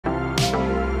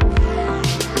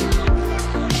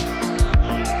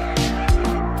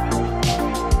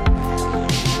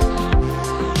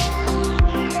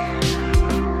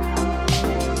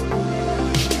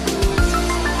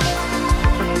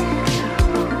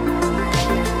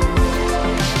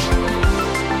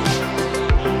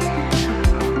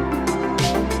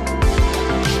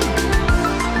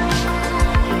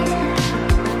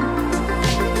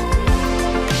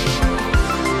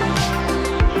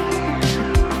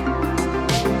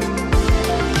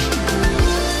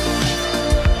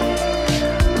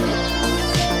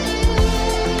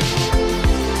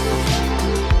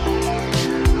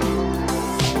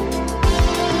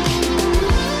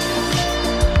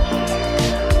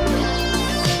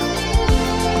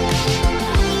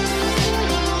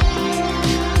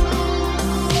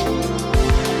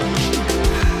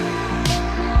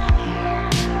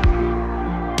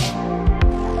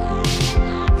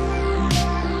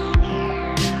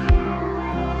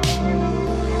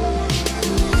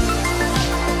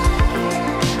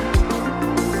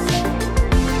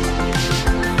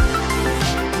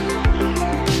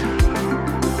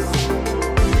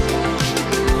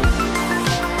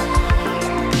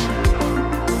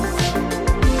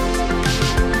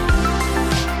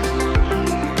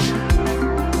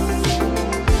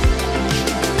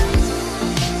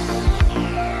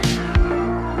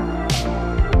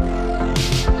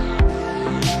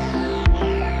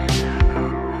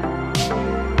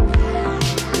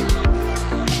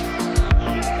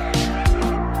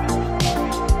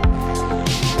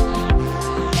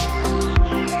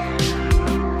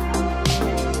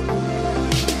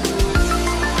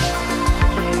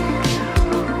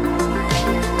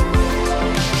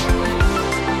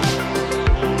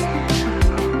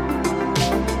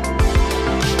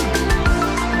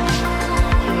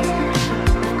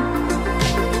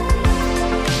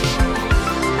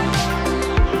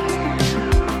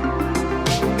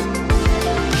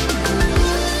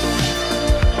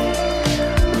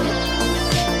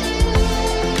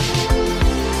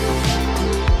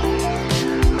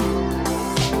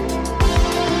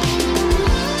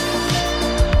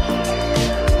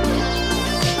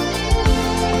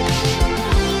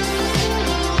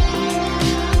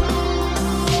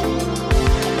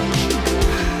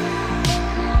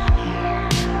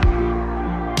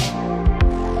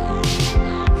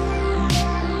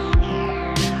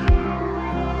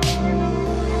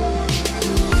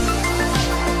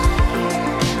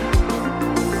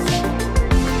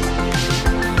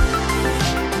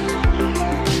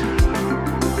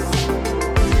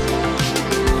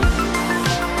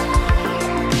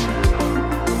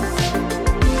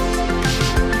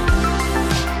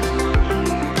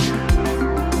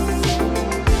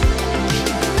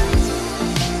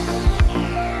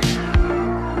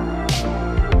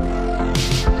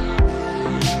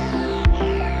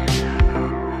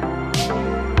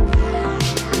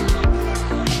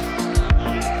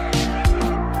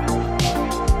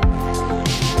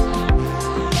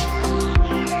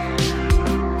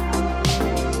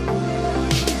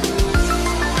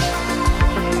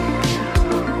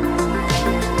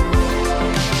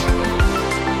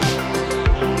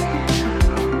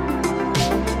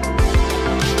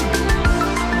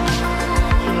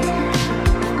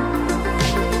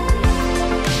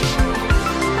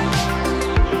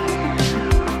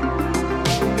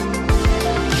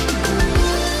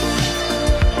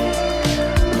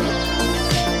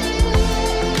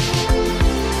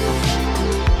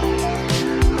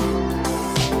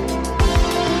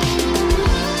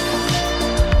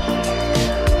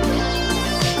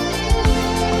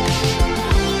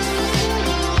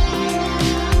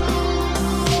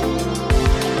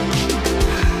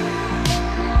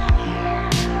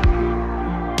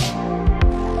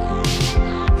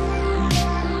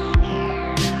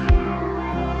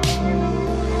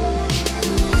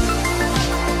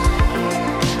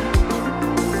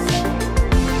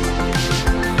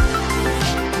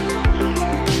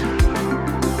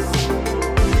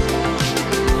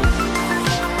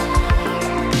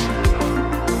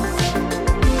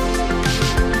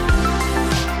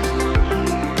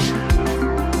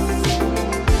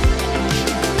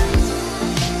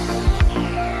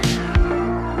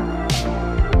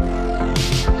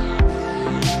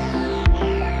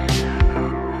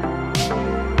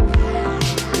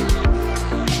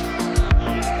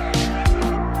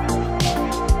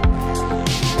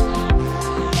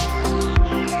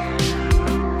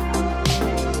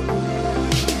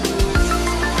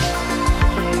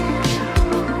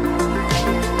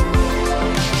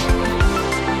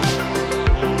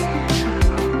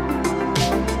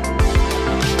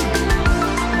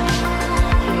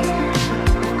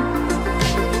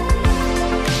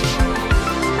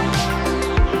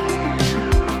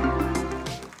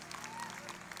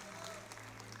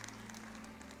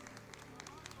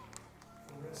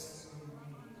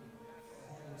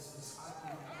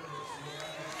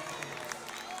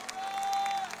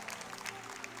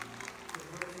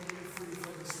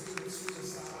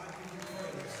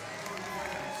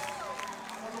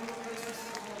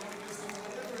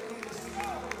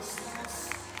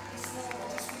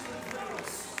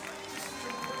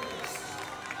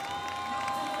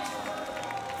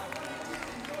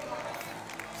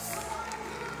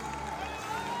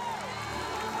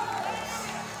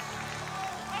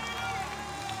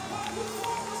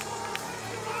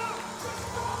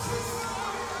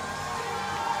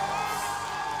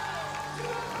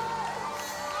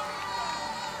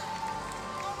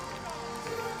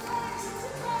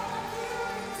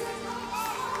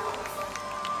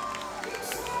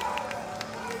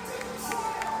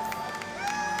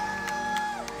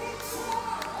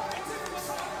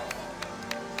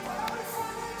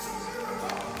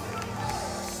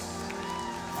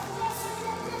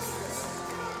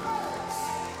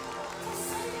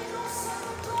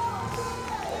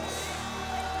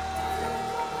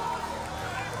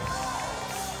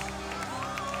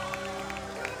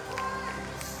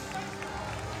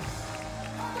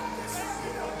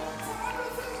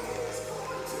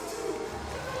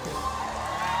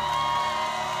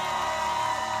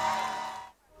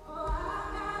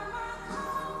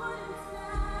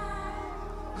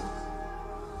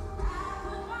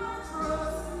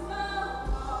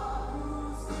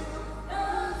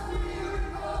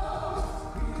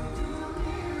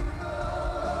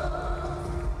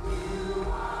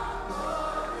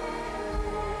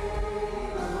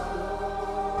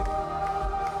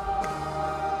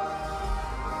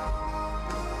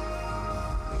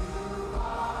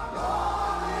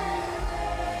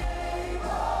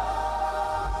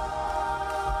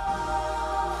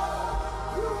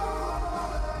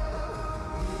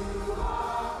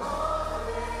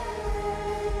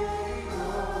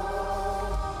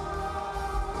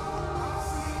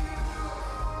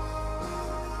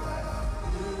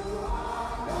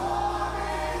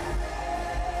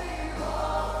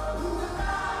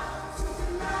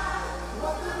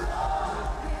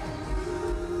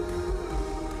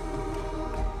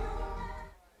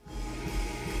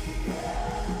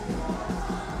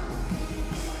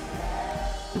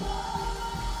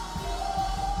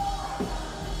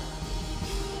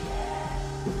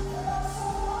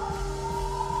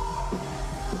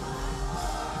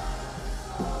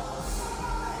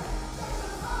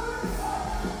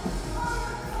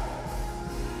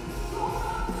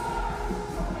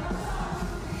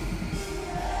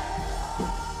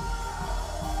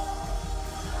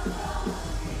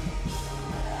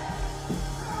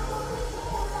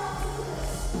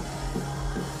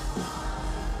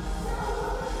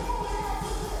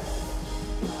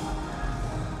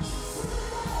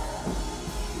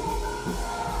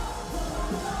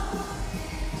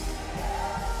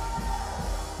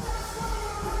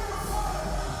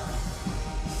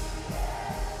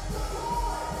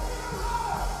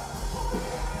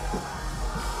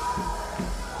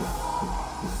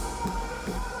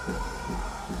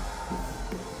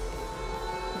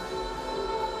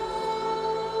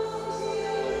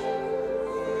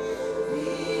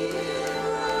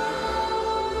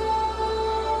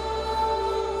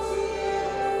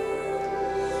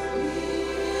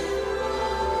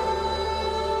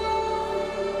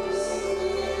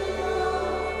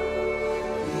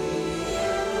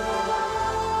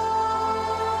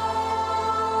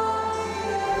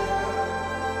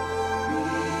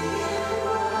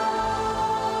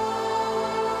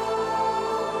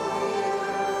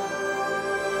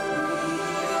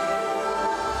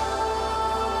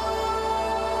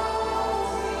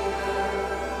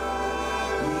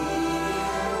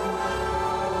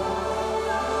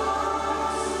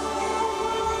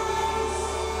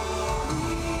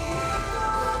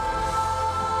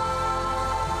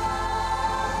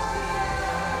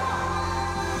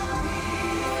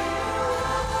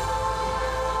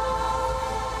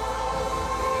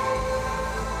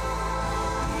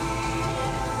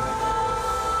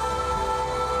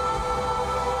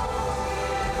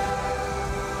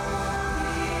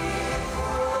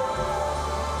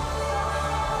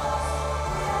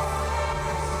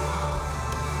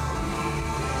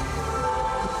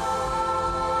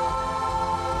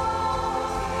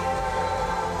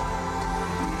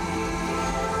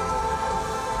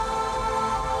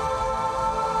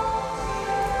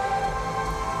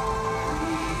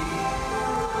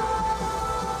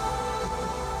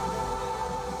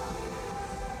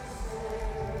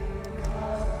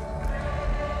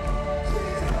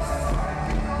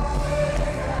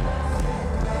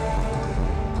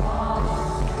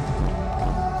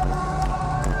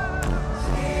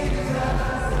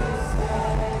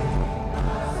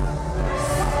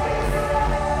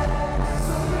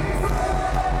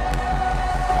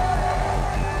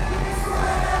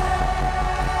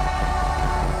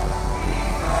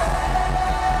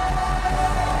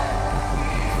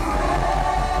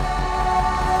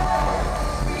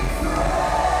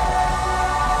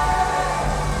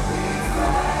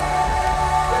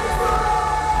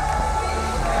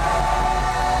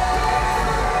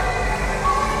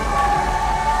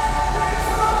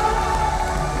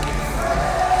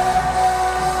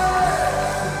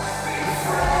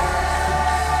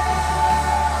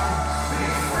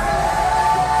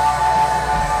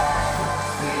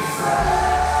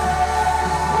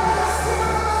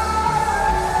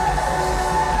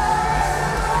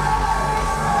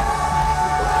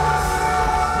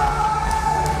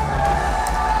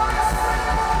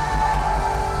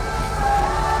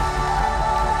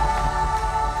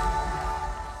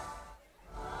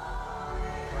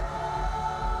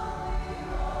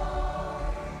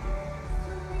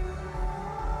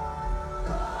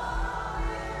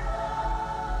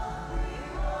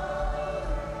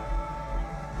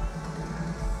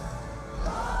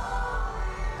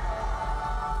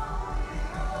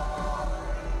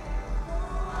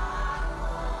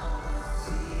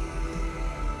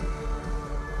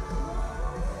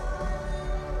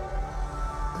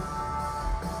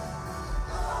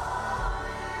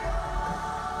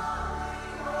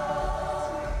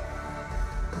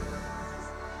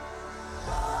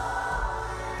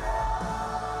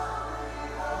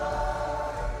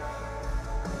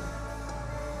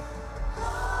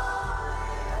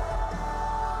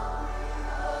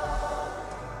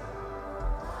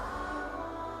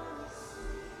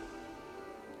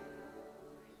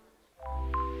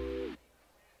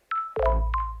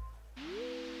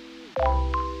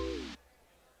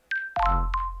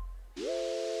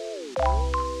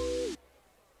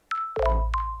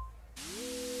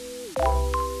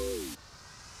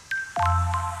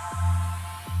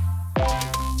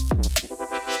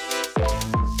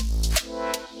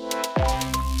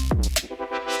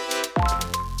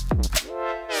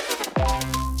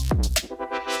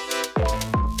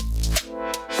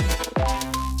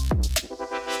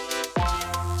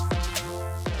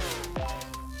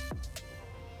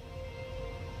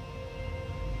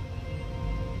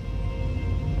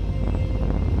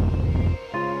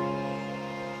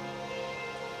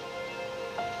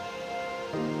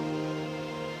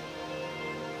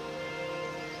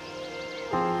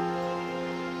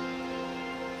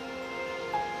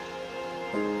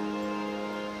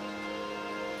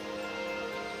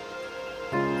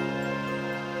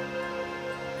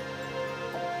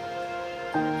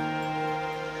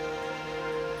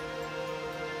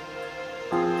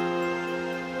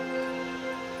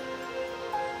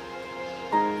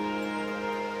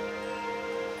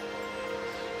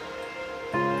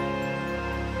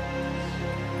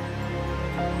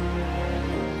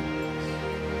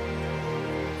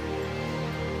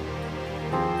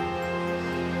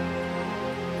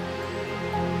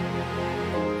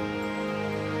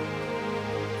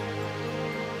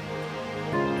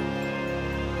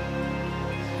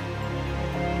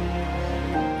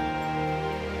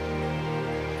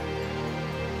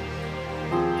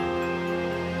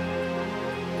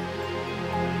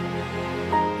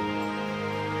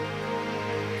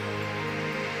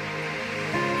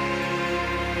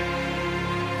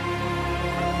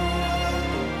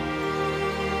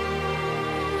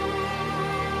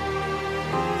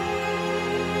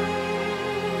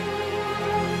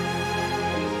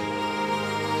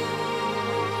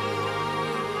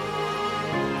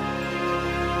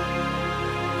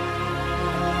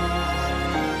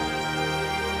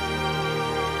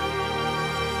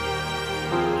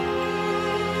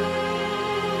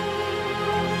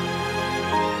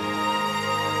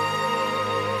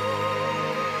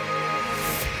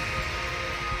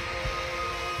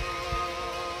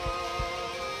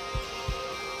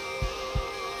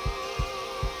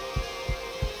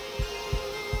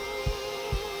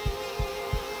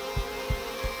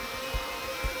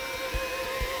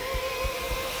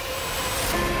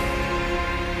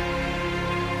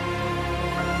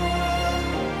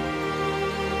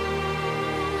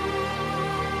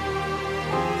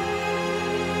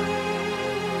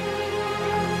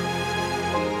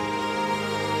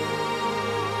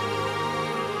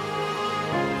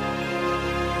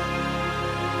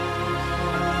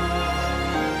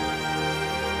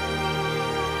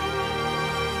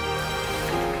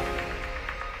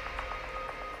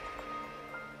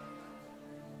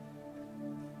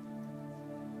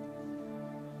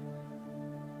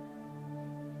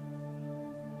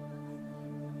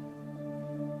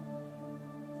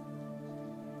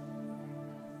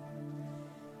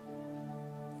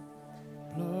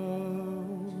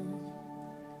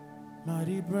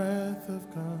mighty breath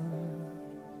of God,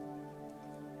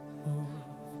 move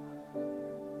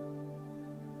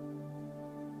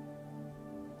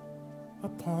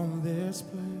upon this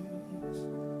place.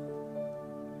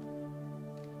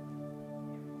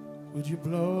 Would you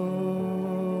blow,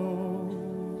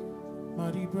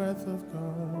 mighty breath of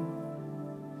God,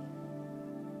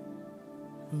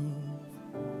 move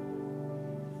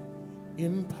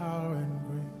in power and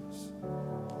grace.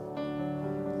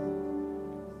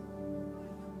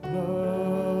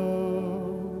 Blow,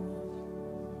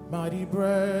 mighty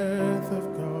breath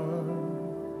of God,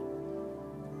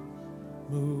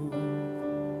 move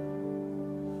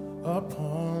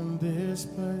upon this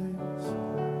place.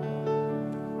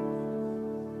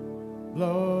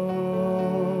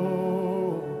 Blow,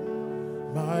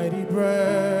 mighty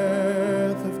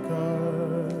breath of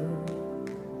God,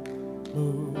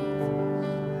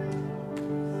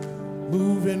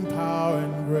 move in power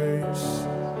and grace.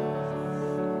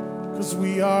 'Cause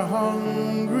we are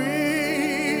hungry,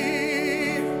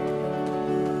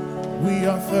 we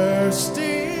are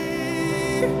thirsty,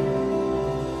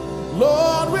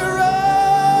 Lord, we're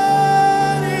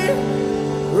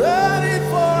ready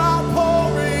for our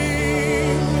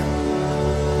pouring.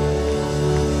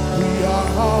 We are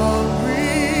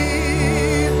hungry,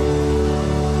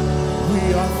 we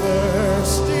are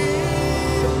thirsty,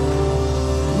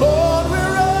 Lord,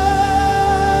 we're ready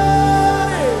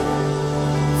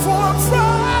for a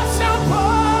fresh outpouring.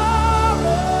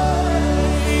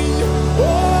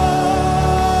 Oh,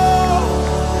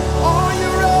 are you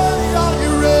ready? Are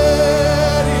you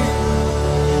ready?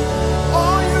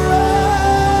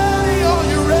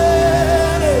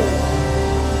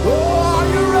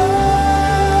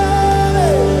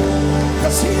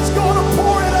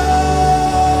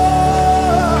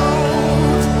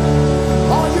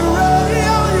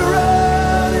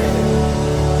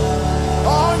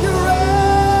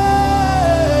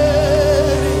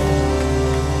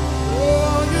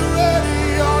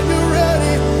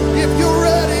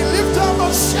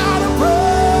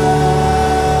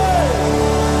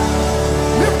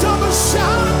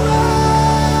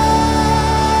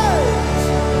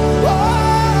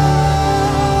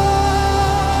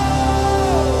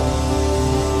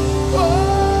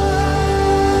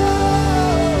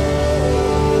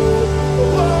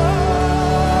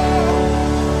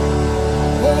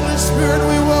 Spirit,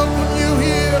 we welcome you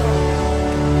here.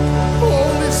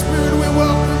 Holy Spirit, we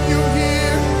welcome you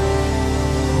here.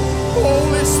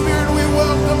 Holy Spirit, we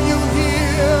welcome you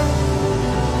here.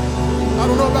 I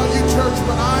don't know about you, church,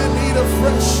 but I need a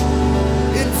fresh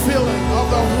infilling of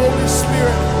the Holy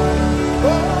Spirit.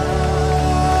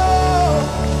 Oh,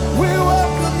 we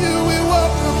welcome you, we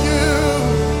welcome you.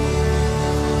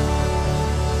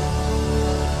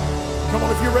 Come on,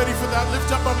 if you're ready for that,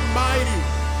 lift up a mighty,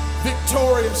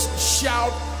 victorious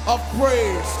shout of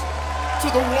praise to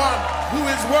the one who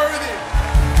is worthy.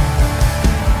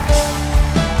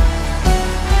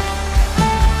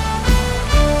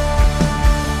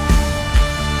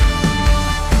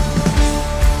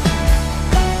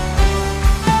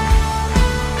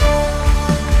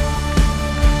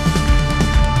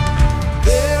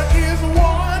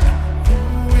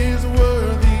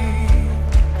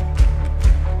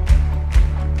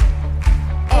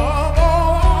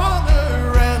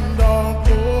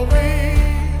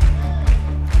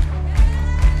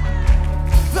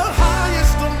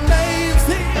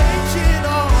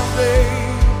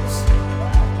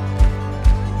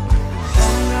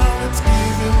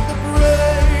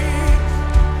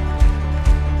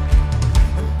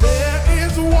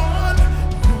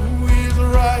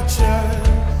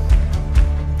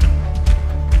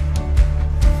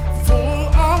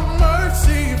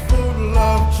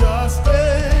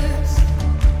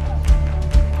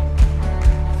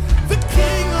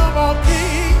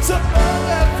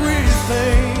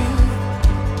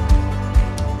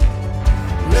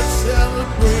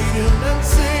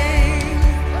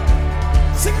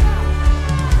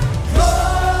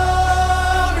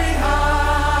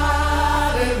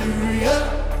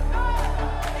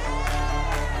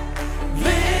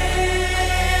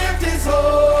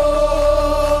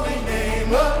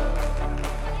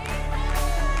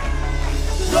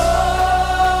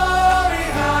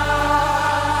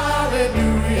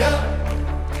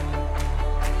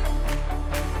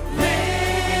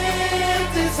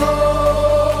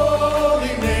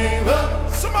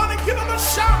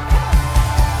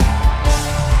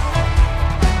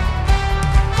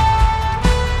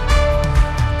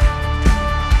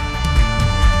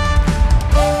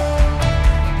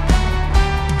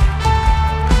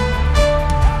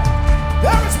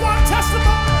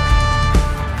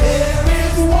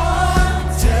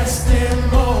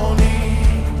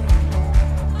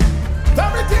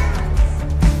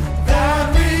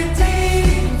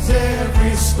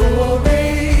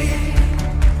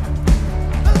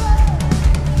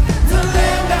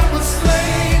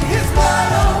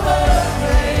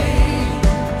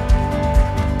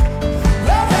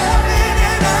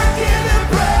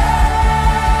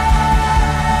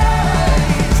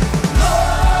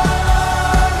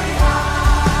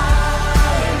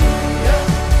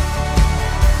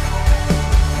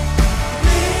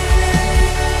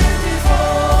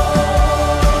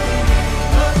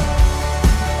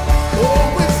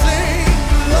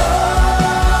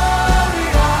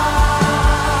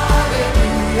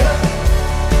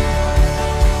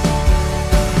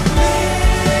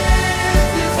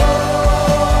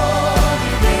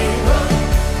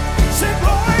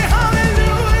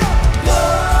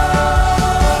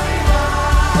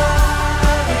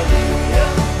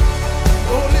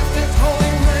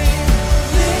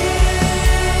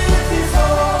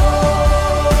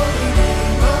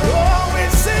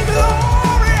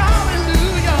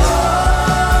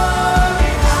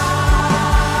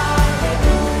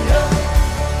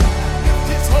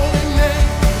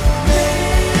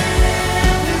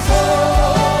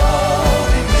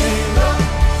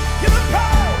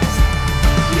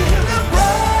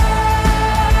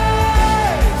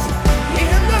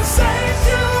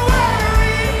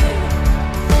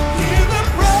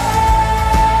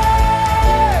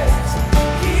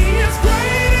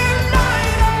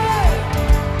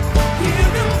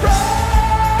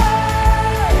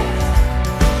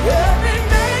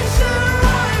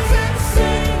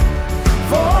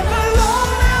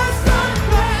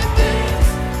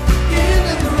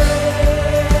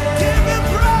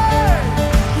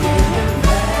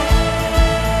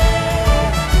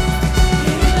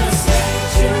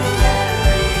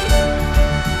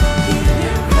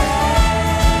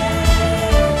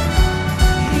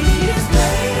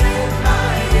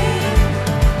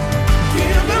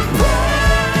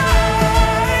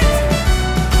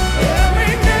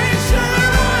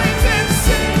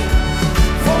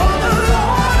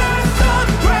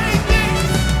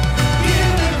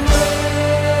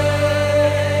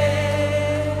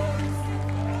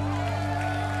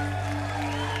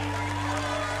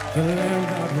 The Lamb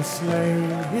that was slain,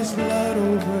 His blood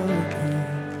over again.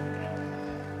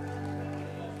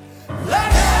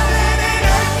 Let heaven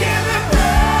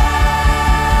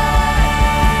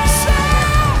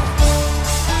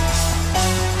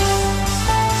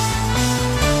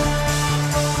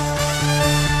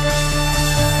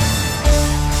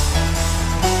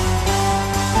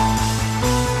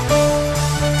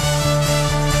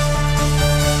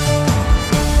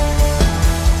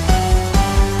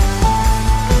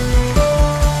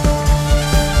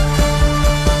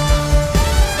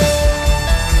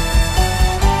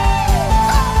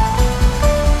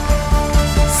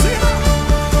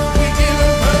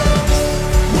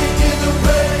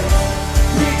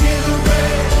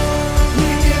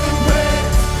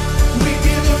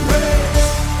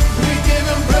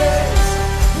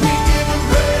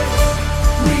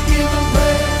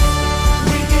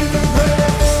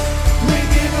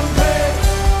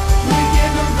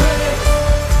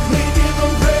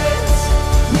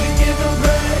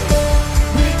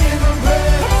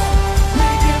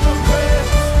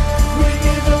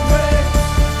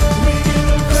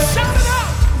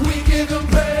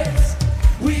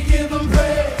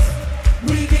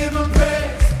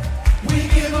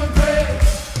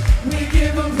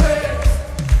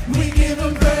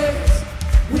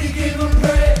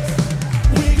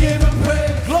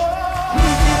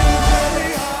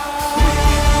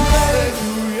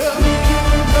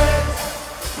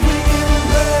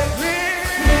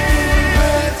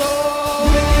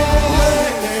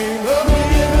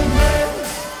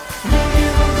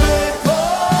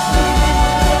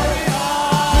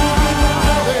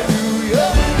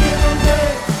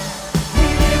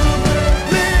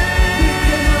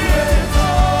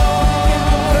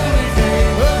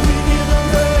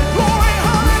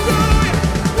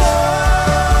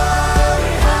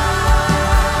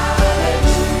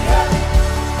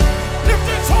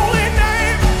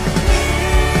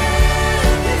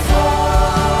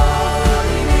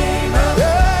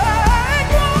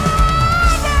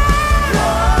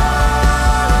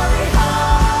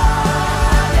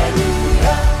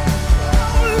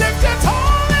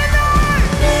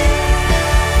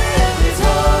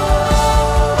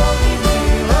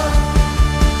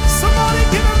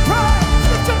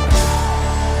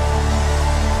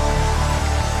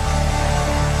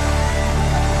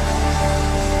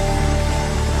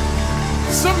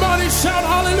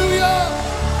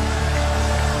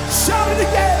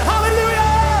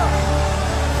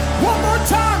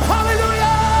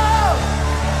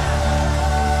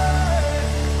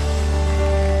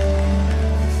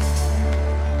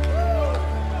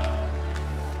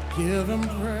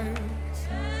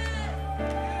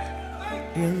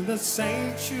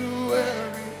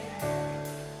sanctuary.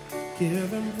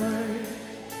 Give him praise.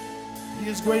 He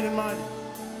is great and mighty.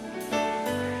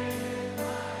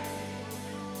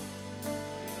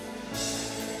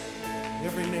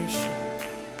 Every nation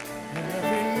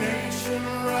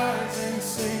rise and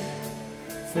sing,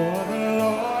 for the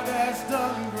Lord has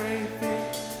done great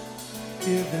things.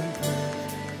 Give him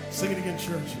praise. Sing it again,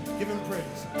 church. Give him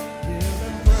praise. Give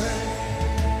him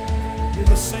praise. In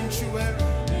the sanctuary.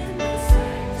 In the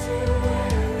sanctuary.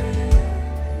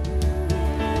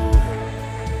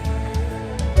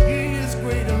 He is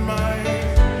great and mighty.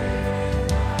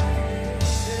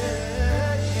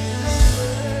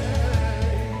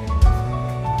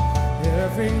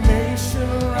 Every nation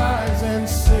rise and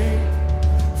sing,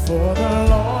 for the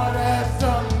Lord has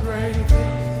done great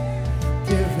things.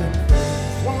 Give him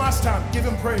praise. One last time, give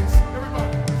him praise.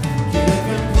 Everybody. Give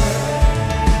him praise.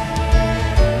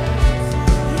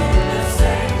 In the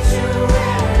sanctuary.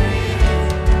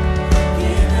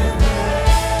 Give him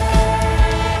praise.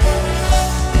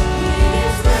 He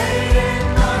is great and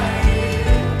mighty.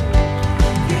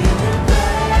 Give him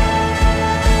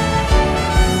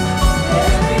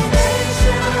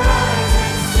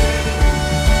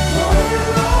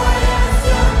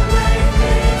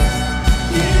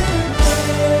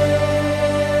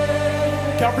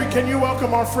Calvary, can you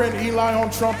welcome our friend Eli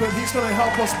on trumpet? He's going to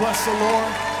help us bless the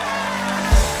Lord.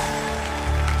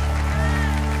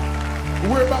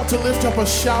 We're about to lift up a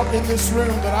shout in this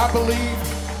room that I believe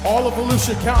all of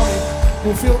Volusia County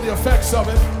will feel the effects of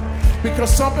it, because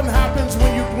something happens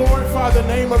when you glorify the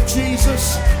name of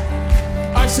Jesus.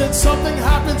 I said something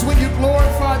happens when you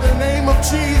glorify the name of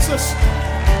Jesus.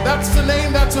 That's the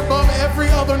name that's above every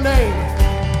other name.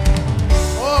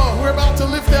 Oh, we're about to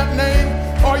lift that name.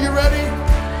 Are you ready?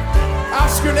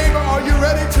 Ask your neighbor, are you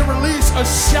ready to release a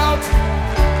shout?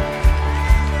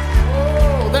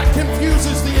 Oh, that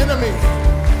confuses the enemy.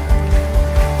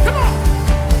 Come on.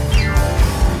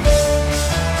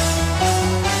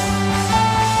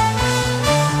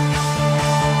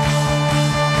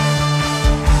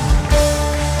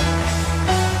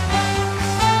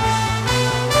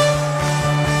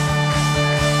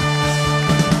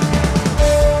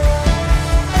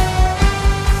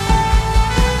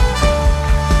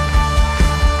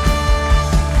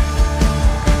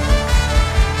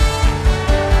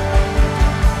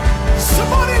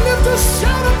 Somebody lift us.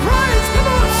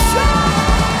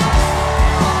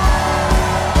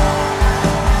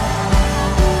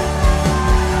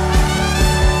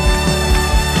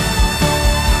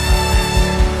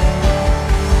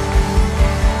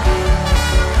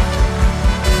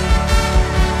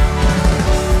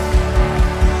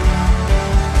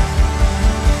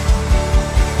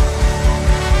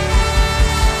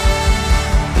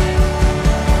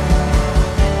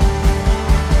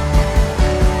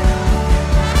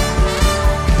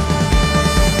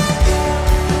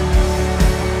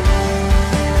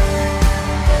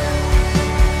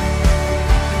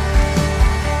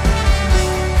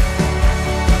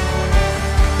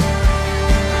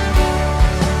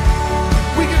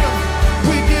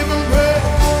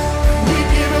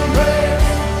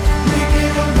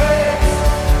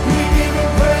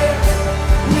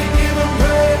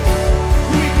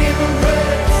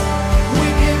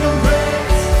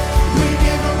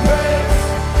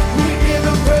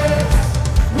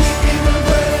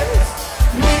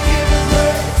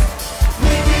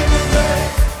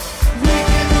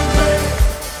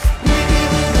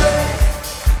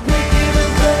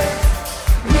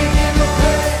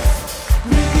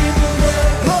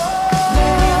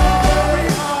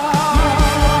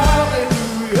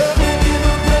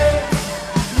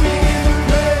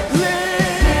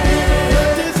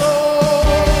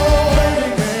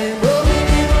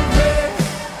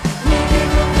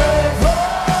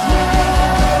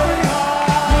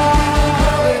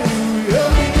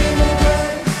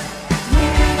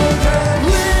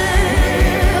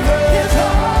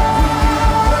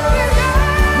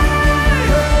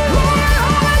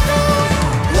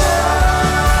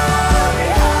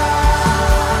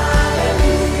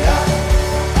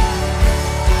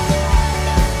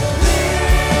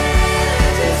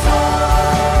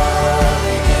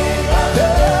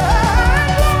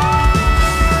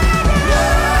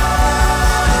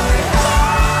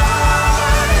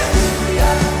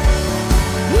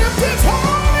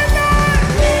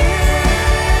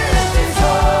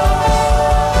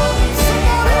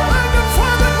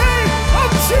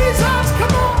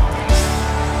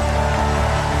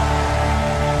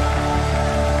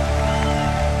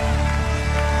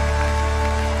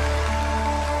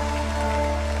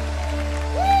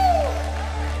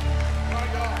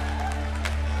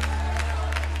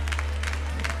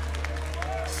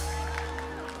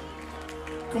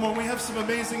 Come on, we have some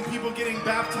amazing people getting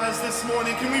baptized this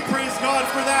morning. Can we praise God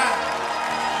for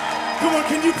that? Come on,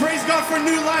 can you praise God for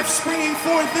new life springing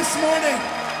forth this morning?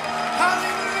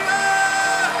 Hallelujah!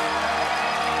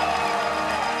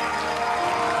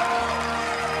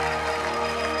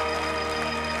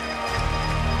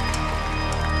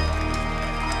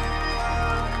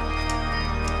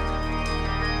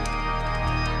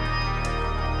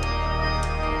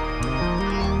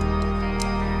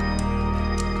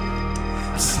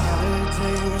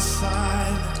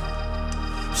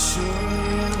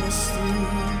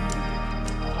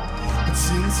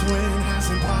 When has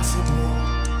impossible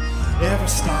ever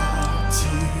stopped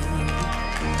you?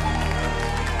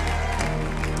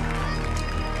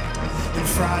 And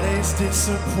Friday's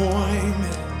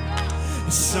disappointment,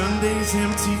 and Sunday's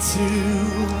empty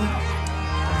too.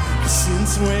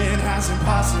 Since when has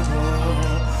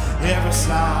impossible ever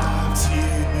stopped you?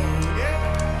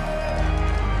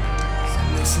 So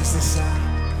this is the sound.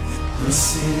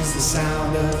 This is the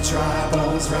sound of dry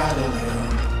bones rattling.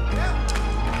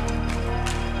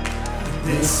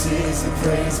 This is the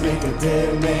praise, make a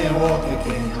dead man walk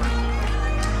again.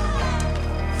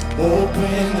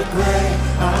 Open the grave,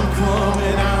 I'm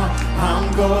coming out.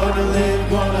 I'm gonna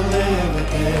live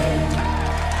again.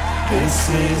 This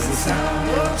is the sound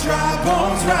of dry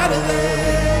bones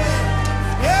rattling.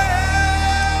 Yeah!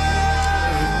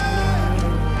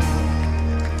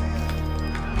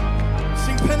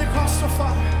 Sing Pentecostal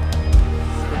fire.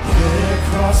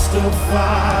 Pentecostal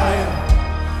fire.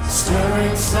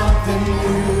 Stirring something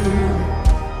new.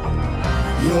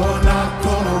 You're not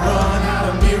gonna run out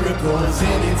of miracles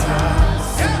anytime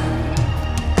soon.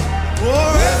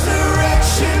 Oh,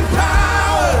 resurrection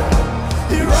power,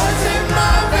 it runs in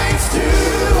my veins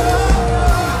too.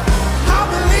 I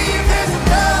believe there's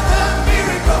another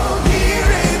miracle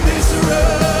here in this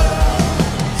room.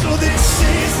 So this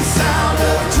is the sound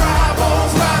of dry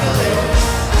bones rattling.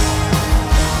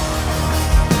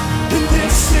 And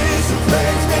this is the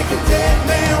praise, make a dead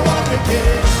man walk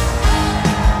again.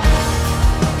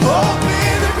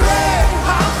 Open the grave,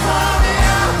 I'm coming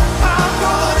out. I'm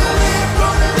gonna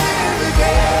live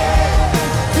again.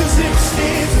 'Cause this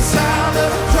is the sound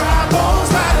of dry bones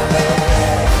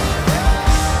rattling.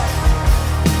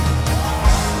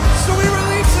 So we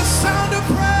release the sound of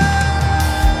praise.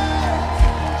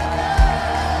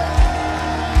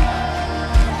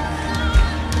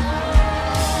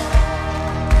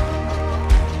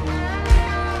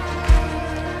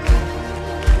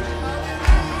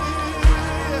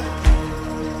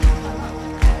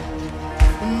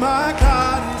 My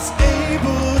God is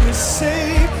able to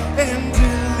save and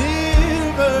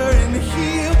deliver and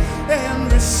heal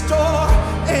and restore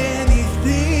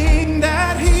anything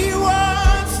that He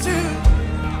wants to.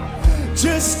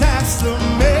 Just ask the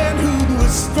man who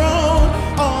was thrown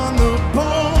on the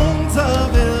bones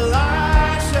of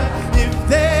Elijah if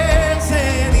there's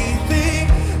anything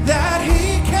that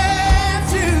He can't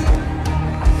do.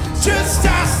 Just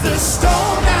ask the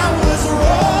stone that was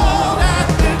rolled at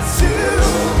the tomb.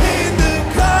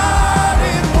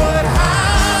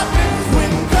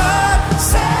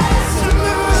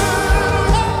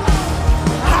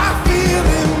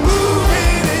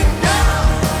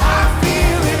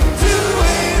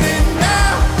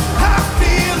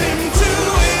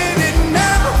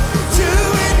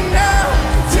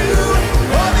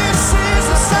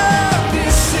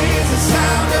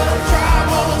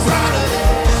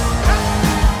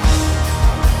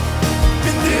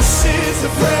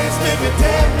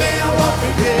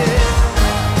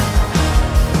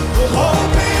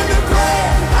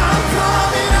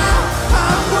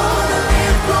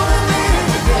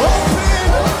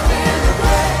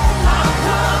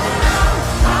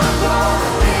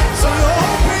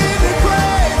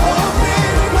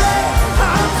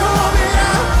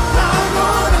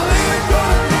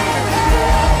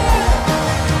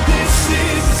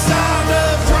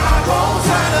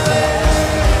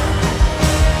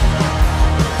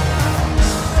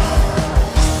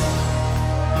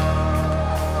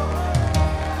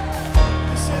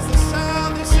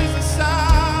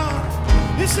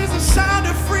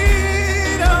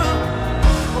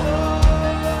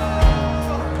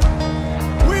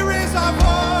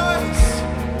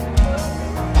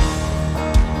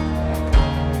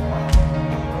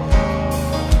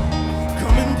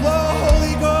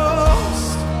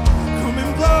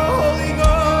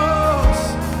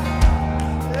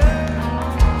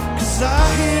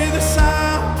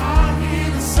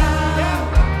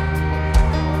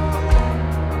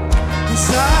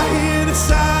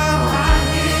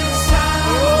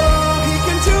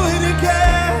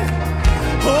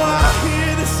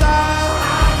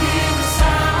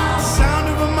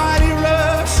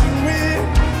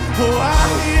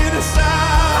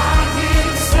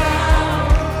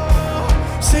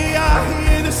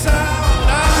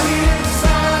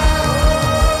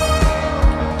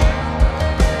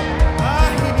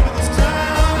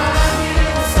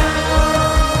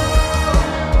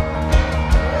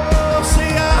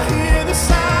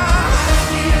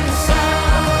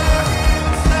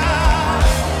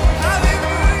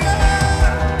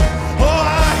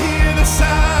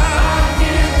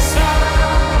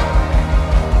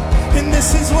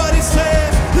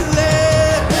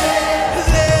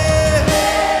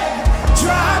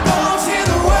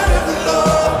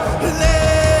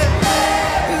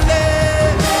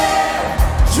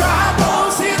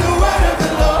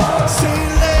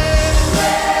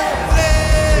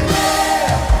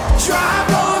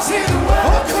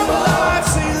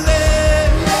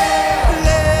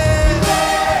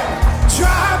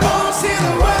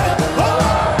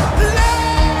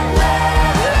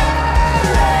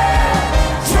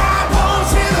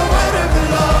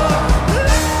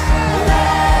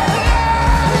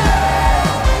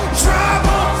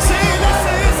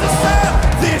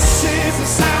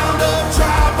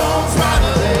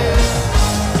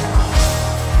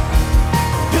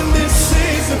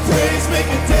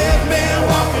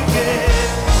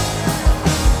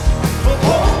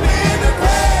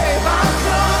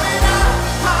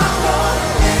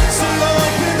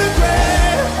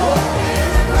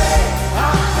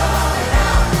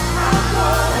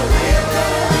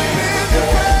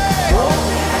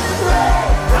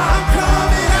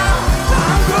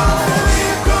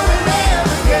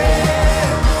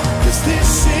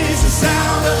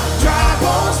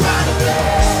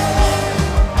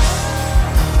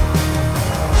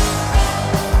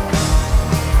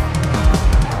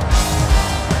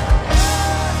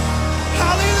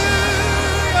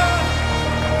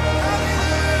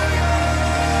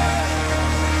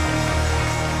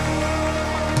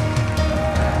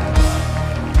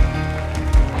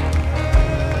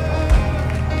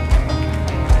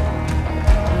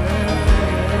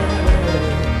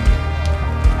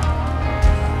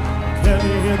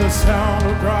 hear the sound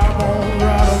of dry bones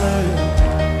rattling.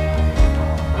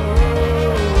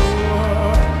 Oh,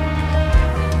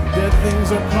 dead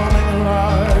things are coming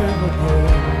alive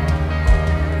again.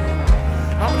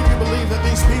 How many of you believe that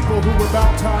these people who were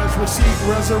baptized received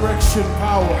resurrection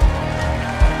power?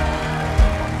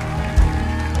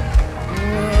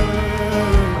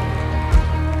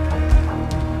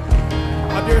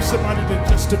 I dare somebody to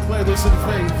just declare this in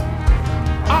faith.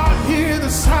 I hear the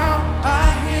sound.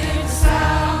 I hear the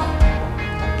sound.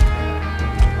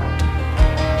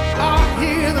 I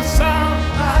hear the sound.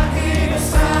 I hear the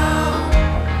sound.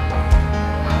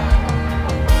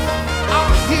 I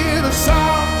hear the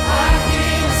sound. I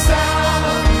hear the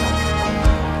sound.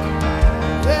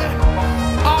 Yeah.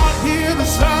 I hear the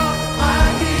sound. I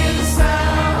hear the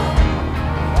sound.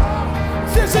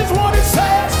 This is what it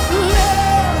says.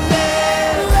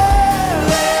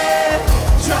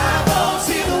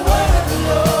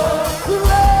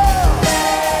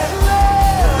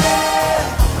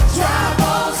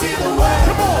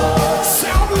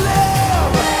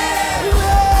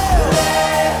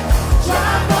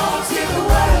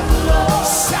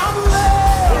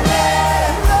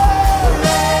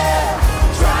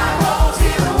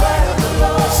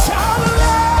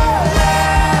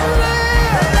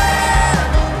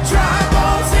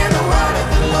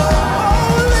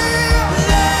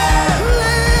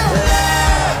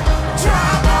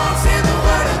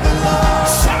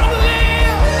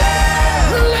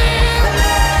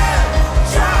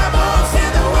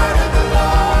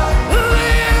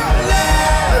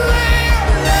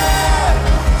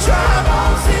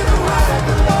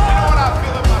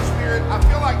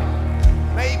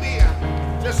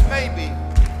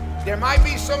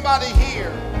 Somebody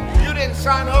here, you didn't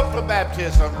sign up for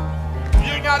baptism.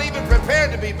 You're not even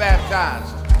prepared to be baptized.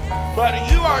 But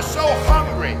you are so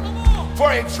hungry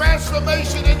for a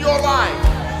transformation in your life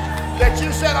that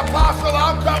you said, Apostle,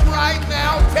 I'll come right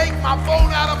now, take my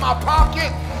phone out of my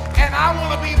pocket, and I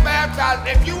want to be baptized.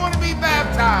 If you want to be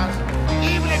baptized,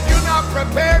 even if you're not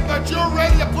prepared, but you're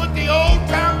ready to put the old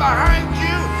time behind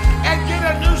you and get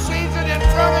a new season in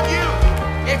front of you,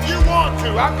 if you want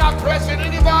to, I'm not pressing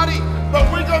anybody, but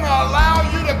we're going to allow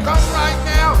you to come right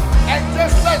now and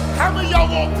just let, how many of y'all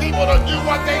want people to do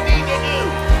what they need to do?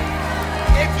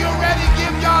 If you're ready,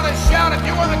 give y'all a shout. If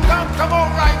you want to come, come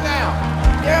on right now.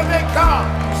 Here they come.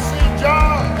 See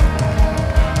John.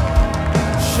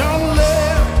 Shall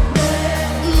live,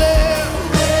 live,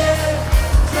 live.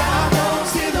 Drive on,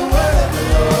 see the word of the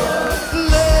Lord.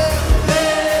 Live,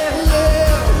 live,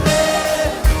 live,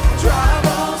 live. Drive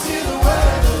on, see the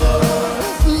word of the Lord.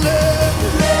 Live,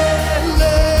 live,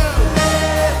 live,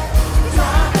 live.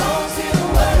 Drive on, see the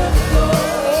word of the Lord.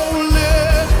 Oh,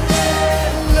 live,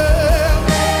 live, live.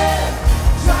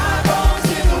 Drive on,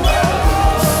 see the word of the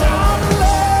Lord. Shout,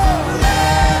 live,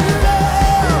 live.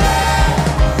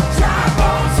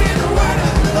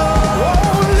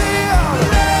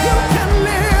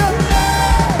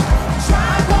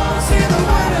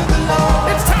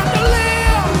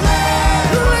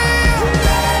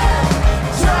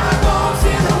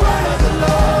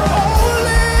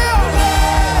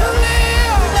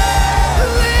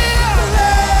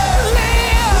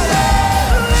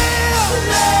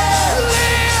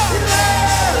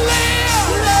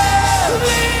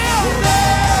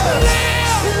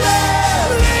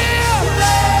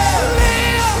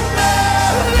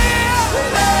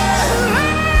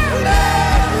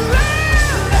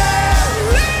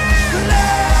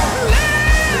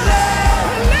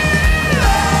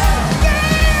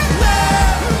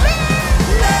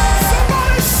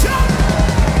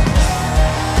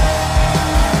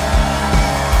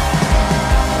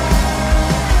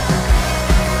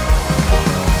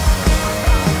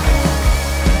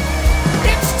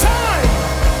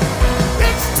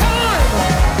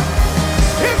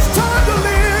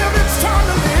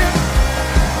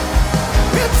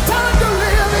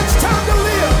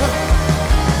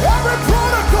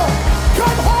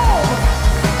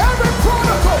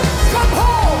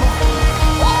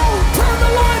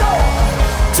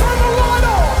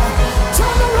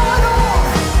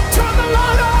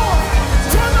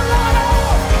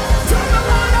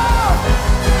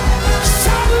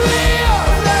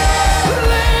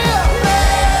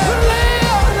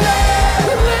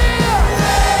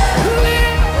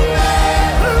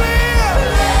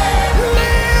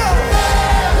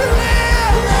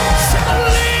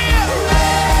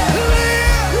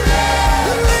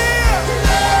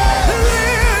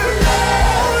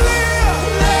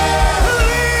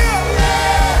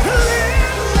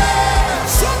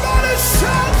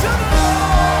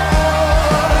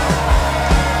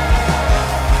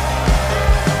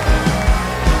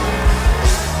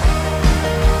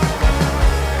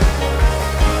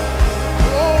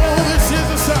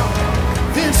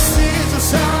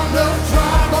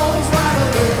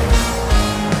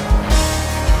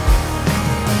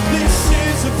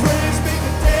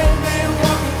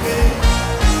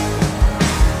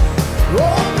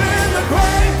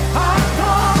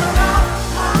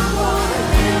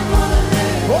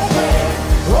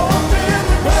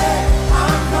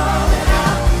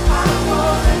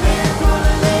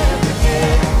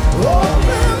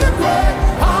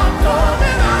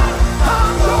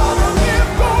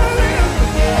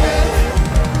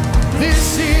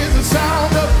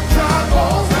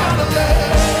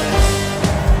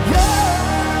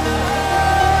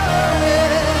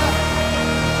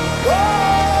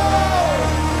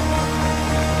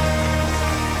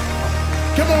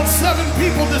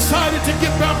 people decided to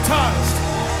get baptized.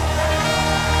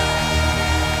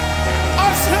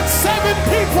 I said 7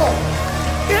 people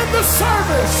in the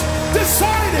service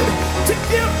decided to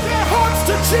give their hearts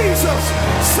to Jesus.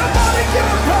 Somebody give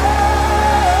him praise.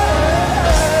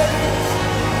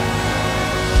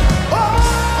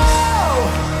 Oh,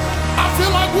 I feel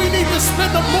like we need to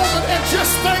spend a moment and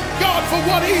just thank God for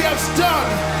what he has done.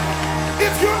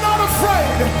 If you're not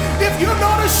afraid, if you're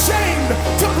not ashamed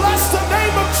to bless the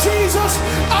name of Jesus,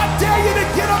 I dare you to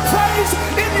get a praise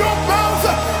in your mouth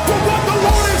for what the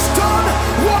Lord has done,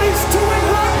 what he's doing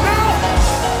right now.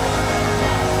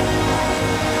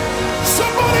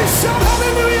 Somebody shout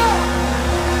hallelujah.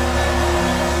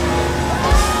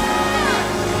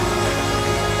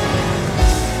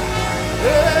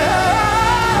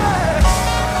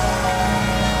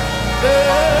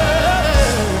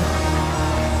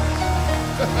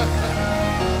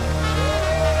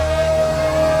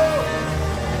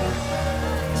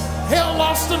 Hell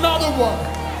lost another one.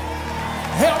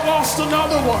 Hell lost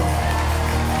another one.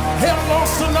 Hell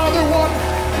lost another one.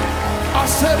 I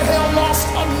said hell lost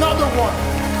another one.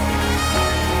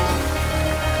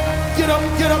 Get up,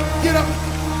 get up, get up,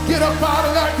 get up out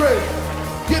of that grave.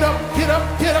 Get up, get up,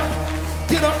 get up,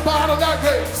 get up out of that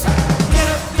grave. Get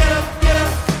up, get up, get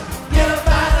up, get up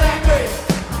out of that grave.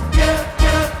 Get up,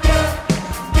 get up, get up,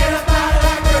 get up out of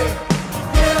that grave.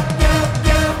 Get up, get up,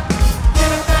 get up,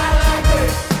 get up out of that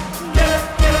grave. Get up,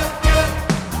 get up, get up,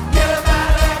 get up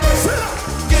out of that grave. Sit up,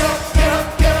 get up, get up,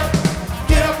 get up,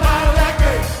 get up out of that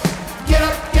grave. Get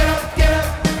up, get up, get up,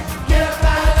 get up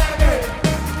out of that grave.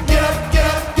 Get up, get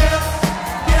up, get up,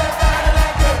 get up out of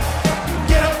that grave.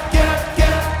 Get up, get up, get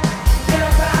up, get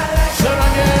up out of that grave. Say it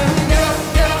again. Get up,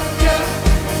 get up, get up,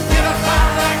 get up out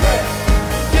of that grave.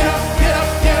 Get up, get up,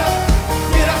 get up,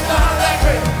 get up out of that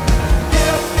grave. Get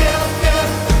up, get up, get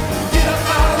up, get up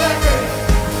out of that grave.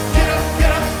 Get up,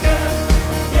 get up, get up,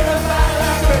 get up out of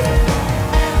that grave.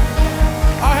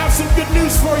 I have some good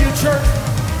news for you, church.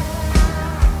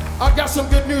 I've got some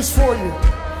good news for you.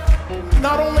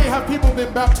 Not only have people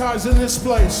been baptized in this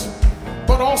place,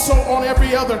 but also on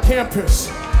every other campus.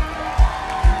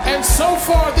 And so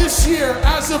far this year,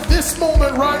 as of this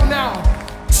moment right now,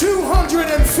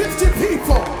 250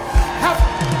 people have...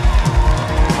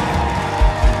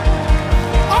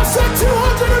 I said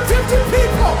 250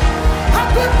 people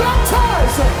have been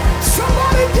baptized.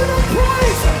 Somebody give him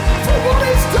praise for what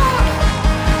he's done.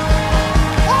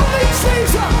 Only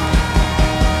Jesus.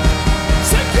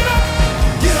 Say get up,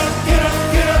 get up, get up,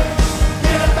 get up,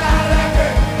 get up out of that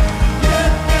grave. Get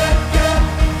up, get up, get up,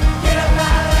 get up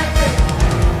out of that grave.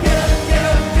 Get up, get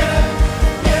up, get up,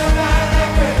 get up out of that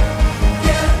grave.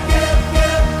 Get up, get up,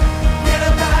 get up, get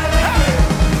up out of that grave.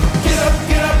 Get up,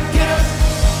 get up, get up,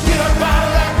 get up out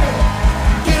of that grave.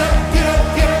 Get up, get up,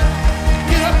 get up,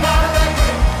 get up out of that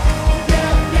grave. Get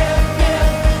up, get up, get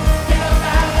up, get up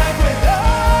out of that grave.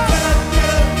 Get up, get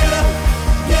up, get up,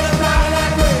 get up out of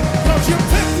that grave. 'Cause you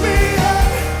picked me up,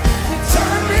 you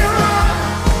turned me around.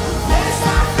 Place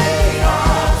my feet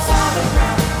on solid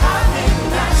ground. I've been the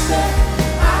master,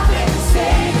 I've been the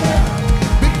savior.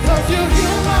 Because you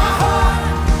healed my heart.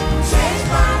 Change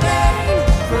my name,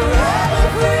 forever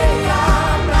free.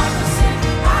 I'm not the same.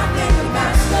 I've been the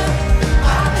master,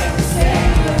 I've been the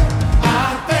savior. I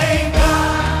thank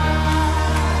God.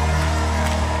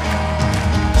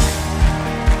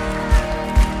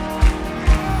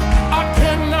 I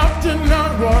cannot deny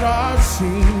what I've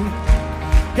seen.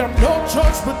 Got no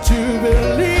choice but to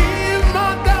believe.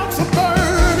 My doubts are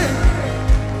burning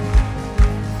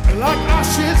like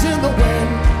ashes in the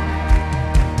wind.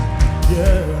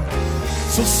 Yeah.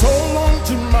 So long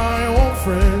to my old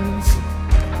friends.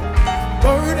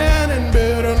 Burden and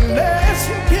bitterness,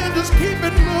 you can't just keep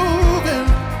it moving.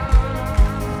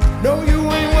 No, you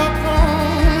ain't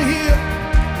welcome here.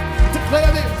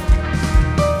 Declare this.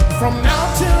 From now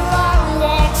till I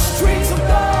walk streets of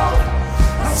gold,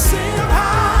 I'll sing of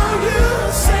how you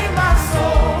saved my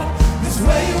soul. This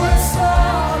wayward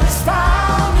soul has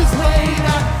found his way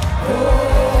back.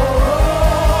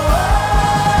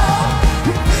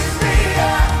 You picked me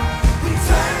up, you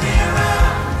turned me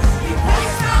around. You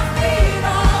placed my feet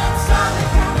on solid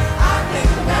ground. I've been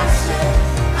the master,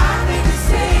 I've been the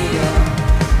savior.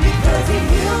 Because he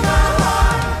healed my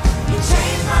heart, he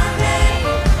changed my name,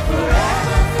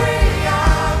 forever free.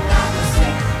 I'm not the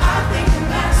same. I've been the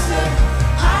master,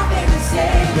 I've been the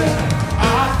savior.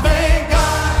 I thank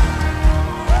God.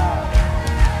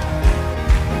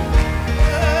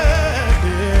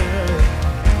 Yeah.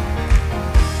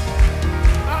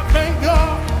 I thank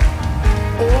God.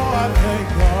 Oh, I thank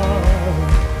God.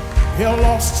 Hell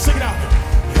lost, sing it out.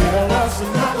 Hell lost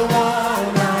another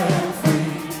one. I am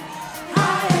free.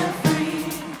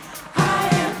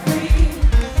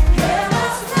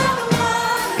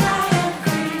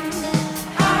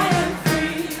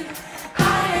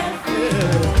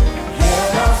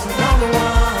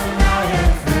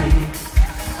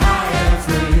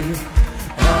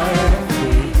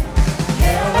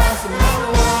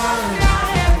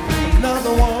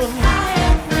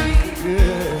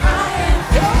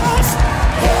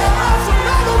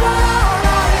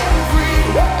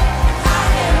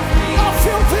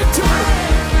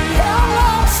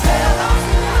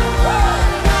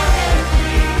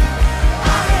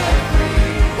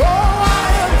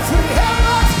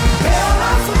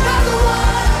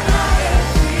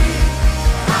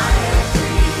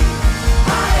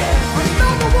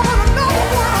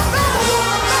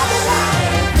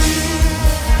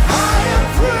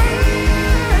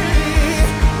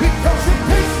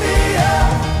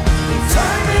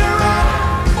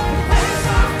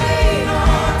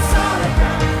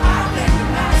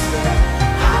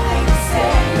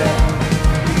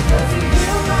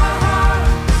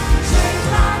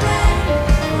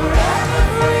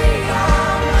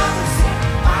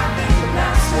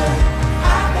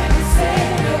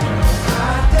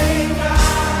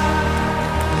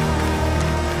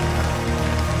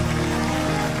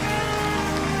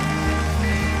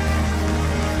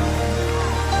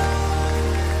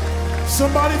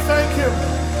 Somebody thank him.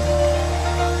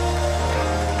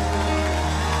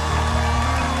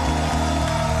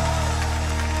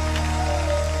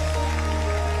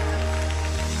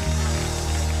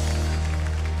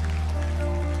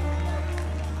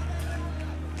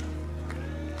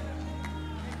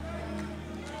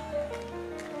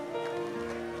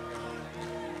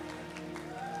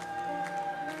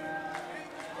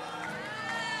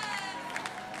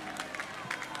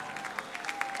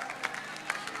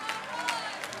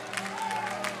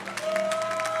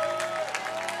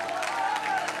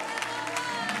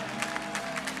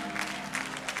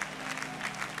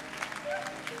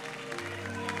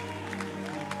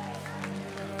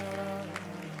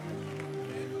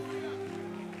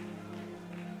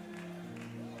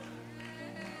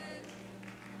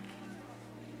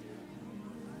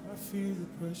 I feel the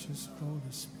precious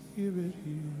Holy Spirit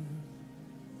here.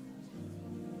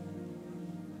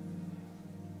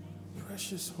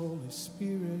 Precious Holy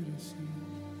Spirit is here.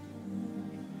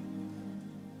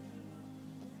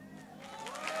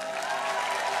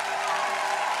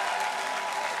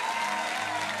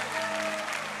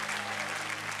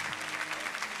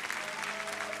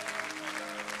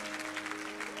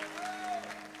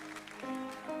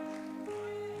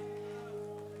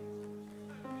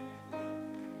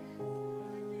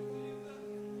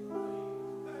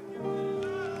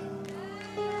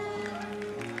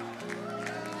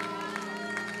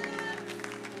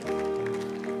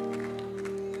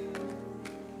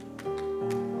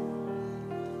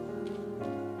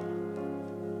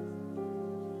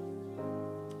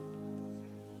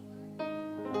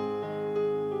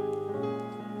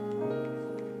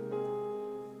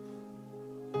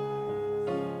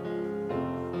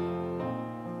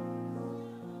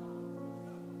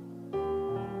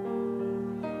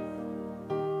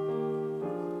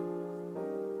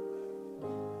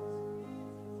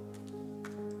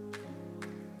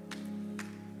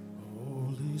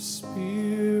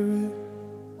 Spirit,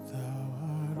 thou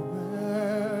art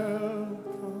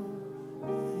welcome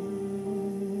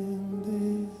in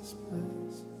this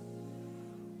place.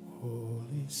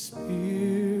 Holy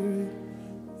Spirit,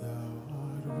 thou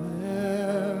art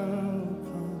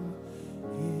welcome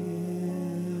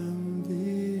in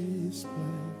this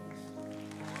place.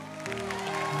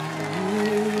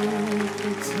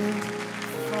 Omnipotent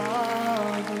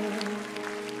Father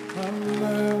of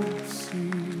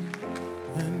mercy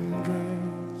and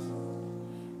grace,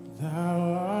 thou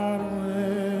art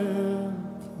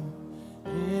welcome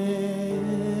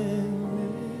in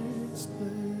this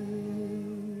place.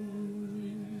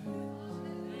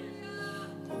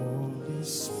 Holy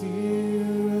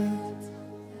Spirit,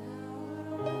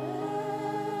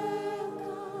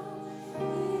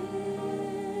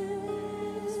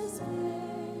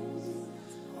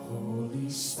 Holy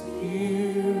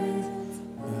Spirit,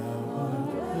 thou art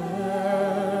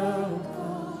welcome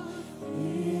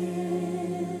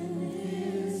in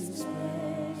this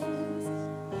place.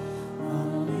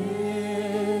 Omnipotent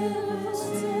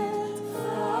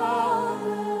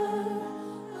Father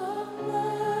of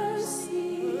mercy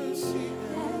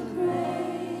and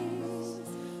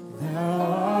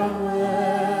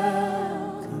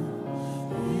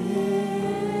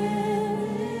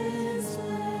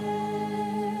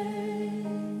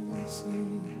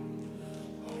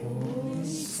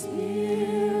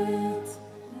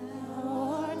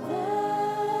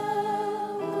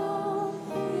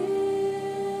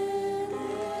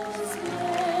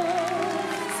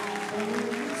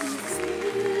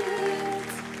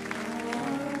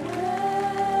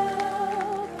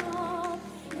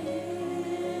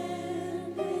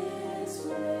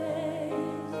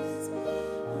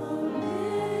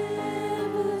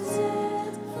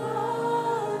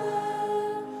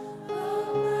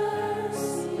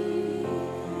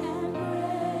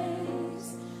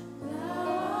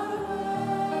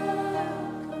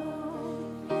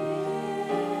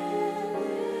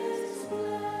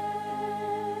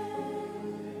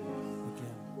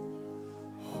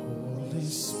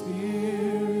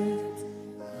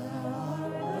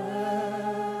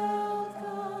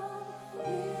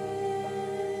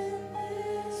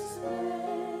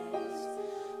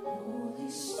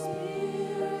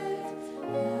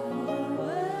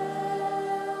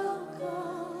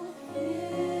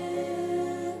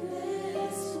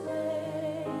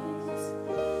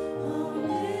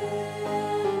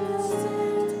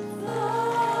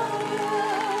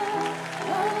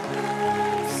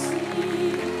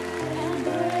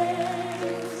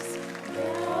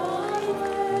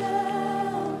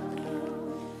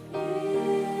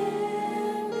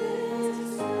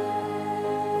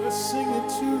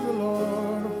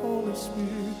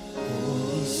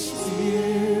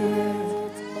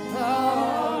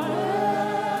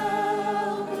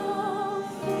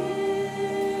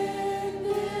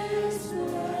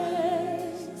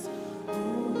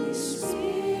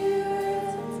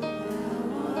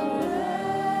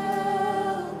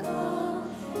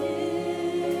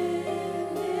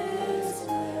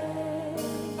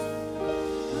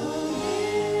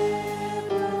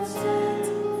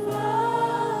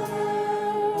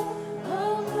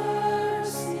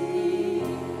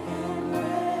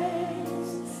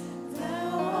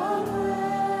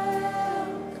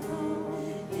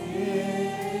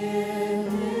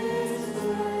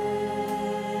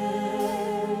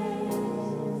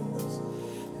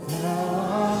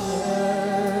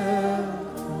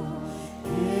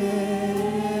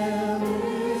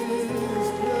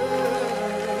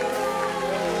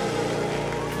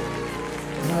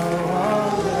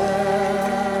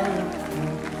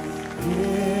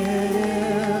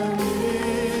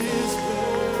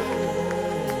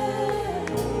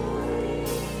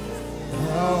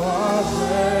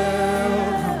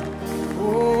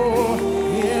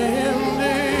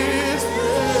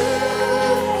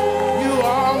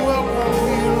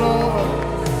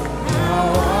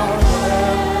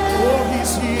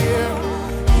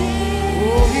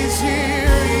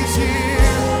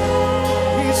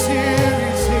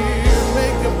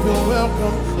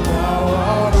welcome, thou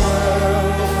art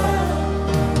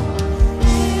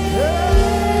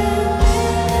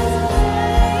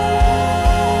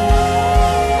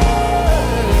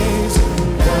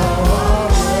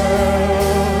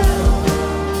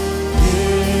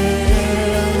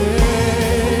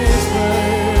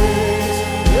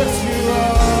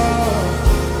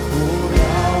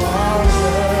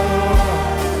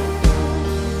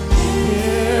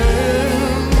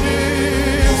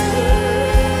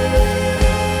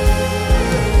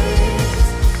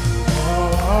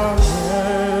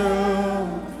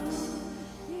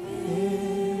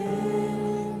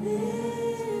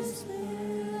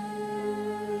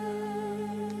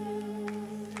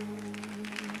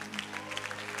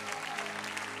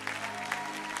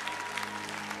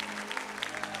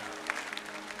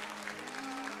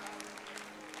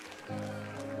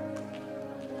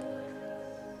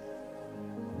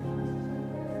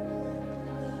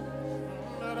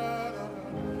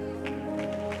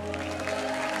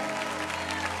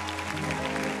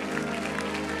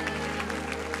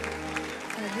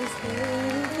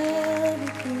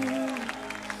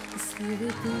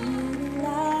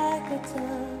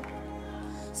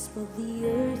spoke the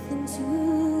earth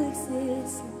into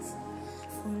existence,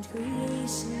 formed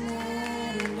creation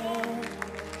out of love.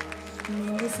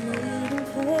 Man was made in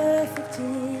perfect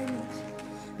image,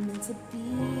 meant to be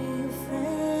a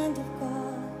friend of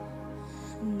God,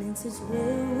 meant to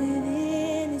dwell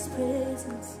within His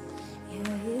presence.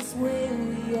 Yeah, His way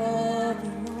we all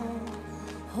belong.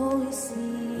 Holy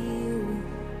Spirit,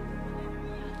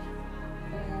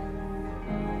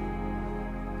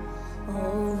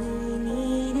 all we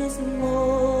need is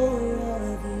more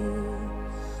of you.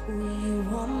 We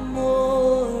want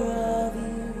more of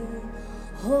you,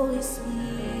 Holy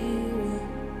Spirit.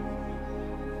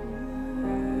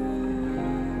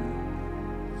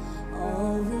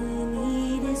 All we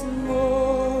need is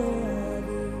more of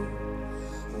you.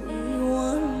 We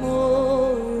want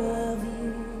more of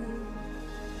you.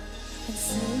 And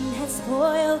sin had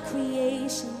spoiled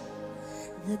creation,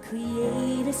 the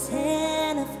Creator's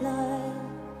hand of flood.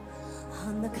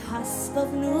 On the cusp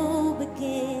of new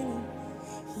beginning,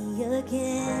 He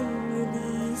again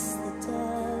released the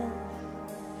dove.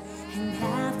 And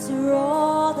after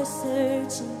all the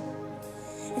searching,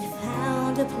 it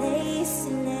found a place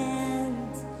to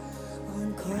land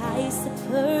on Christ, the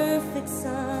perfect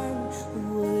Son, who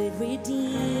would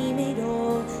redeem it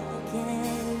all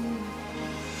again.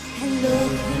 And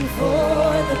looking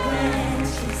for the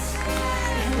branches,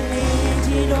 and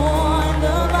landed on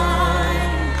the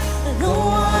vine, the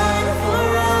one for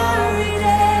our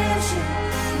redemption,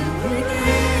 who would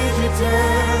give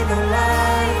eternal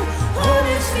life.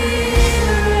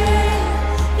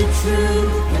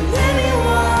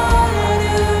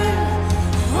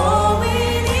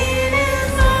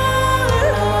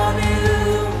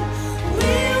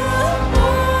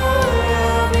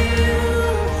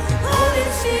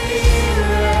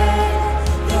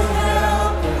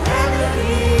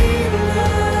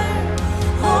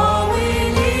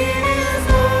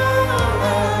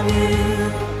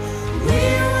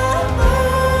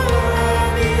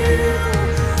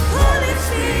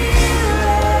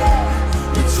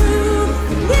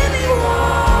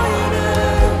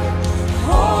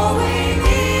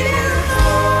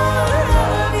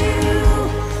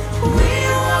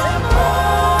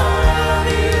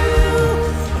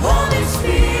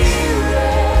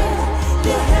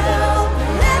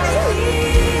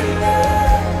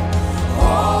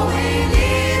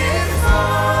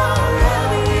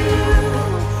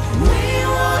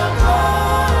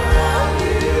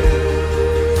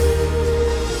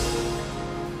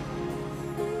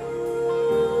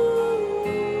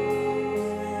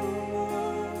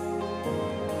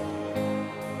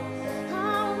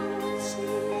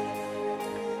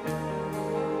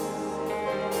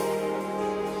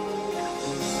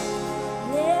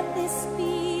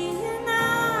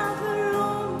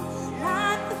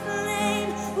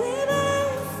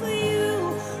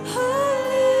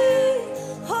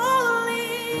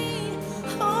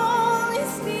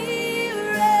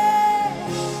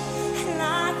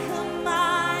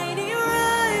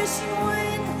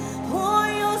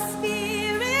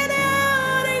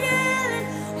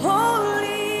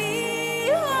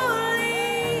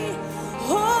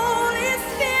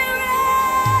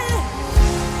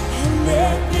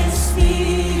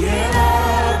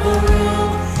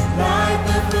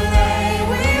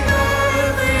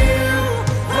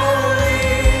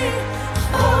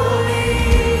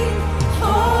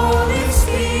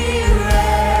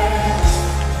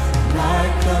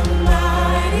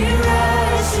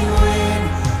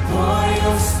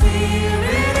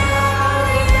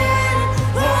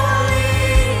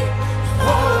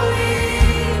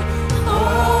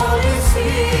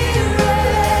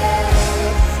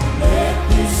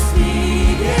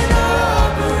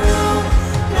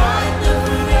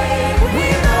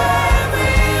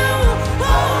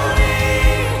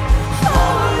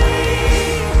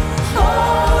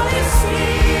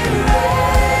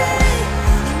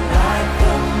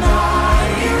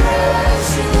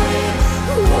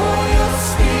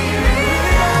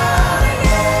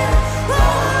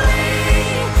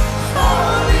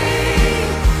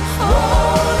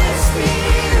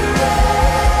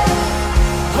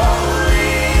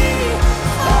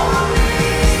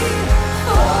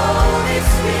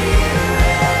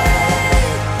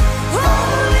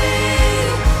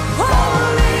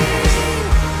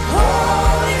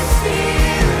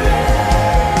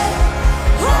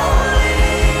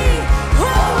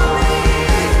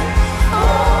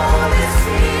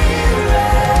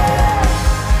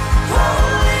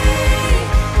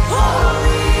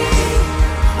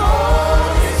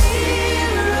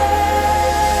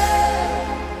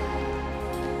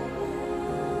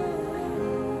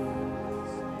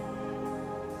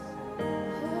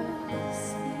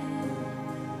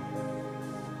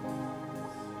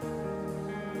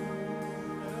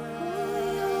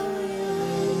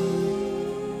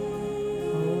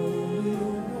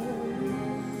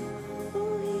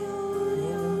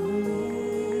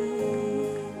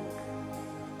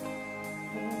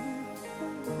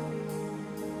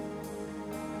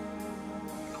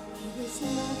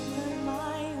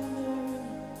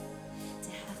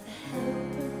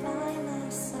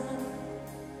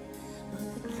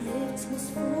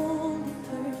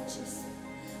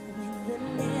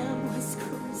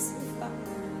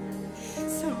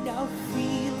 how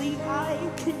freely I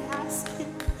can ask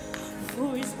him,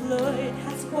 for his blood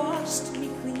has washed me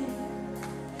clean.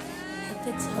 Let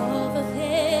the dove of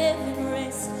heaven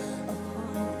rest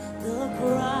upon the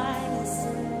Christ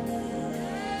in me.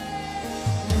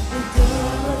 Let the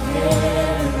dove of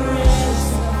heaven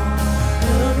rest upon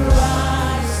the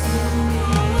Christ in me.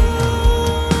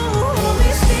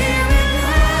 Holy Spirit,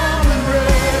 come and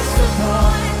rest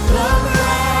upon the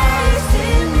Christ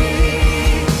in me.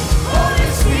 Holy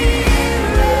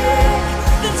Spirit,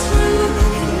 the true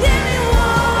and living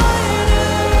water.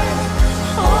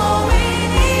 All we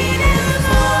need is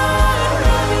more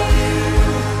of you.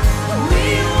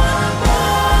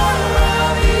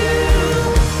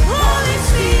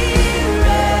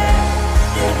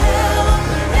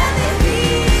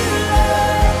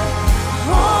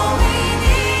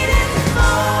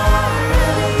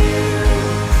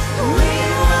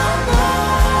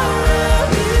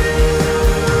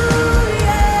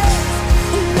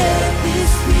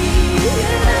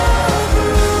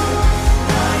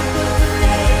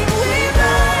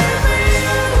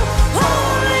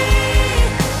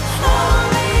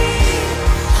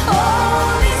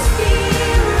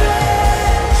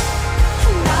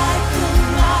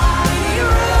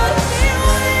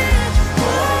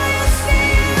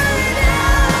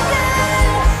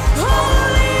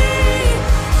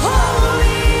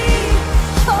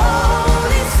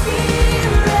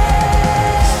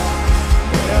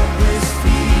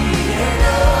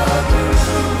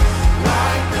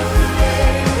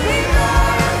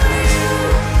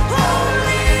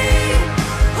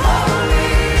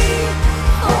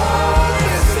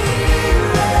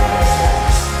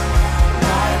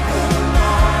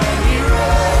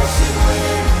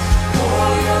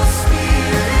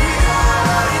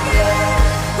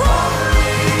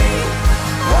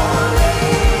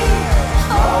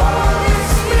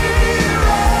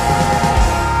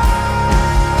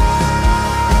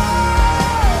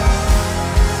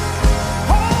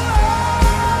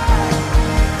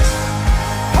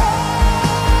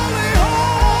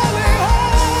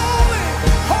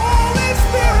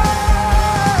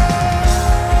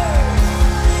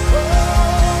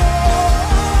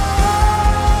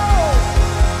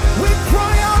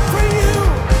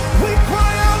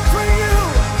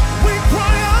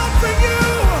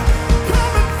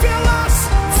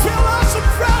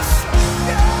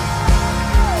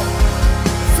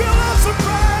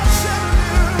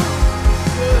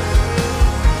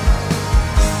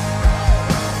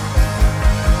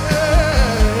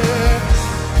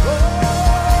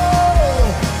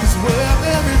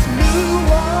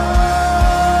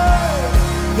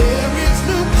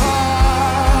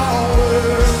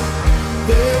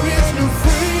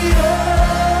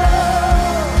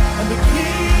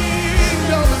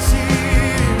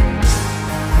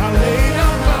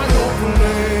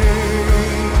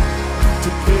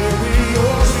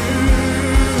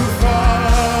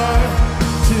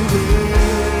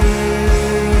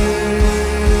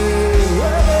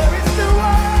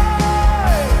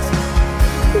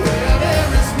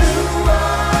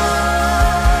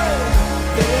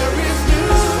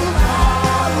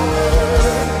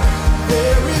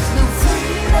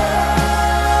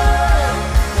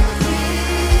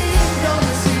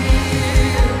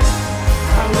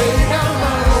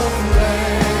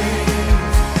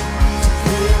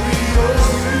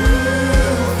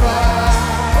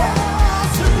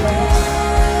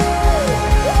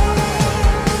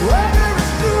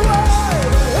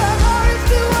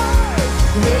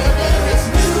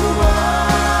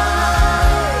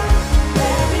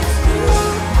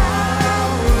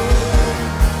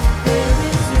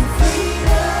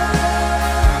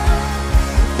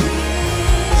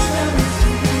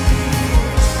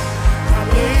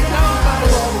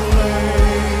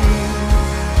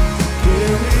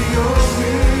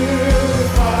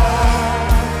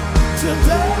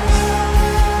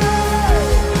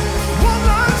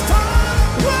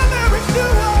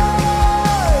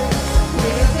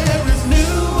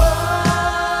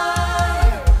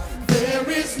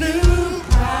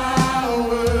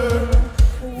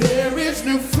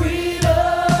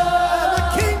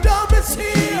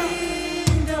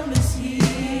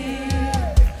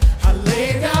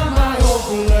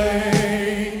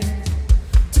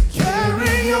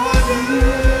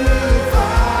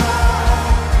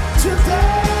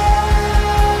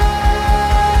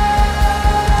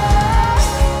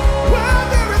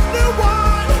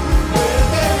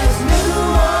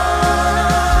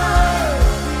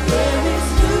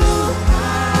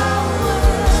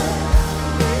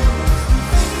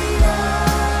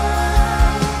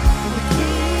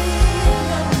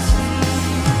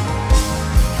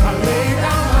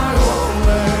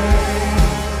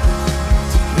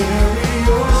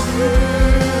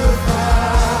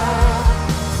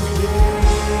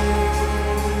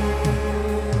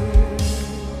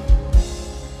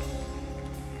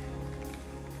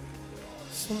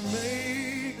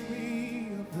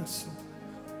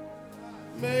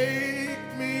 Make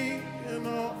me an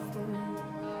offering.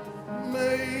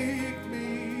 Make me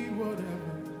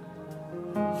whatever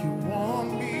you want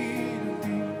me to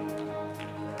be.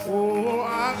 Oh,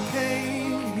 I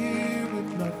came here with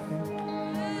nothing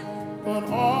but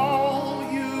all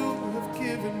you have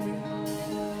given me.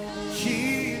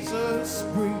 Jesus,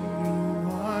 bring new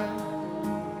wine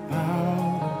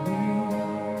out of me.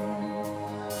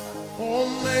 Oh,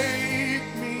 make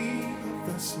me a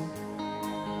vessel.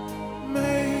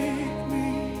 Make me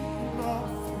an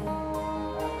offering.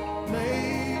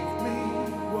 Make me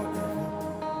whatever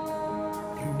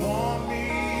you want me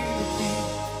to be.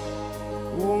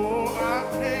 Oh, I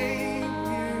came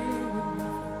here with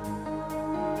nothing.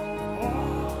 Oh,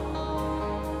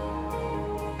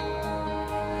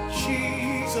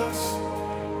 Jesus,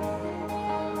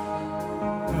 make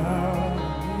me a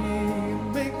vessel.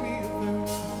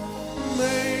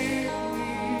 Make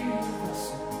me a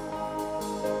vessel.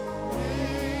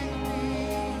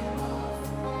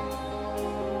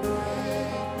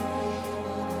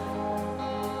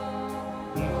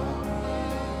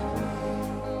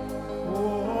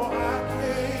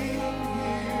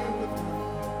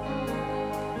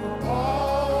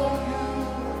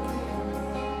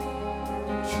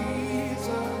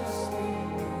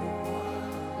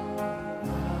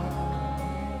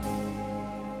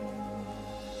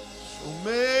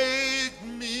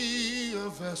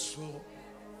 Vessel.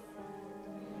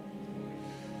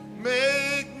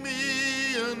 Make me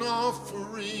an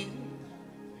offering.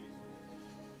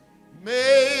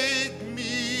 Make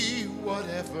me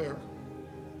whatever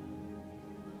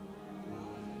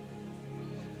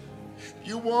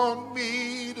you want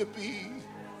me to be.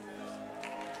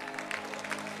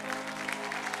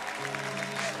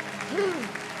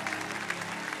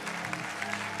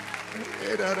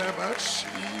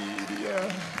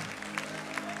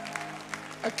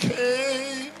 I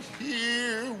came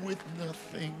here with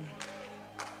nothing,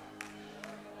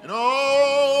 and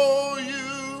all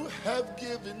you have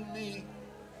given me,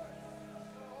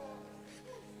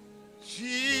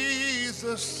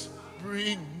 Jesus,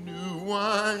 bring new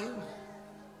wine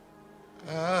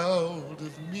out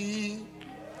of me.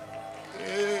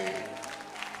 Hey.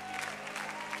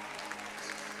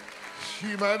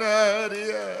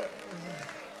 Shimanaria.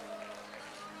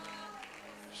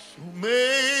 So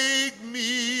make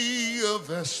me a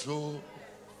vessel.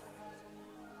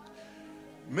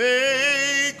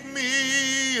 Make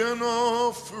me an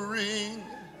offering.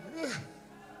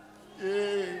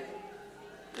 Yeah.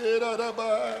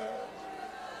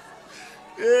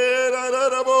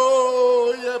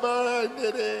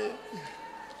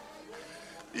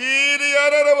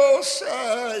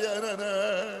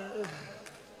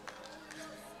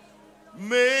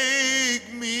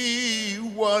 Make me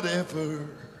whatever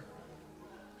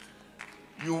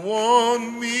you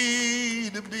want me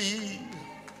to be.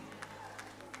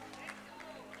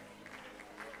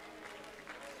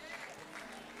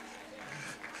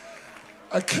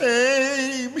 I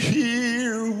came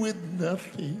here with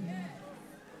nothing.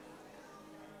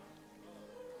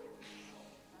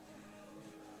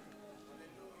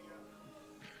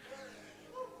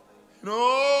 And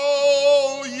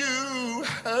all you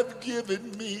have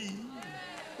given me.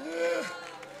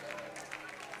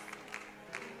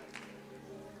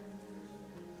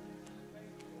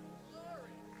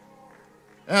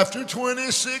 After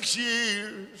 26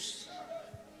 years,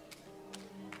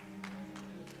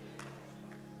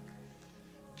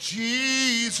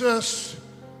 Jesus,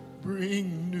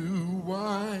 bring new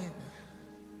wine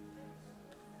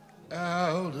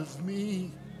out of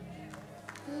me.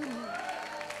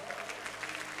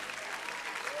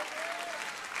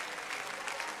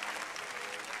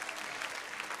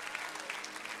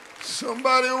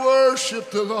 Somebody worship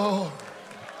the Lord.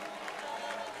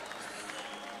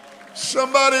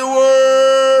 Somebody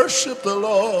worship the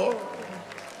Lord.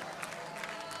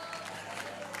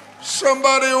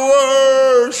 Somebody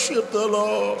worship the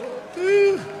Lord.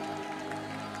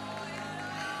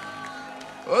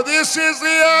 Oh, this is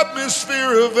the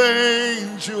atmosphere of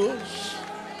angels.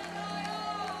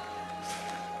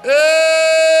 Hey.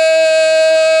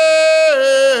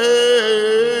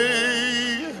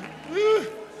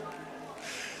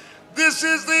 This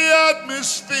is the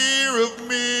atmosphere of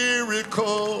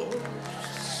miracles.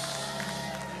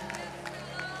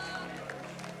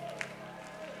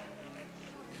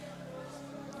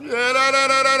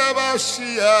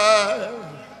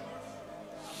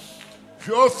 If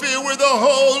you're filled with the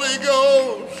Holy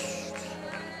Ghost,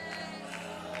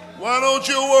 why don't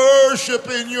you worship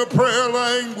in your prayer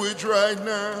language right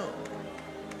now?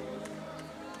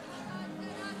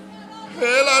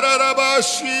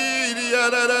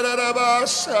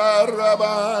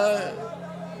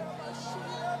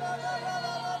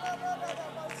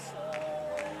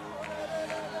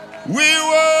 We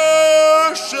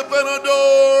worship and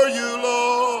adore you,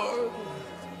 Lord.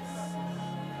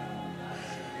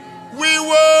 We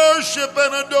worship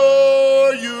and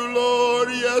adore you, Lord.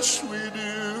 Yes, we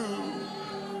do.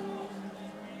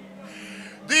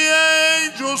 The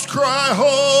angels cry,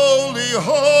 holy,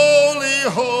 holy,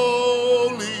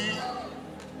 holy.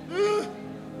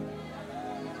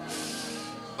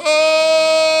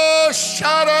 Oh,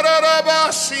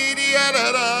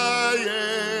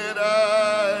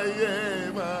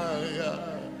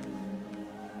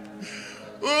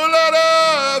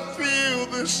 I feel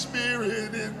the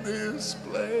Spirit in this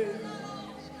place.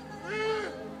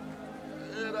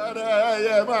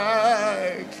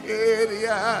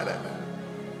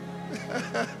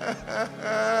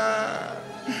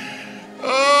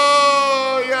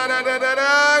 Oh, yeah,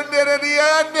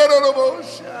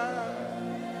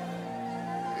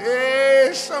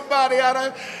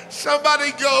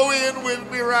 somebody go in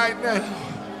with me right now.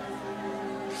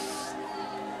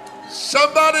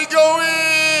 Somebody go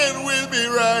in with me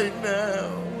right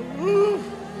now. Woo.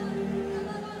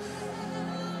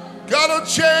 God will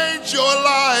change your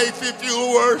life if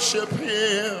you worship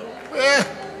Him.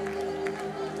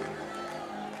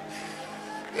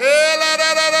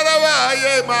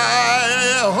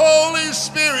 My Holy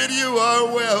Spirit, you are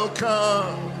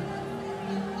welcome.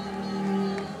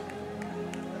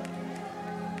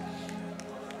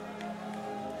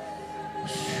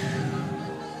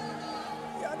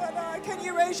 Can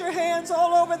you raise your hands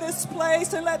all over this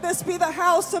place and let this be the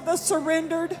house of the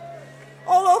surrendered?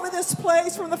 All over this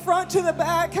place, from the front to the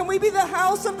back. Can we be the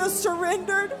house of the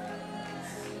surrendered?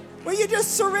 Will you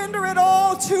just surrender it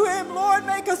all to Him? Lord,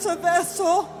 make us a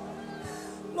vessel.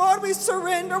 Lord, we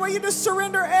surrender. Will you just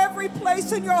surrender every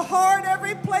place in your heart,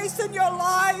 every place in your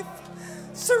life?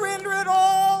 Surrender it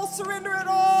all. Surrender it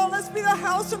all. Let's be the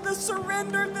house of the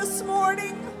surrendered this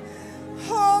morning.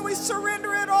 Oh, we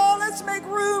surrender it all. Let's make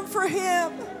room for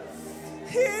Him.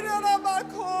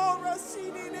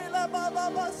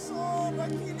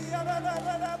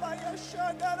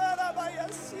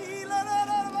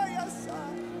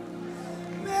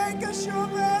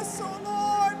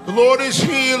 The Lord is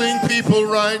healing people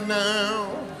right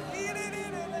now.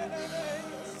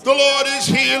 The Lord is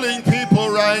healing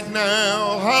people right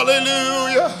now.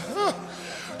 Hallelujah.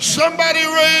 Somebody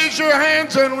raise your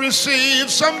hands and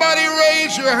receive. Somebody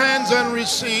raise your hands and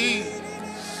receive.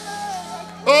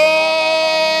 Oh,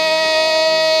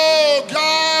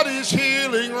 God is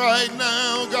healing right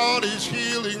now. God is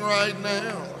healing right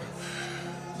now.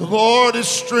 The Lord is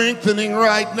strengthening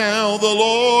right now. The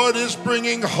Lord is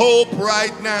bringing hope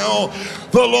right now.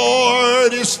 The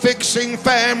Lord is fixing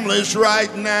families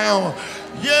right now.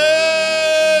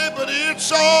 Yay, but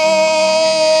it's all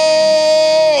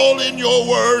in your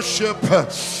worship.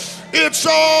 It's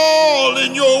all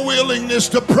in your willingness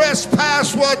to press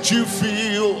past what you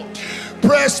feel.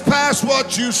 Press past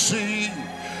what you see.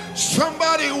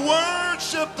 Somebody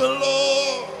worship the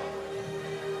Lord.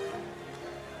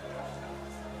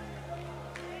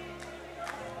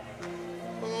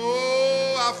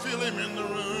 Oh, I feel Him in the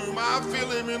room. I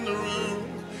feel Him in the room.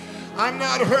 I'm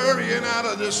not hurrying out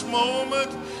of this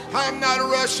moment. I'm not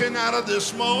rushing out of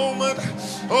this moment.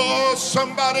 Oh,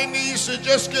 somebody needs to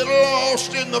just get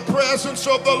lost in the presence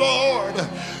of the Lord.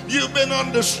 You've been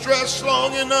under stress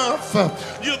long enough.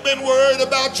 You've been worried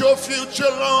about your future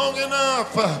long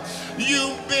enough.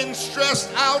 You've been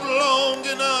stressed out long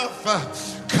enough.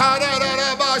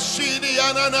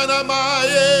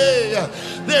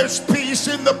 There's peace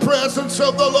in the presence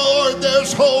of the Lord.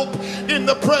 There's hope in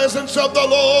the presence of the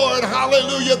Lord.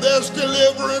 Hallelujah. There's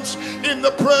deliverance in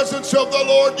the presence of the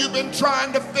Lord. You've been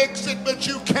trying to fix it, but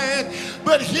you can't.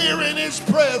 But here in His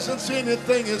presence,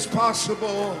 anything is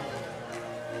possible.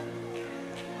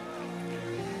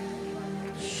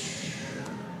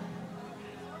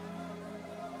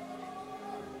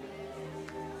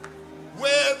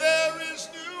 Where there is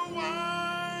new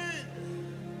wine,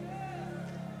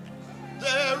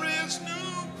 there is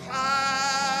new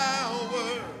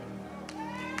power,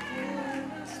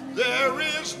 there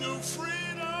is new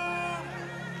freedom.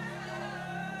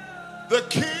 The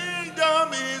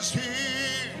kingdom is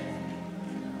here.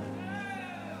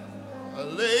 I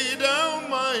lay down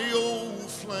my old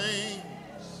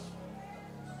flames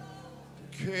to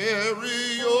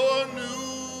carry your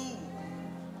new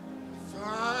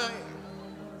fire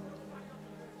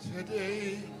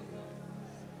today.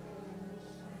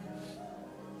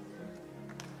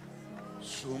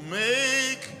 So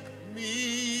make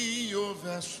me your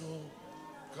vessel.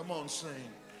 Come on, sing.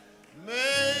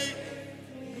 Make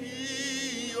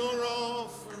me your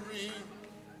offering.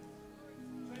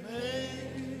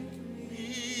 Make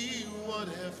me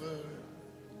whatever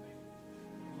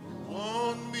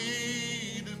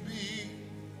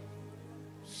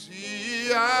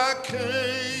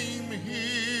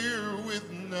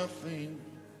nothing,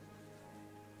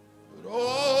 but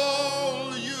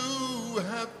all you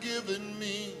have given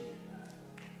me.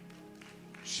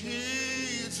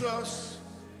 Jesus,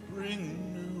 bring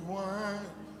new wine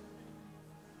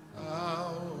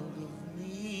out of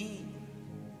me.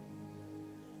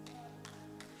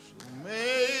 So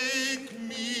make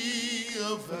me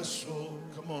a vessel.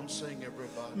 Come on, sing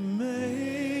everybody.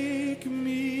 Make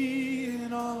me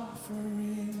an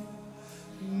offering.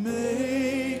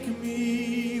 Make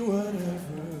me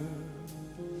whatever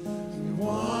you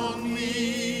want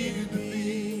me to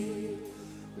be.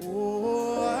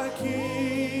 Oh, I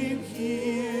came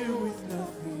here with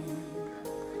nothing.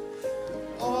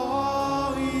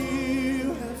 All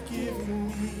you have given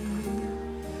me.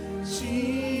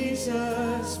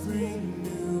 Jesus, bring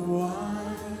new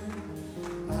wine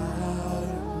out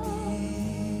of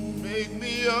me. Make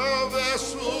me a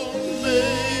vessel.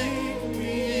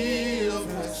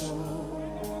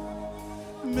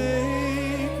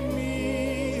 Make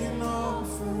me an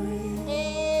offering.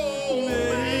 Oh,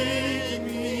 make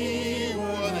me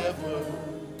whatever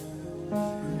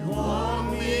you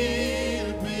want me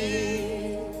to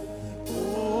be.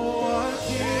 Oh, I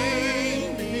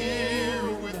came here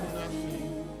with nothing.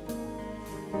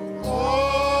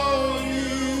 All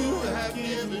you have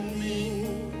given me.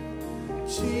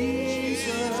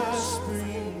 Jesus,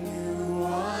 bring new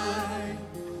wine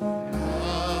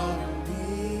out of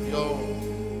me. Yo,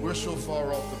 we're so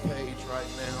far off the page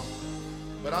right now,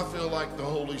 but I feel like the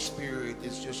Holy Spirit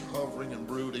is just hovering and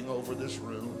brooding over this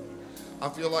room. I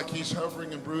feel like he's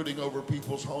hovering and brooding over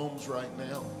people's homes right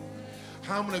now.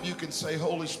 How many of you can say,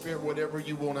 Holy Spirit, whatever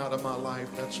you want out of my life,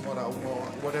 that's what I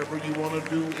want. Whatever you want to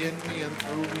do in me and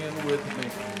through me and with me.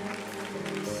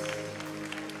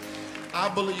 I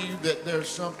believe that there's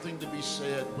something to be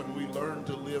said when we learn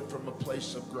to live from a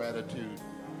place of gratitude.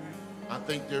 I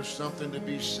think there's something to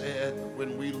be said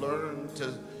when we learn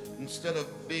to, instead of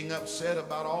being upset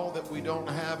about all that we don't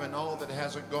have and all that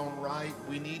hasn't gone right,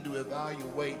 we need to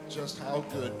evaluate just how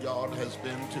good God has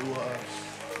been to us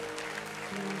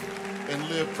and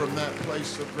live from that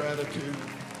place of gratitude.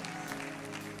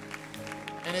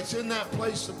 And it's in that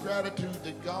place of gratitude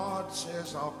that God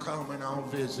says, I'll come and I'll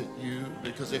visit you,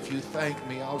 because if you thank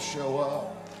me, I'll show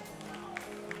up.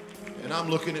 And I'm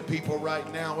looking at people right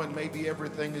now, and maybe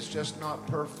everything is just not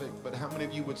perfect, but how many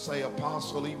of you would say,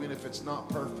 Apostle, even if it's not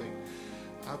perfect,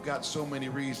 I've got so many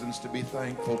reasons to be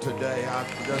thankful today.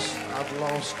 I've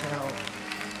lost count.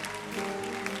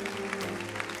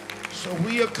 So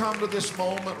we have come to this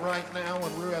moment right now,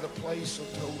 and we're at a place of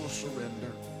total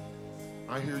surrender.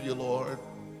 I hear you, Lord.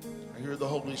 I hear the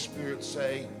Holy Spirit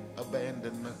say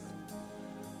abandonment,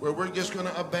 where we're just going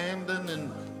to abandon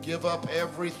and give up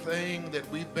everything that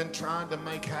we've been trying to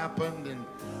make happen, and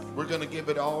we're going to give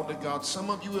it all to God. Some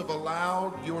of you have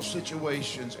allowed your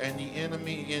situations and the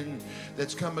enemy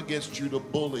that's come against you to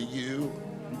bully you,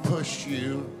 and push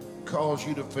you, cause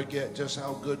you to forget just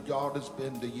how good God has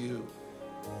been to you.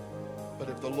 But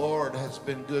if the Lord has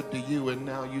been good to you, and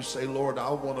now you say, Lord,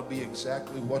 I want to be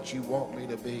exactly what you want me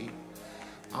to be,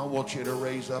 I want you to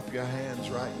raise up your hands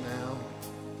right now.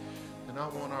 And I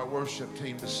want our worship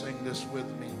team to sing this with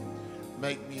me.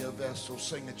 Make me a vessel.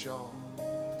 Sing it, y'all.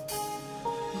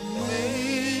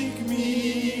 Make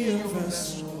me a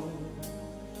vessel.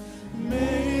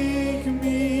 Make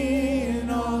me an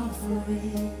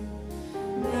offering.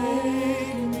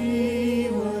 Make me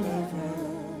whatever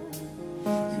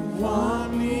you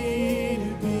want me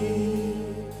to be.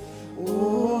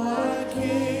 Oh, I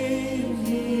came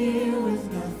here with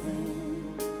nothing,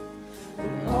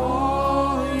 but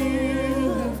all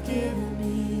you have given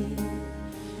me.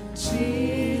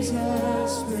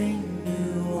 Jesus, bring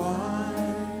new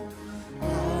wine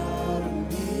out of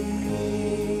me.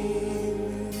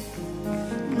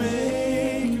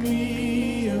 Make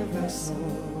me a vessel.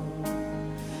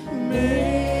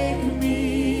 Make me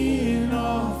an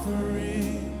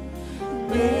offering.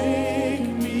 Make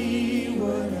me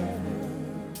whatever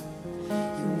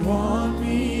you want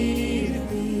me to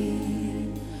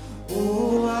be.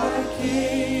 Oh, I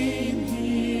came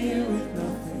here with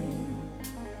nothing,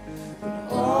 but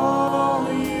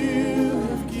all you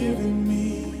have given me.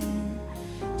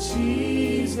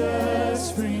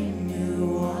 Jesus, bring new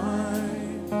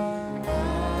wine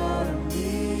out of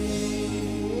me.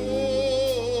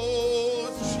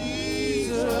 Oh,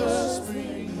 Jesus,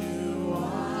 bring new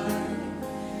wine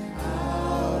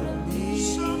out of me.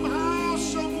 somehow,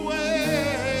 some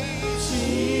way.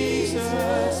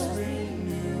 Jesus, bring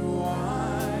new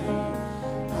wine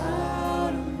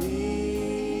out of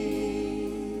me.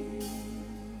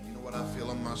 You know what I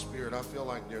feel in my spirit? I feel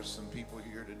like there's some people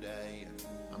here today, and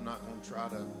I'm not going to try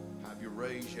to have you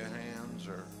raise your hands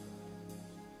or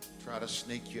try to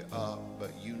sneak you up,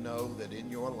 but you know that in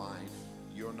your life,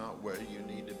 you're not where you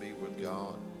need to be with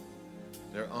God.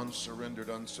 There are unsurrendered,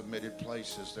 unsubmitted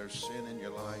places. There's sin in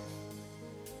your life.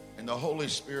 And the Holy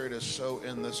Spirit is so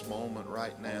in this moment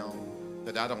right now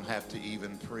that I don't have to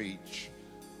even preach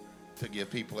to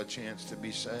give people a chance to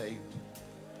be saved.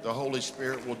 The Holy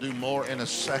Spirit will do more in a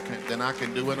second than I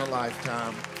can do in a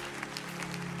lifetime.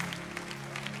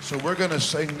 So we're going to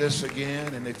sing this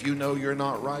again, and if you know you're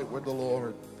not right with the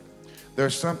Lord,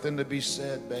 there's something to be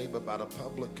said, babe, about a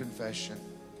public confession,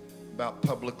 about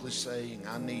publicly saying,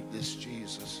 I need this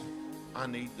Jesus. I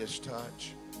need this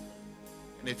touch.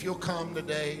 And if you'll come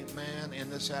today, man, in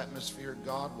this atmosphere,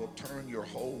 God will turn your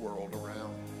whole world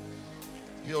around.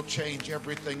 He'll change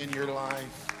everything in your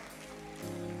life.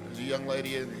 There's a young lady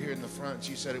here in the front.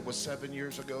 She said it was 7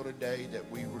 years ago today that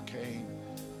we came.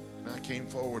 And I came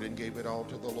forward and gave it all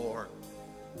to the Lord.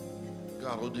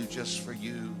 God will do just for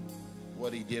you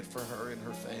what he did for her and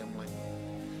her family.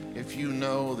 If you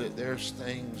know that there's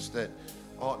things that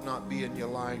ought not be in your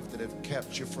life that have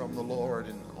kept you from the Lord,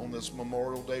 and on this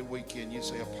Memorial Day weekend you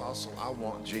say, Apostle, I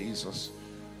want Jesus.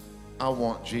 I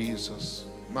want Jesus.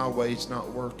 My way's not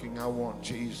working. I want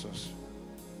Jesus.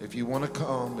 If you want to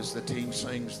come as the team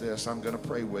sings this, I'm going to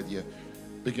pray with you.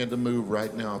 Begin to move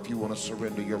right now if you want to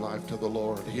surrender your life to the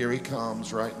Lord. Here he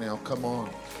comes right now. Come on.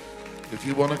 If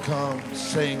you want to come,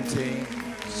 sing, team.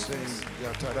 Sing.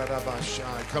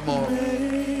 Come on.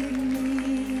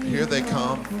 Here they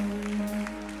come.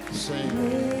 Sing.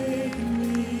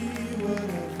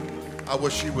 I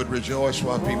wish you would rejoice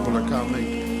while people are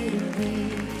coming.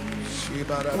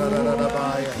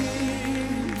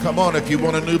 Come on, if you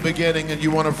want a new beginning and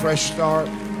you want a fresh start,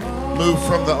 move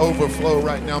from the overflow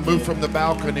right now. Move from the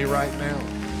balcony right now.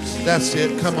 That's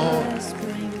it. Come on.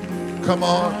 Come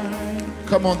on.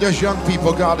 Come on. There's young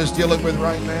people God is dealing with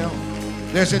right now.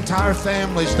 There's entire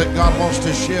families that God wants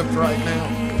to shift right now.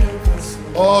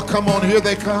 Oh, come on. Here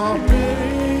they come.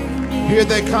 Here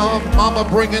they come. Mama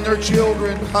bringing her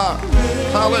children.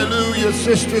 Hallelujah.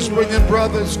 Sisters bringing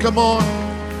brothers. Come on.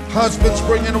 Husbands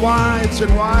bringing wives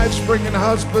and wives bringing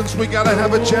husbands. We got to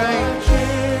have a change.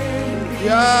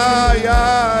 Yeah,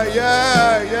 yeah,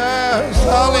 yeah, yes.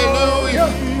 Hallelujah.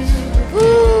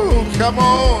 Woo, come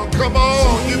on, come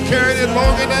on. You carried it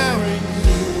long enough.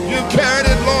 You carried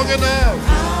it long enough.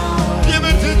 Give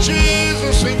it to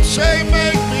Jesus and say,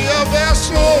 make me a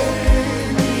vessel.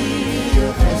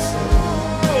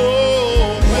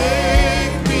 Oh,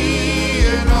 make me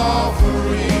an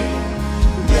offering.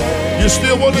 You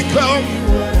still want to come?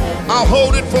 I'll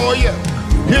hold it for you.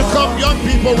 Here come young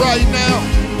people right now.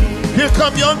 Here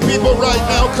come young people right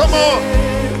now. Come on.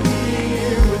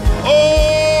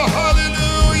 Oh,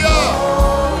 hallelujah.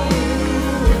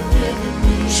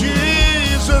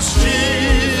 Jesus,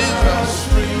 Jesus.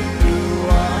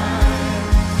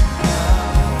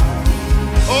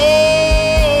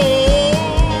 Oh,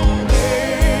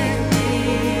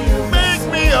 make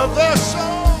me a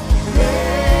vessel.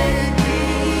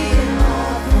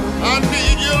 I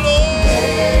need you, Lord.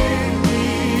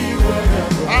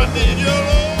 I need you,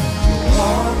 Lord.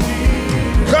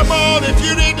 Come on, if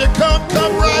you need to come,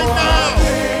 come right now.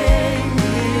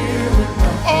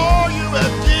 All you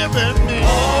have given me.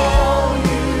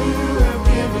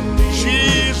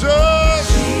 Jesus.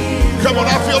 Come on,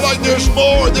 I feel like there's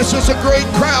more. This is a great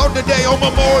crowd today on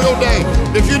Memorial Day.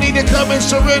 If you need to come and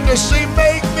surrender, see,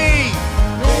 make me.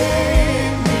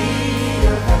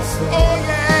 Oh,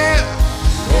 yeah.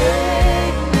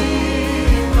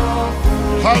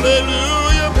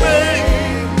 Hallelujah, make.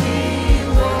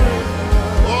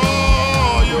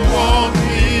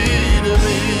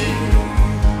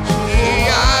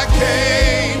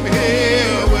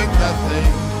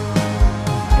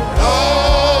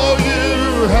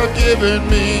 Given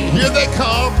me. Here they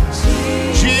come.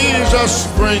 Jesus,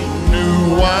 bring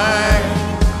new wine.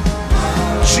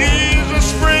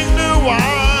 Jesus, bring new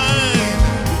wine.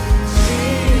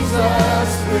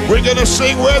 We're going to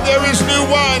sing Where There Is New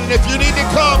Wine. And if you need to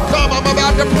come, come. I'm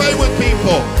about to pray with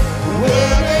people.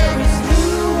 Where there is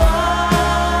new wine,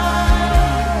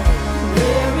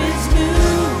 there is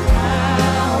new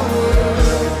power,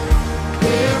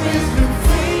 there is new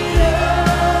freedom.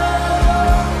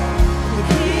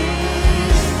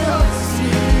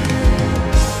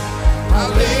 I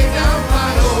lay down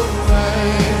my old way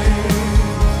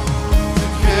to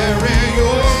carry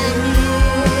your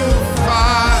new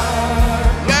fire.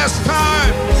 Last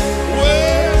time,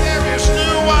 where there is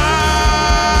new wine,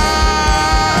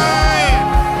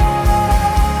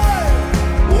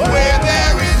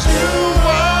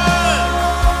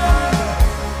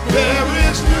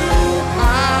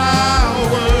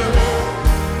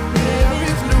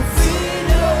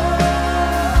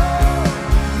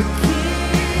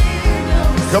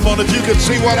 Come on, if you can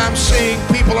see what I'm seeing,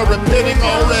 people are repenting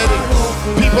already.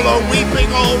 People are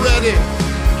weeping already.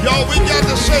 Y'all, we got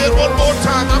to say it one more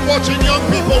time. I'm watching young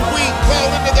people weep, fall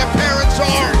into their parents'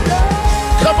 arms.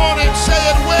 Come on and say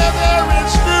it. Where there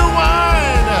is new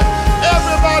wine,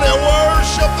 everybody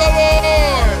worship the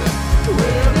Lord.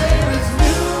 Where there is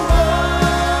new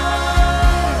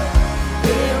wine,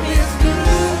 there is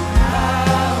new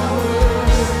power,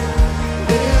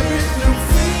 there is new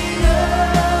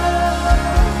freedom,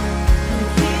 the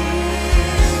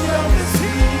kingdom is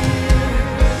here.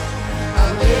 I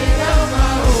lay down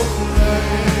my whole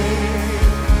life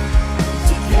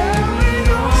to carry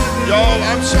on. Y'all,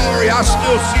 I'm sorry, I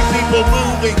still see people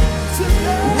moving.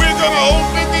 We're going to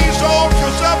open these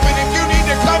altars up, and if you need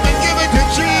to come and give it to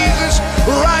Jesus,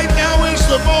 right now is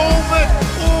the moment.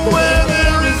 Where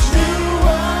there is new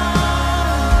wine,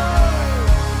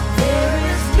 there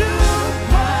is new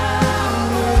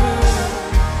power,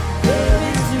 there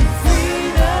is new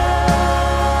freedom,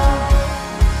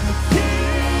 the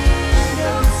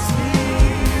kingdom's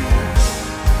here.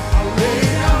 I lay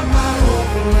down my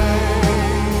whole life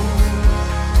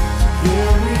to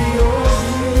carry your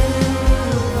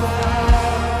new life.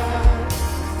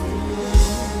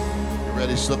 You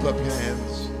ready? Slip up your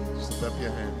hands. Slip up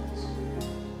your hands.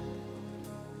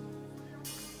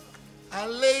 I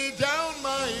lay down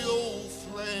my old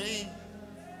flame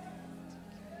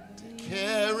to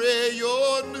carry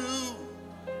your new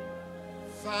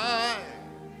fire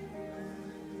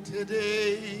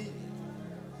today.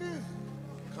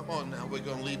 Come on now, we're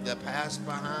going to leave the past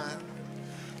behind.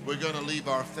 We're going to leave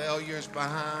our failures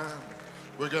behind.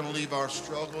 We're going to leave our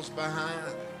struggles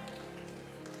behind.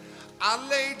 I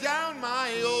lay down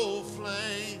my old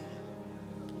flame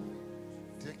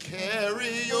to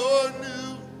carry your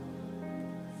new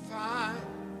fire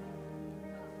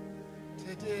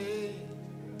today.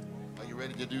 Are you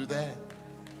ready to do that?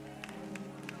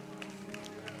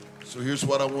 So here's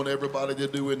what I want everybody to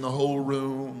do in the whole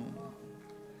room.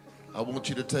 I want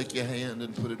you to take your hand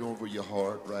and put it over your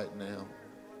heart right now.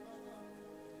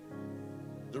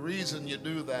 The reason you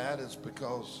do that is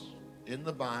because in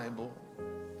the Bible,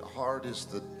 the heart is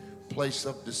the place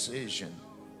of decision.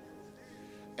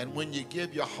 And when you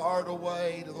give your heart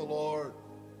away to the Lord,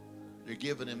 you're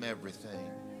giving him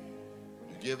everything.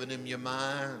 You're giving him your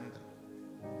mind.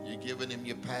 You're giving him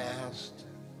your past.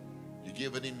 You're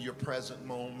giving him your present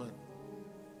moment.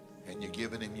 And you're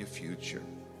giving him your future.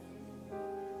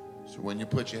 So when you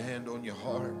put your hand on your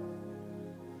heart,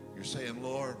 you're saying,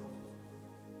 Lord,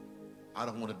 I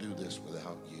don't want to do this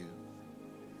without you.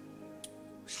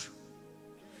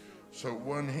 So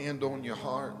one hand on your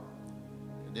heart,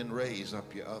 and then raise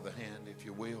up your other hand, if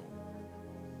you will.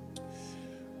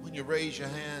 When you raise your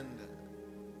hand,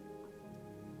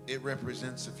 it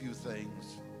represents a few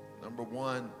things. Number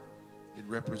one, it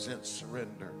represents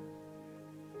surrender.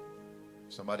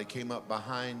 Somebody came up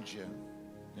behind you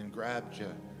and grabbed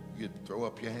you, you'd throw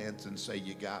up your hands and say,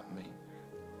 you got me.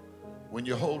 When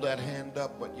you hold that hand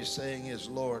up, what you're saying is,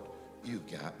 Lord, you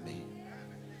got me.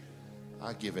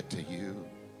 I give it to you.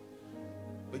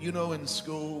 But you know, in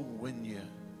school, when you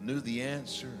knew the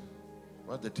answer,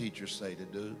 what did the teacher say to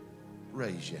do?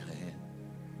 Raise your hand.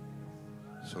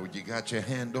 So you got your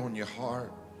hand on your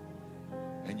heart,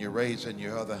 and you're raising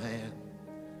your other hand,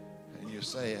 and you're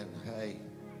saying, hey,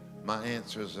 my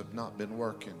answers have not been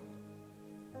working,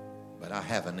 but I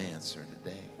have an answer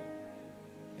today,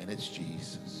 and it's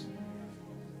Jesus.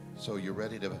 So you're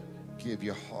ready to give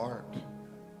your heart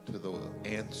to the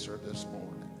answer this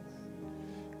morning.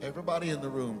 Everybody in the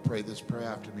room, pray this prayer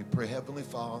after me. Pray, Heavenly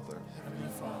Father,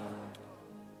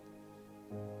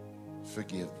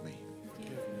 forgive me.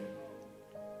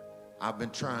 I've been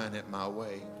trying it my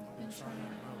way,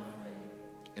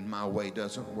 and my way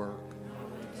doesn't work.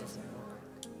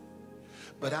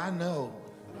 But I know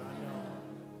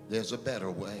there's a better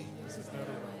way,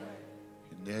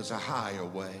 and there's a higher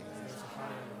way,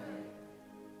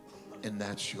 and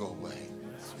that's your way.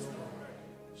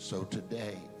 So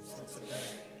today,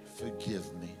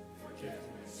 forgive me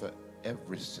for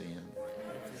every sin,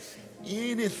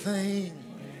 anything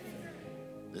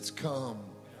that's come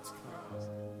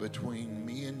between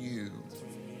me and you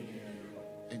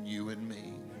and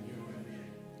me.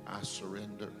 I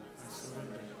surrender.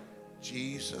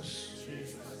 Jesus,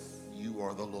 you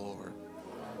are the Lord.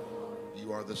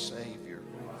 You are the Savior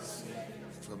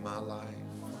for my life.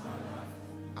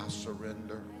 I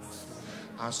surrender.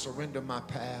 I surrender my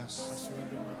past.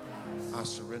 I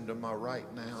surrender my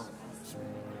right now.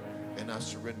 And I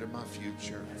surrender my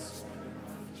future.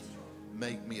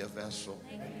 Make me a vessel.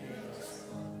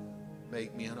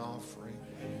 Make me an offering.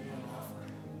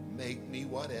 Make me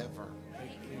whatever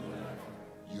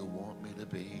you want me to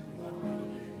be.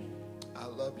 I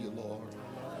love you, Lord.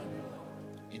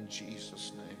 In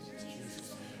Jesus' name.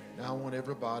 Now I want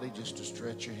everybody just to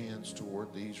stretch your hands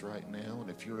toward these right now. And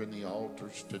if you're in the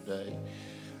altars today,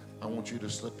 I want you to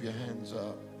slip your hands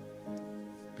up.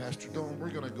 Pastor Dawn, we're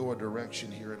going to go a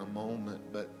direction here in a moment,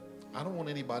 but I don't want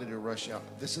anybody to rush out.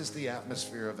 This is the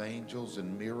atmosphere of angels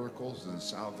and miracles and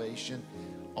salvation.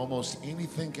 Almost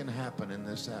anything can happen in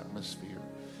this atmosphere.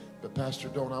 But Pastor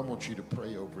Dawn, I want you to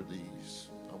pray over these.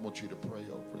 I want you to pray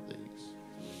over these.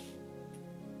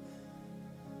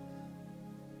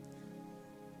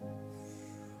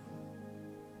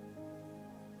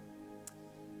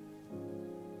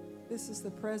 This is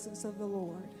the presence of the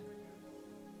Lord.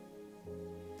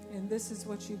 And this is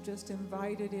what you've just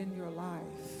invited in your life.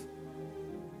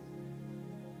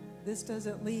 This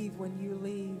doesn't leave when you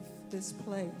leave this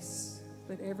place,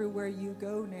 but everywhere you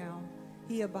go now,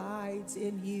 He abides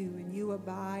in you and you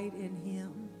abide in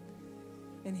Him.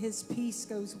 And His peace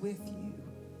goes with you.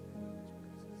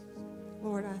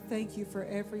 Lord, I thank you for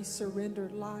every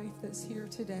surrendered life that's here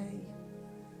today.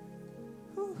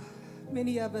 Whew.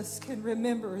 Many of us can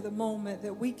remember the moment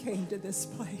that we came to this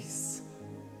place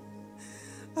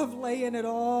of laying it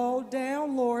all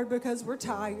down, Lord, because we're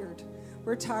tired.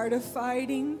 We're tired of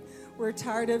fighting. We're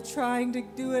tired of trying to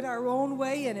do it our own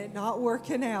way and it not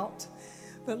working out.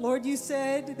 But Lord, you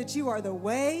said that you are the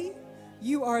way,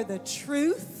 you are the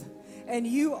truth, and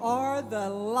you are the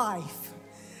life.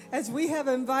 As we have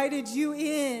invited you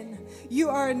in, you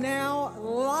are now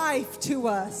life to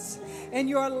us, and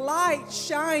your light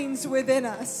shines within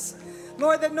us.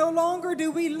 Lord, that no longer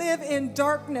do we live in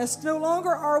darkness. No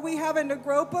longer are we having to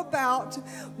grope about,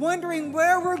 wondering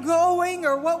where we're going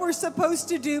or what we're supposed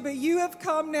to do, but you have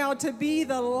come now to be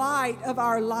the light of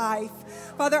our life.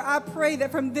 Father, I pray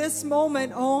that from this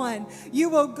moment on, you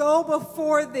will go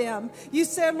before them. You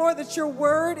said, Lord, that your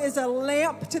word is a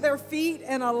lamp to their feet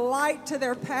and a light to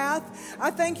their path. I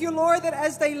thank you, Lord, that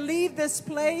as they leave this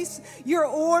place, you're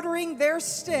ordering their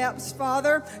steps,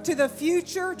 Father, to the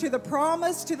future, to the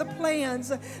promise, to the plans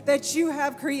that you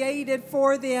have created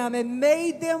for them and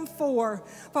made them for.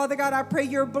 Father God, I pray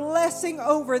your blessing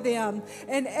over them.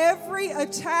 And every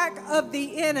attack of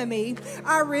the enemy,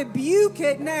 I rebuke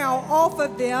it now off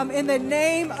of them in the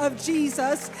name of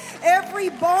Jesus. Every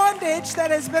bondage that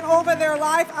has been over their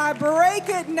life, I break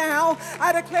it now.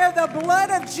 I declare the blood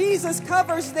of Jesus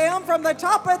covers them from the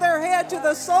top of their head to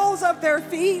the soles of their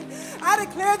feet. I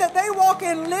declare that they walk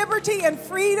in liberty and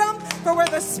freedom, for where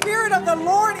the Spirit of the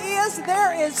Lord is,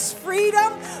 there is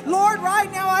freedom. Lord,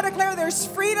 right now I declare there's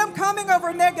freedom coming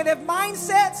over negative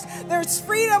mindsets. There's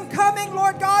freedom coming,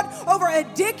 Lord God, over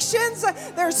addictions.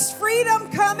 There's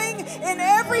freedom coming in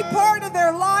every part of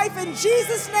their life in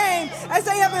Jesus' name, as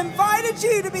they have invited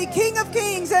you to be King of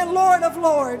Kings and Lord of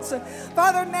Lords.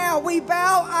 Father, now we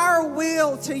bow our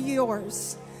will to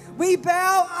yours. We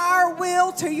bow our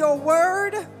will to your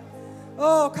word.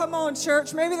 Oh, come on,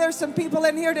 church. Maybe there's some people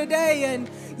in here today and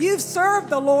you've served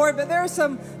the Lord, but there's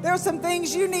some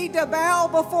things you need to bow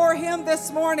before him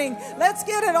this morning. Let's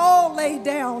get it all laid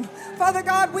down. Father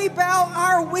God, we bow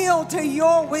our will to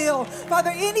your will.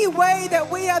 Father, any way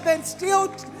that we have been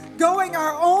still going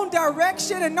our own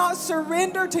direction and not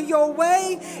surrender to your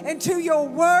way and to your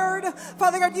word.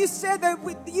 Father God, you said that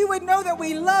you would know that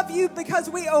we love you because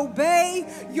we obey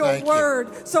your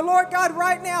word. So Lord God,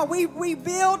 right now we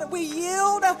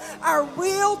yield our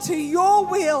will to your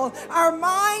will, our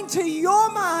mind to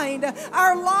your mind,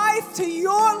 our life to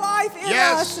your life in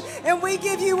us. And we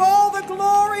give you all the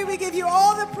glory, we give you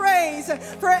all the praise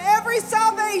for every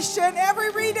salvation, every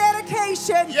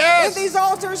rededication in these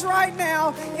altars right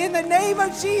now. In the name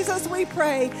of Jesus we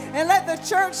pray. And let the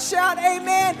church shout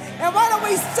amen. And why don't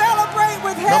we celebrate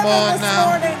with heaven this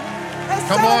morning? Let's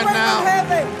celebrate with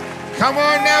heaven. Come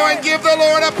on now and give the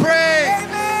Lord a praise.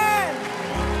 Amen.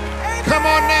 Amen. Come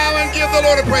on now and give the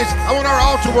Lord a praise. I want our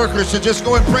altar workers to just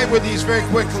go and pray with these very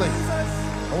quickly.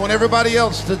 I want everybody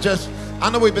else to just, I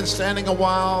know we've been standing a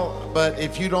while, but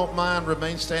if you don't mind,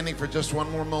 remain standing for just one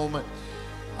more moment.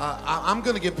 I'm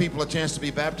going to give people a chance to be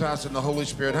baptized in the Holy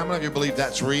Spirit. How many of you believe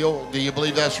that's real? Do you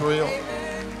believe that's real?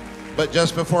 But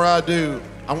just before I do,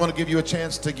 I want to give you a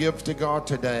chance to give to God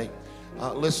today.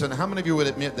 Listen, how many of you would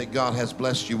admit that God has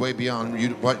blessed you way beyond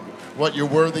what you're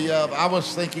worthy of? I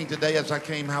was thinking today as I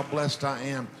came how blessed I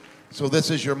am. So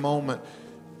this is your moment.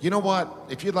 You know what?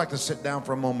 If you'd like to sit down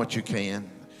for a moment, you can.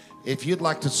 If you'd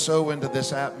like to sow into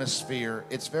this atmosphere,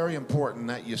 it's very important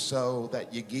that you sow,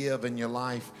 that you give in your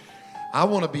life. I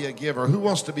want to be a giver. Who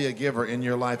wants to be a giver in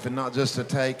your life and not just a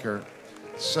taker?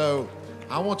 So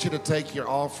I want you to take your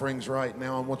offerings right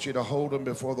now. I want you to hold them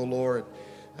before the Lord.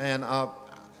 And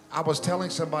I was telling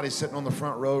somebody sitting on the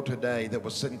front row today that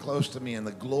was sitting close to me, and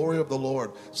the glory of the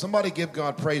Lord. Somebody give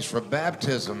God praise for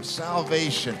baptism,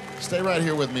 salvation. Stay right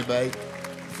here with me, babe.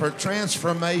 For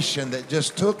transformation that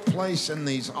just took place in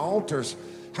these altars.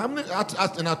 How many?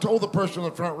 And I told the person in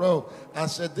the front row, I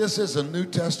said, this is a New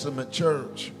Testament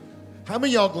church. How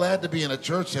many of y'all glad to be in a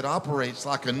church that operates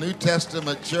like a New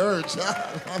Testament church?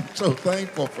 I'm so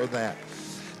thankful for that.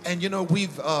 And you know,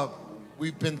 we've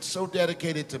been so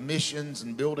dedicated to missions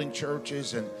and building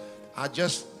churches, and I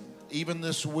just, even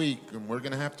this week, and we're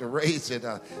going to have to raise it,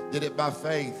 I did it by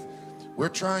faith. We're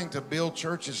trying to build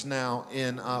churches now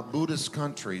in Buddhist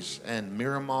countries and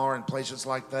Myanmar and places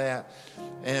like that.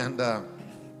 And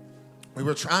we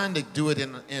were trying to do it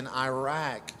in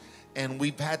Iraq, and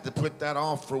we've had to put that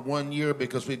off for 1 year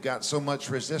because we've got so much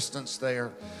resistance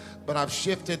there. But I've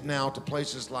shifted now to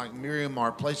places like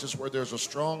Myanmar, places where there's a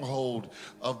stronghold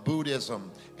of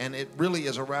Buddhism, and it really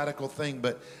is a radical thing.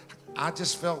 But I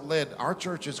just felt led. Our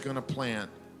church is going to plant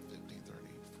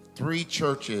 3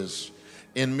 churches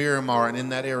in Myanmar and in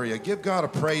that area. Give God a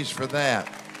praise for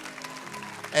that.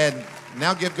 And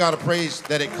now give God a praise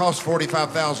that it costs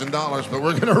 $45,000, but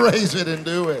we're going to raise it and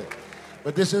do it.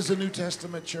 But this is a New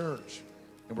Testament church,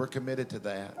 and we're committed to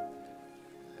that.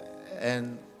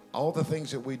 And all the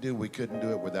things that we do, we couldn't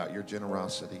do it without your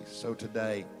generosity. So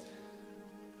today,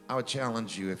 I would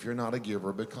challenge you, if you're not a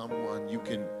giver, become one. You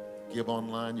can give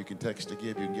online, you can text to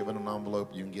give, you can give in an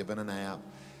envelope, you can give in an app.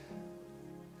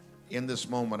 In this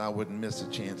moment, I wouldn't miss a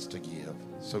chance to give.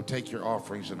 So take your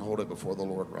offerings and hold it before the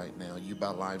Lord right now. You by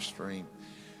live stream.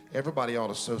 Everybody ought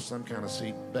to sow some kind of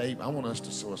seed. Babe, I want us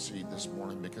to sow a seed this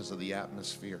morning because of the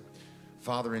atmosphere.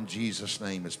 Father, in Jesus'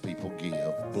 name, as people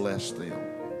give, bless them.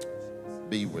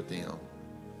 Be with them.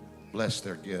 Bless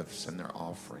their gifts and their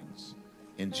offerings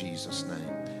in Jesus' name.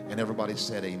 And everybody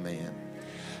said amen.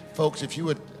 Folks, if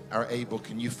you are able,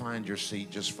 can you find your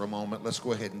seat just for a moment? Let's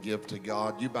go ahead and give to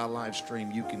God. You by live stream,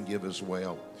 you can give as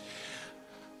well.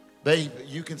 Babe,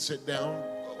 you can sit down.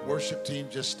 Worship team,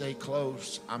 just stay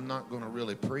close. I'm not going to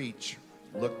really preach.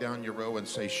 Look down your row and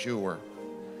say, sure.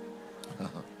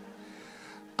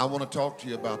 I want to talk to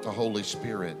you about the Holy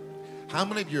Spirit. How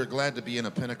many of you are glad to be in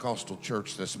a Pentecostal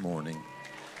church this morning?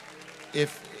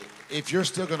 If you're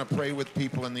still going to pray with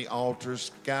people in the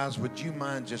altars, guys, would you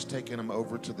mind just taking them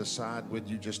over to the side with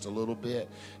you just a little bit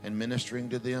and ministering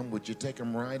to them? Would you take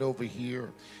them right over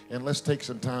here? And let's take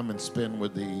some time and spend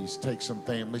with these. Take some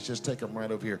families, just take them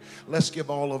right over here. Let's give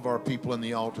all of our people in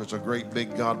the altars a great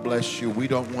big God bless you. We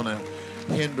don't want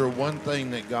to hinder one thing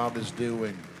that God is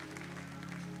doing.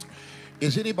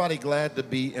 Is anybody glad to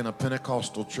be in a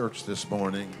Pentecostal church this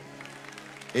morning?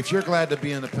 If you're glad to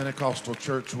be in a Pentecostal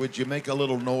church, would you make a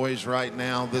little noise right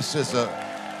now?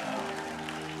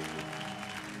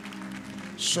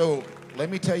 So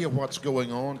let me tell you what's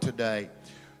going on today.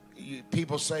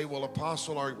 People say, well,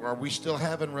 Apostle, are we still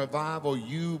having revival?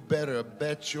 You better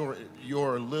bet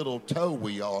your little toe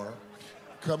we are.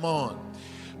 Come on.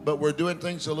 But we're doing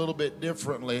things a little bit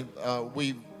differently.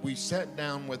 We sat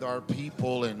down with our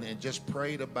people and just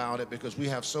prayed about it because we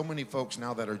have so many folks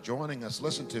now that are joining us.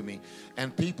 Listen to me.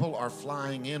 And people are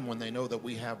flying in when they know that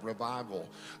we have revival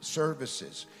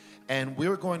services. And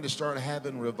we're going to start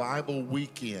having revival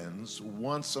weekends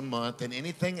once a month and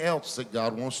anything else that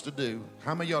God wants to do.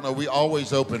 How many of y'all know we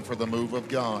always open for the move of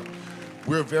God?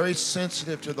 We're very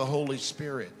sensitive to the Holy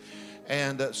Spirit.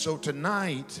 And so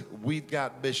tonight we've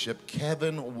got Bishop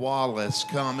Kevin Wallace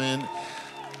coming.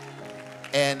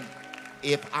 And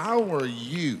if I were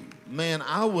you, man,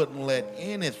 I wouldn't let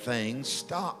anything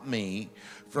stop me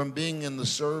from being in the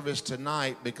service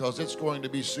tonight because it's going to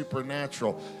be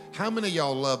supernatural. How many of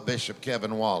y'all love Bishop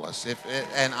Kevin Wallace?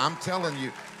 And I'm telling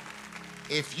you,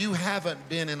 if you haven't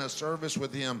been in a service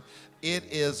with him, it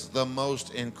is the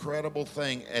most incredible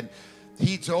thing. And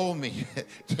he told me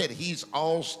that he's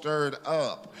all stirred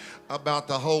up about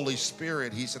the Holy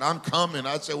Spirit. He said, I'm coming.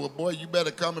 I said, well, boy, you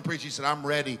better come and preach. He said, I'm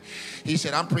ready. He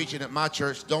said, I'm preaching at my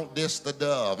church. Don't diss the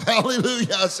dove.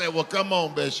 Hallelujah. I said, well, come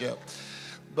on, Bishop.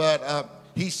 But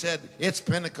he said, it's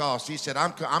Pentecost. He said,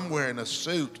 I'm wearing a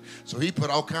suit. So he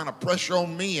put all kind of pressure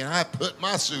on me, and I put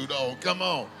my suit on. Come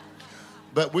on.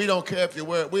 But we don't care if you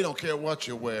wear it. We don't care what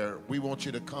you wear. We want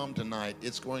you to come tonight.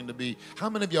 It's going to be, how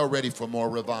many of y'all ready for more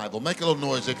revival? Make a little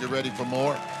noise if you're ready for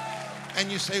more. And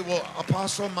you say, well,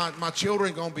 Apostle, my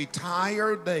children are going to be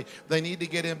tired. They need to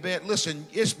get in bed. Listen,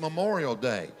 it's Memorial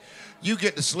Day. You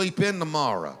get to sleep in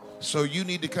tomorrow. So you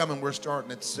need to come, and we're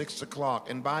starting at 6 o'clock.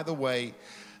 And by the way,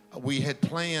 we had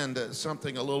planned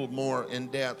something a little more in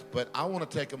depth, but I want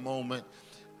to take a moment.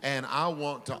 And I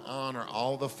want to honor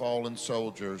all the fallen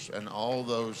soldiers and all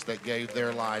those that gave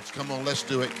their lives. Come on, let's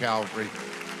do it, Calvary.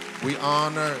 We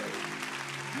don't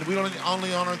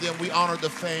only honor them, we honor the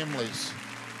families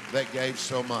that gave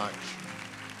so much.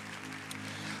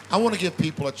 I want to give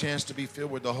people a chance to be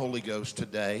filled with the Holy Ghost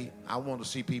today. I want to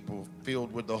see people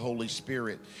filled with the Holy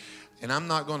Spirit. And I'm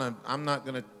not going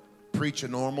to preach a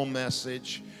normal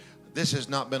message. This has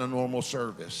not been a normal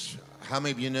service. How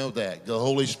many of you know that? The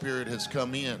Holy Spirit has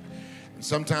come in. And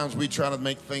sometimes we try to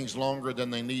make things longer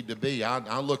than they need to be.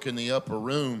 I look in the upper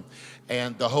room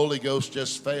and the Holy Ghost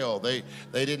just fell. They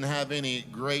didn't have any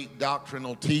great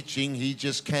doctrinal teaching. He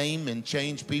just came and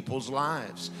changed people's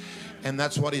lives. And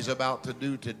that's what he's about to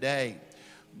do today.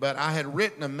 But I had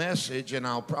written a message, and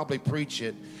I'll probably preach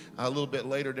it a little bit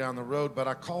later down the road, but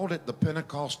I called it the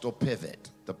Pentecostal pivot.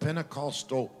 The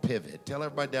Pentecostal pivot. Tell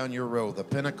everybody down your row, the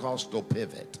Pentecostal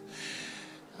pivot.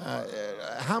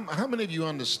 How many of you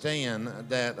understand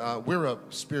that we're a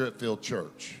Spirit-filled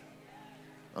church?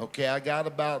 Okay, I got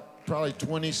about probably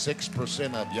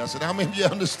 26% of you. I said, how many of you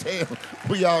understand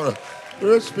we're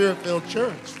a Spirit-filled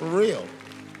church, for real?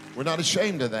 We're not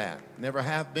ashamed of that. Never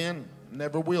have been,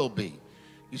 never will be.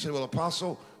 You say, well,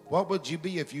 Apostle, what would you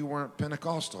be if you weren't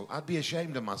Pentecostal? I'd be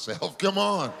ashamed of myself. Come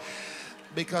on.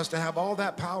 Because to have all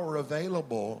that power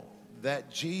available that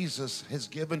Jesus has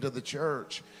given to the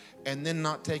church and then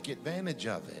not take advantage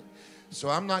of it. So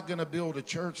I'm not going to build a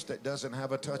church that doesn't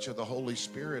have a touch of the Holy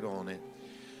Spirit on it.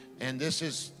 And this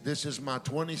is my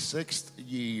 26th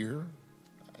year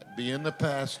being the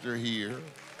pastor here.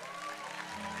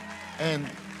 And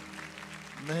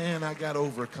man, I got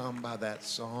overcome by that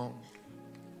song.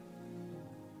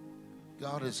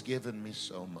 God has given me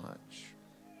so much.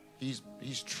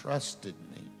 He's trusted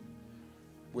me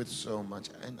with so much.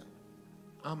 And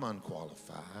I'm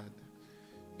unqualified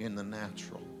in the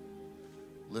natural.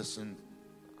 Listen,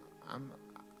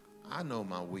 I know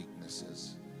my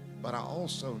weaknesses, but I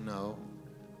also know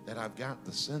that I've got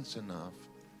the sense enough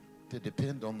to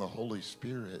depend on the Holy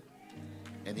Spirit,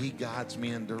 and he guides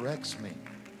me and directs me.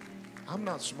 I'm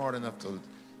not smart enough to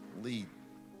lead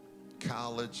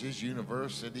colleges,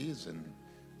 universities, and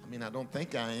I don't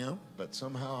think I am, but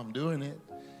somehow I'm doing it.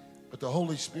 But the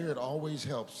Holy Spirit always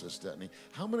helps us, doesn't he?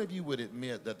 How many of you would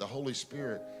admit that the Holy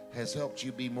Spirit has helped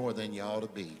you be more than you ought to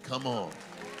be? Come on.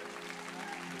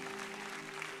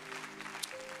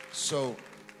 So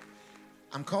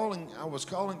I was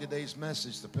calling today's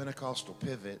message the Pentecostal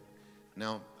pivot.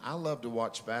 Now, I love to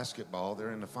watch basketball.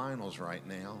 They're in the finals right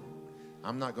now.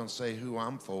 I'm not going to say who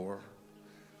I'm for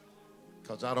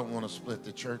because I don't want to split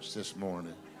the church this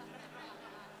morning.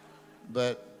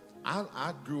 But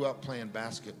I grew up playing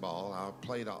basketball. I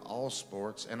played all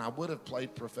sports, and I would have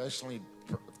played professionally.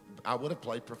 I would have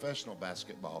played professional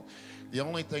basketball. The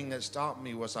only thing that stopped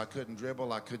me was I couldn't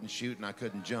dribble, I couldn't shoot, and I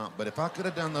couldn't jump. But if I could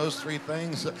have done those three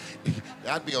things,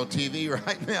 I'd be on TV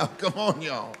right now. Come on,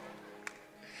 y'all.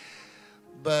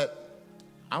 But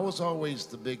I was always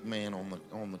the big man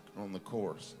on the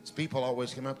course. People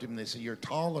always come up to me and they say, "You're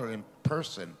taller in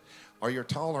person, or you're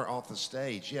taller off the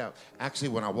stage." Yeah, actually,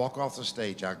 when I walk off the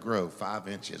stage, I grow 5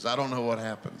 inches. I don't know what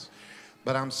happens,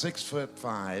 but I'm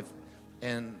 6'5",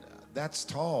 and that's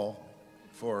tall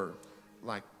for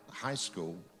like high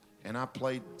school. And I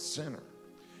played center,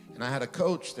 and I had a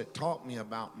coach that taught me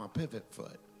about my pivot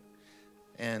foot.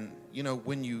 And you know,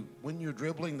 when you're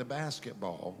dribbling the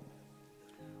basketball,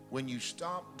 when you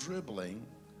stop dribbling,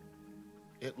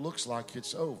 it looks like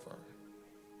it's over.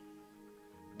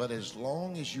 But as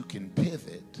long as you can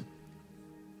pivot,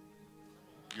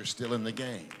 you're still in the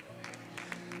game.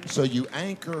 So you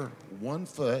anchor one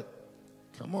foot.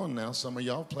 Come on now, some of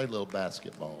y'all play a little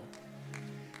basketball.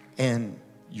 And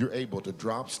you're able to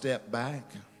drop step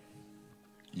back.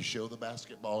 You show the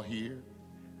basketball here.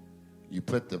 You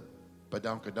put the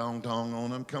badonka-dong-dong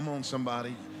on them. Come on,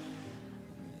 somebody.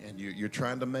 And you're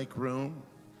trying to make room.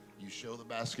 You show the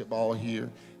basketball here,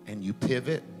 and you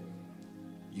pivot.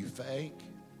 You fake.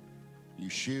 You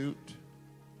shoot.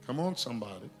 Come on,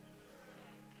 somebody.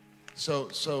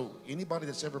 So anybody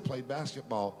that's ever played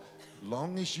basketball,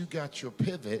 long as you got your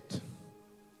pivot,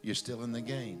 you're still in the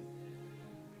game.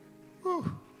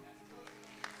 Whew.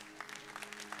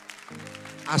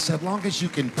 I said, long as you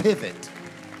can pivot,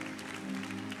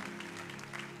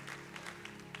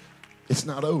 it's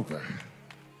not over.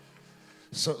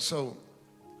 So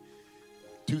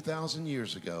 2,000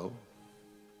 years ago,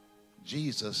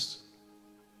 Jesus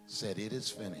said, "It is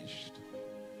finished."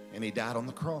 And he died on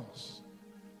the cross.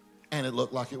 And it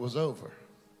looked like it was over.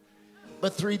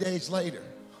 But 3 days later,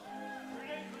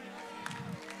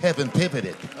 heaven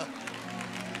pivoted.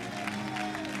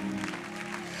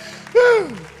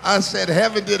 I said,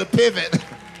 heaven did a pivot.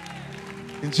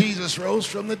 And Jesus rose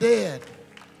from the dead.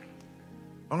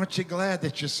 Aren't you glad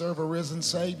that you serve a risen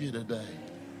Savior today?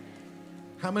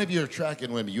 How many of you are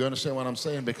tracking with me? You understand what I'm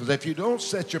saying? Because if you don't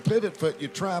set your pivot foot, you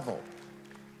travel.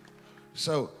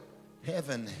 So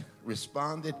heaven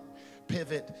responded,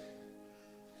 pivot,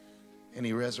 and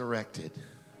he resurrected.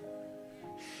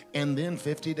 And then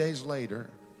 50 days later,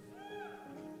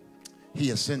 he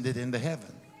ascended into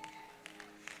heaven.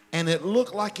 And it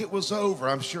looked like it was over.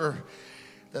 I'm sure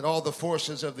that all the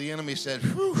forces of the enemy said,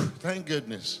 whew, thank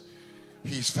goodness,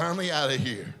 he's finally out of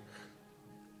here.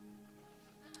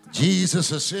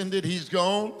 Jesus ascended, he's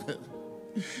gone.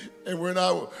 And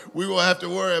we won't have to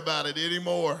worry about it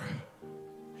anymore.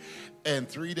 And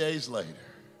 3 days later,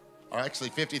 or actually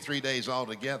 53 days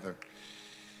altogether,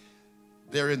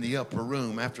 they're in the upper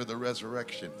room after the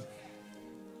resurrection.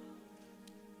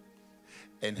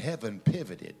 And heaven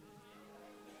pivoted.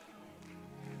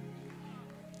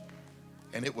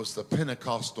 And it was the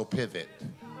Pentecostal pivot.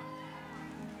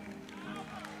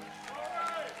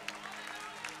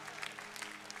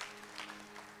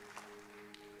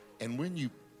 And when you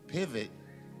pivot,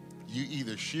 you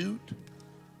either shoot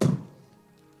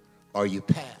or you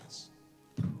pass.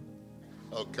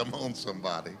 Oh, come on,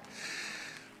 somebody.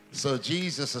 So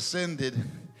Jesus ascended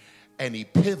and he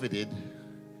pivoted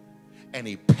and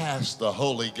he passed the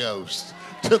Holy Ghost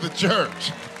to the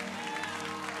church.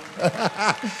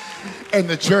 And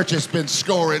the church has been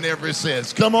scoring ever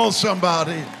since. Come on,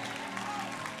 somebody.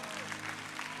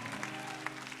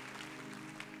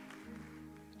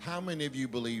 How many of you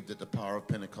believe that the power of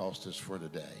Pentecost is for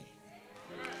today?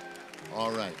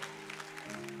 All right.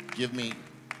 Give me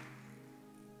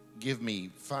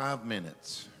 5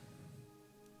 minutes,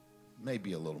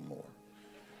 maybe a little more.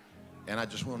 And I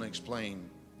just want to explain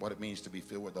what it means to be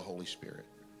filled with the Holy Spirit.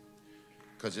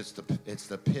 Because it's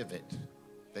the pivot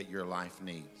that your life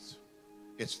needs.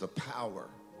 It's the power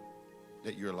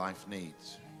that your life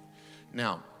needs.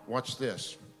 Now, watch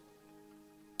this.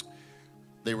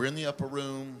 They were in the upper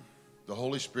room. The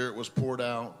Holy Spirit was poured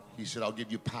out. He said, I'll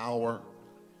give you power.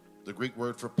 The Greek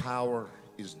word for power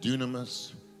is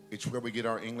dunamis. It's where we get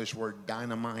our English word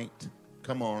dynamite.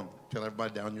 Come on, tell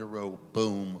everybody down your row,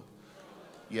 boom.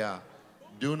 Yeah,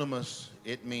 dunamis,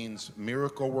 it means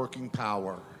miracle working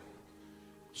power.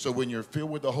 So when you're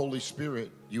filled with the Holy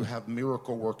Spirit, you have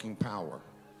miracle working power.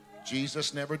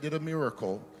 Jesus never did a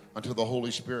miracle until the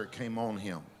Holy Spirit came on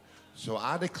him. So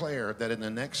I declare that in the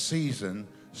next season,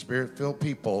 Spirit-filled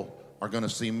people are going to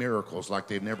see miracles like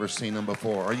they've never seen them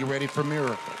before. Are you ready for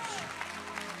miracles?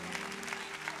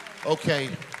 Okay,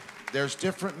 there's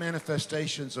different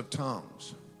manifestations of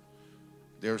tongues.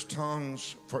 There's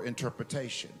tongues for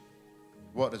interpretation.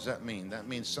 What does that mean? That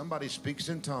means somebody speaks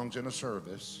in tongues in a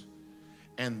service,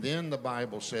 and then the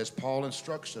Bible says, Paul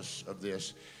instructs us of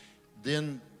this,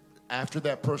 then after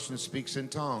that person speaks in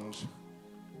tongues,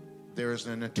 there is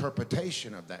an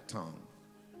interpretation of that tongue.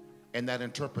 And that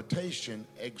interpretation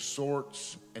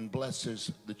exhorts and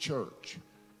blesses the church.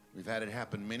 We've had it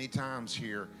happen many times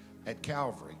here at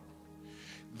Calvary.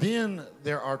 Then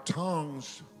there are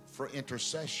tongues for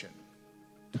intercession,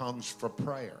 tongues for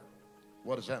prayer.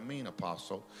 What does that mean,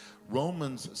 Apostle?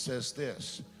 Romans says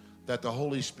this, that the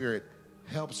Holy Spirit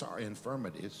helps our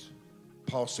infirmities.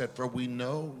 Paul said, for we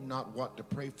know not what to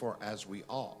pray for as we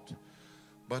ought.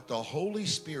 But the Holy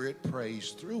Spirit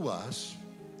prays through us.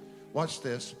 Watch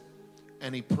this.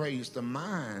 And he prays the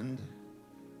mind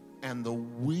and the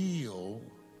will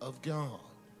of God.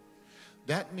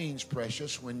 That means,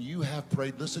 precious, when you have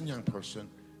prayed, listen, young person,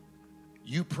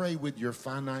 you pray with your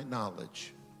finite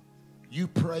knowledge. You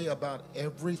pray about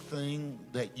everything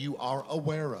that you are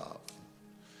aware of.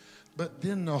 But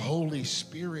then the Holy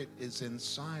Spirit is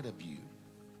inside of you.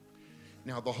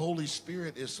 Now, the Holy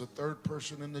Spirit is the third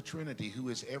person in the Trinity who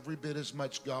is every bit as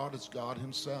much God as God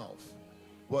himself.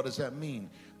 What does that mean?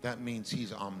 That means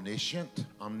he's omniscient.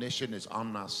 Omniscient is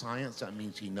omniscience. That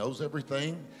means he knows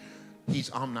everything.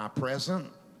 He's omnipresent.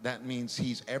 That means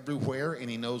he's everywhere and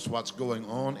he knows what's going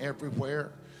on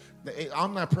everywhere.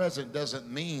 Omnipresent doesn't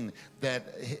mean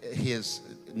that his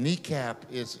kneecap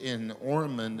is in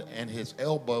Ormond and his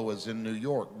elbow is in New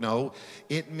York. No,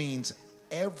 it means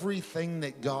everything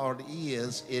that God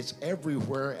is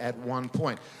everywhere at one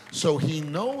point. So he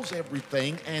knows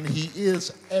everything and he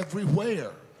is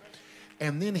everywhere.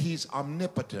 And then he's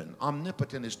omnipotent.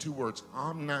 Omnipotent is two words,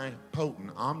 omnipotent.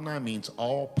 Omni means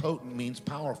all, potent means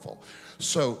powerful.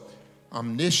 So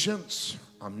omniscience,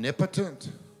 omnipotent,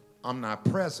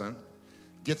 omnipresent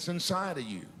gets inside of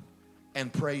you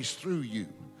and prays through you.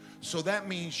 So that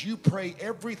means you pray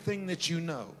everything that you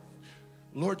know.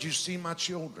 Lord, you see my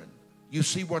children. You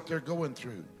see what they're going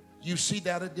through. You see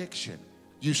that addiction.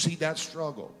 You see that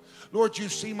struggle. Lord, you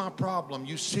see my problem.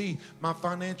 You see my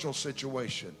financial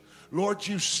situation. Lord,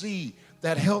 you see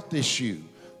that health issue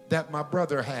that my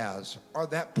brother has, or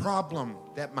that problem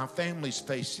that my family's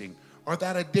facing, or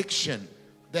that addiction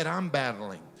that I'm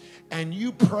battling. And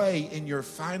you pray in your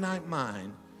finite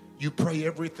mind, you pray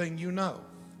everything you know.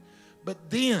 But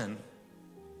then,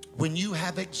 when you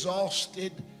have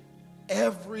exhausted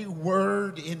every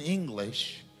word in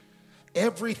English,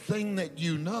 everything that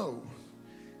you know,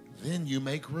 then you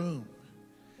make room.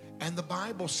 And the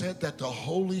Bible said that the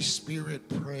Holy Spirit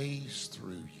prays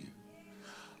through you.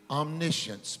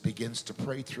 Omniscience begins to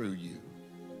pray through you.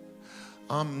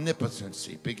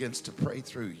 Omnipotency begins to pray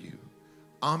through you.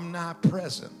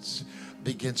 Omnipresence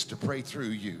begins to pray through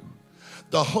you.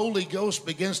 The Holy Ghost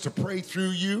begins to pray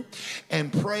through you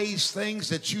and prays things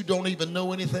that you don't even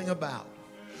know anything about.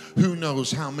 Who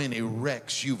knows how many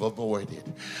wrecks you've avoided?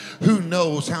 Who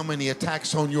knows how many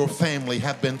attacks on your family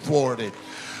have been thwarted?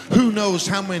 Who knows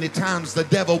how many times the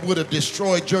devil would have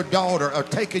destroyed your daughter or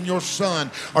taken your son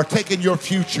or taken your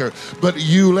future, but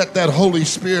you let that Holy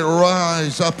Spirit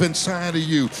rise up inside of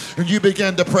you and you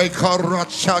begin to pray.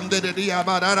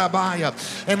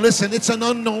 And listen, it's an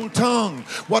unknown tongue.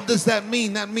 What does that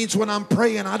mean? That means when I'm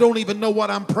praying, I don't even know what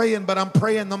I'm praying, but I'm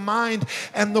praying the mind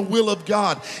and the will of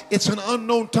God. It's an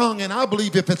unknown tongue, and I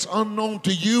believe if it's unknown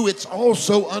to you, it's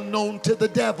also unknown to the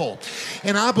devil.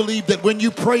 And I believe that when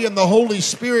you pray in the Holy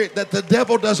Spirit, that the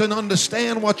devil doesn't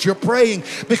understand what you're praying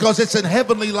because it's in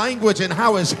heavenly language, and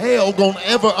how is hell gonna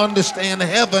ever understand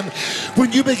heaven?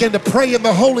 When you begin to pray in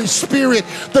the Holy Spirit,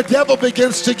 the devil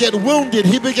begins to get wounded.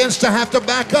 He begins to have to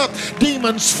back up.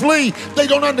 Demons flee. They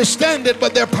don't understand it,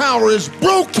 but their power is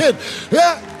broken.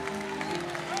 Yeah.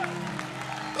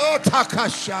 Oh,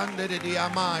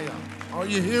 are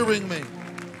you hearing me?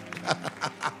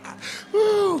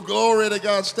 Woo, glory to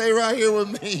God. Stay right here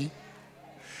with me.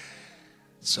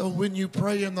 So when you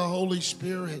pray in the Holy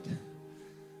Spirit,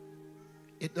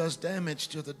 it does damage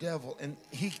to the devil. And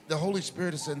the Holy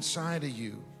Spirit is inside of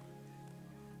you.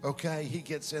 Okay? He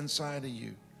gets inside of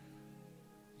you.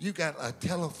 You got a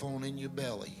telephone in your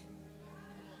belly.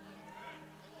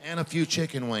 And a few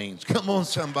chicken wings. Come on,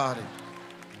 somebody.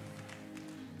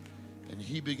 And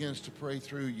he begins to pray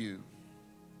through you.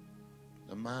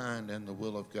 The mind and the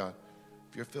will of God.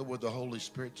 If you're filled with the Holy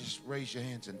Spirit, just raise your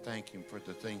hands and thank him for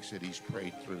the things that he's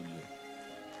prayed through you.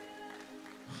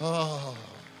 Oh,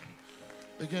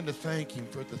 begin to thank him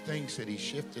for the things that he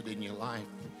shifted in your life,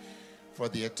 for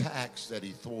the attacks that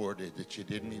he thwarted that you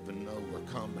didn't even know were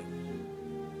coming.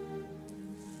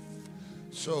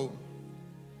 So,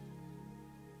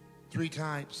 3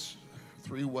 types,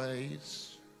 3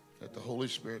 ways that the Holy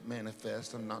Spirit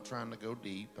manifests. I'm not trying to go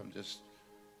deep. I'm just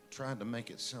trying to make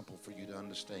it simple for you to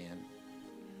understand.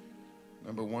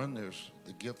 Number 1, there's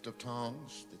the gift of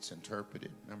tongues that's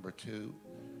interpreted. Number 2,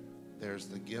 there's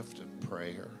the gift of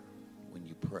prayer. When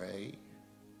you pray,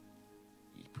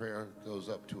 your prayer goes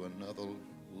up to another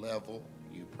level.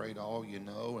 You prayed all you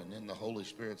know, and then the Holy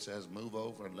Spirit says, move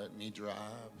over and let me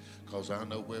drive, because I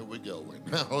know where we're going.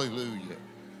 Hallelujah.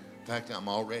 In fact, I'm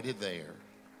already there.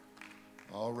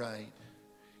 All right.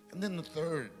 And then the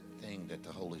third thing that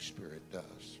the Holy Spirit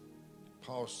does,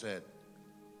 Paul said,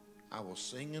 I will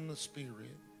sing in the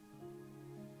Spirit,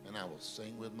 and I will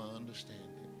sing with my understanding.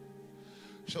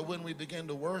 So when we begin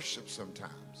to worship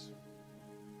sometimes,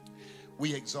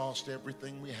 we exhaust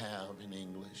everything we have in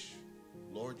English.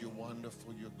 Lord, you're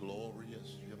wonderful, you're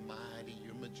glorious, you're mighty,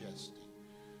 you're majestic.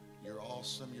 You're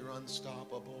awesome, you're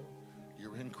unstoppable,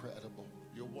 you're incredible,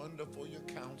 you're wonderful, you're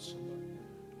counselor,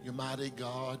 you're mighty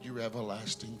God, you're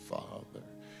everlasting Father.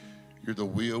 You're the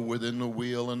wheel within the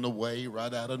wheel and the way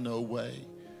right out of no way.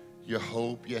 Your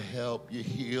hope, your help, your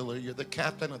healer. You're the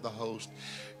captain of the host.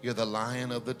 You're the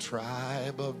Lion of the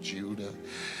tribe of Judah.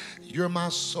 You're my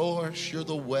source. You're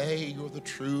the way. You're the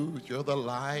truth. You're the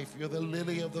life. You're the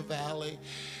lily of the valley.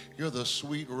 You're the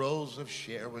sweet rose of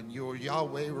Sharon. You're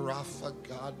Yahweh Rapha,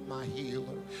 God my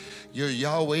healer. You're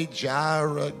Yahweh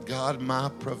Jireh, God my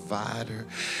provider.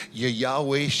 You're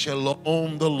Yahweh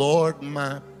Shalom, the Lord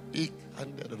my peace.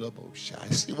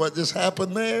 See what just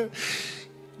happened there?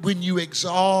 When you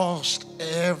exhaust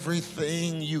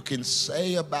everything you can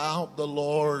say about the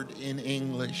Lord in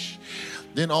English,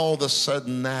 then all of a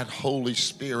sudden that Holy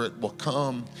Spirit will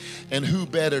come. And who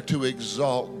better to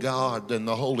exalt God than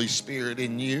the Holy Spirit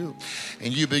in you?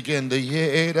 And you begin to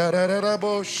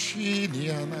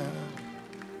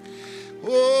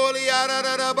oh, the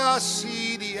under the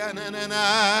basi, the under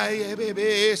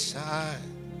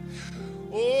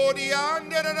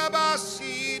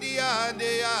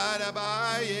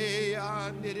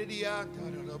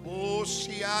the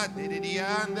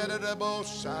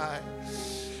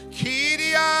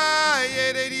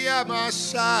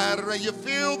You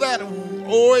feel that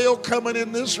oil coming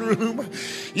in this room?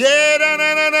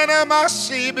 Yeah,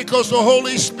 see, because the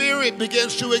Holy Spirit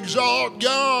begins to exalt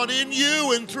God in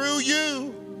you and through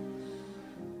you.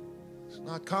 It's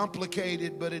not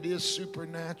complicated, but it is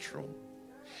supernatural.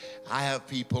 I have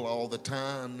people all the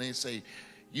time, they say,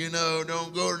 you know,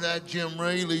 don't go to that Jim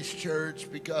Raley's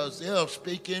church because they'll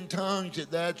speak in tongues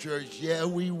at that church. Yeah,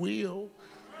 we will.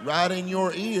 Right in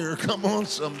your ear. Come on,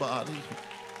 somebody.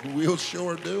 We'll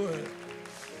sure do it.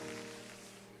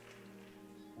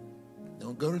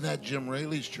 Don't go to that Jim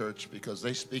Raley's church because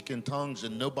they speak in tongues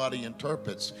and nobody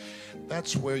interprets.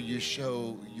 That's where you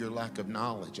show your lack of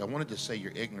knowledge. I wanted to say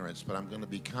your ignorance, but I'm going to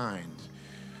be kind.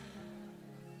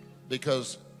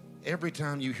 Because every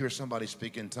time you hear somebody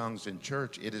speak in tongues in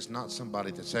church, it is not somebody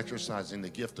that's exercising the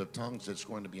gift of tongues that's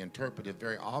going to be interpreted.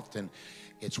 Very often,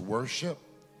 it's worship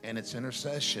and it's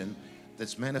intercession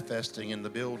that's manifesting in the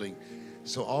building.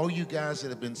 So all you guys that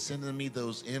have been sending me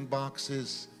those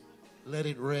inboxes, let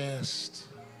it rest.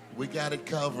 We got it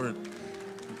covered.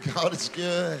 God is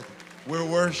good. We're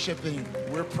worshiping.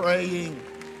 We're praying.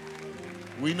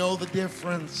 We know the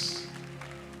difference.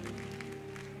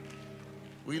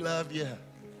 We love you.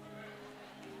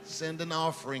 Send an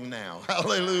offering now.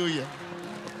 Hallelujah.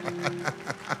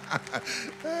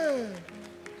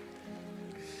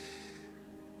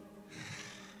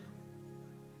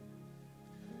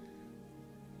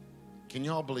 Can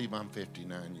y'all believe I'm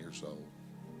 59 years old?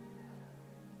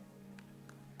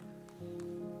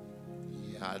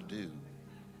 Yeah, I do.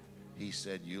 He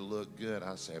said, you look good.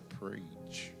 I said,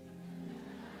 preach.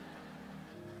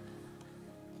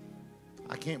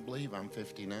 I can't believe I'm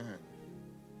 59.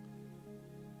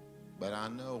 But I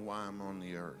know why I'm on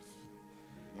the earth.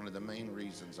 One of the main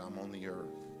reasons I'm on the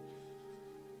earth.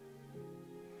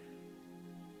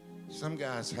 Some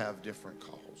guys have different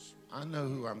calls. I know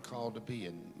who I'm called to be,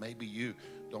 and maybe you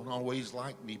don't always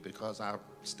like me because I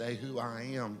stay who I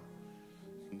am.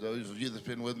 And those of you that's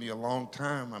been with me a long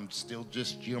time, I'm still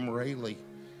just Jim Raley.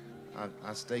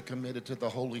 I stay committed to the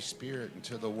Holy Spirit and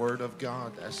to the Word of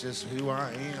God. That's just who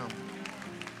I am.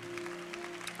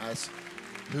 That's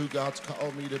who God's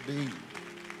called me to be.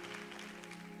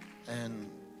 And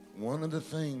one of the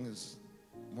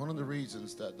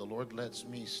reasons that the Lord lets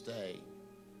me stay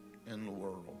in the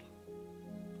world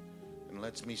and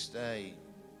lets me stay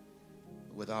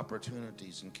with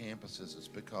opportunities and campuses is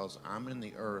because I'm in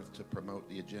the earth to promote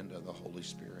the agenda of the Holy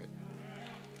Spirit.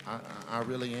 I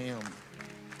really am.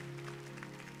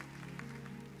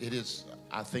 It is,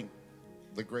 I think,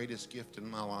 the greatest gift in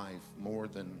my life, more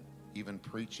than even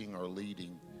preaching or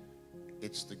leading.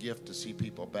 It's the gift to see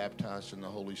people baptized in the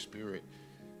Holy Spirit.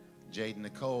 Jade and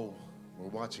Nicole were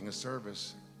watching a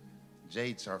service.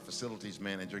 Jade's our facilities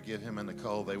manager. Give him and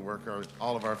Nicole. They work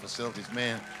all of our facilities.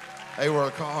 Man, they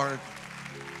work hard.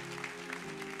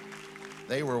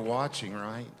 They were watching,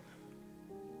 right?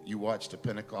 You watched a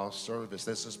Pentecostal service.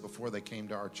 This is before they came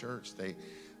to our church. They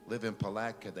live in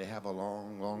Palatka. They have a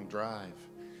long, long drive.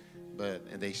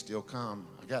 And they still come.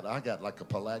 I got like a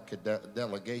Palatka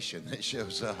delegation that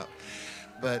shows up.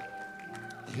 But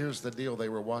here's the deal. They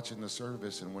were watching the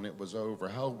service, and when it was over,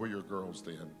 how old were your girls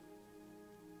then?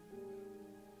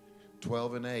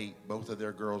 12 and 8. Both of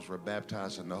their girls were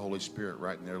baptized in the Holy Spirit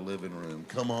right in their living room.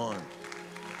 Come on.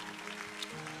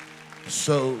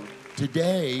 So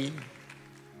today,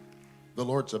 the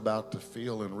Lord's about to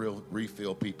fill and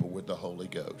refill people with the Holy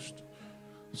Ghost.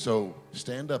 So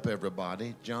stand up,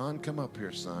 everybody. John, come up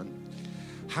here, son.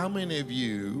 How many of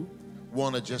you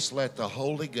want to just let the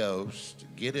Holy Ghost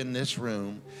get in this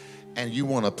room and you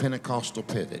want a Pentecostal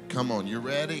pivot? Come on, you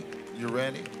ready? You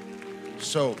ready?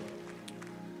 So,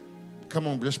 come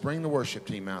on, just bring the worship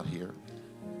team out here.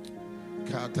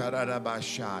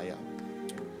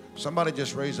 Somebody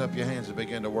just raise up your hands and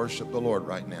begin to worship the Lord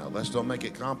right now. Let's don't make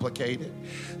it complicated.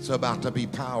 It's about to be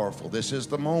powerful. This is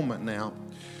the moment now.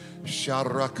 If you're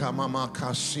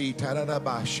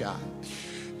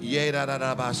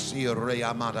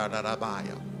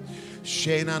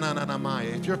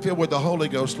filled with the Holy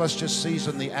Ghost, let's just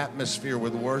season the atmosphere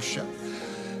with worship,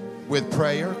 with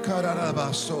prayer. I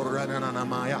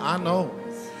know.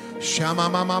 I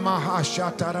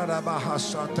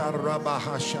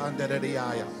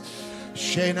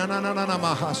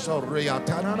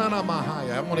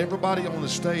want everybody on the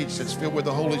stage that's filled with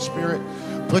the Holy Spirit,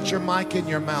 put your mic in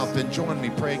your mouth and join me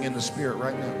praying in the Spirit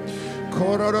right now.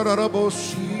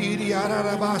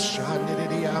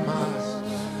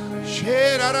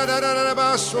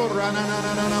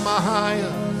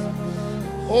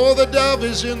 Oh, the dove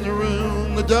is in the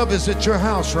room. The dove is at your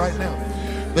house right now.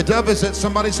 The dove is at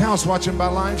somebody's house watching by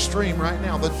live stream right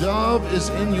now. The dove is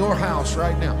in your house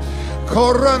right now.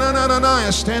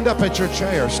 Stand up at your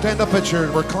chair. Stand up at your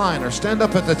recliner. Stand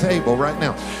up at the table right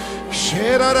now.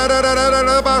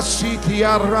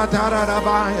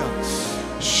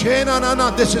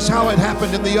 This is how it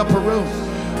happened in the upper room.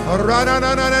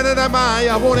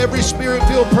 I want every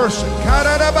spirit-filled person.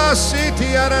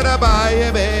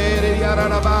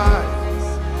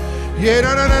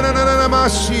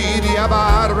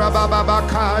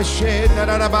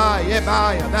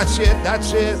 That's it.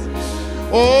 That's it.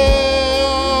 Oh,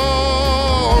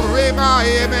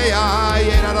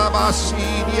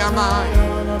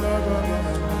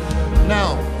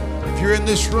 now, if you're in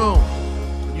this room,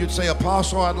 you'd say,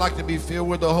 Apostle, I'd like to be filled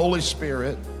with the Holy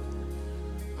Spirit.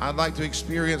 I'd like to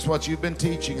experience what you've been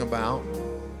teaching about.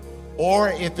 Or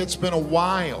if it's been a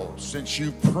while since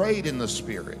you've prayed in the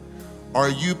Spirit, or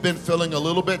you've been feeling a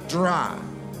little bit dry,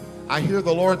 I hear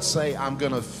the Lord say, I'm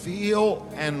going to fill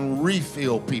and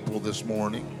refill people this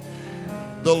morning.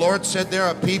 The Lord said there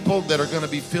are people that are going to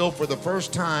be filled for the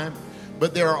first time,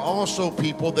 but there are also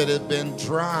people that have been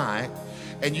dry,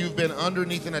 and you've been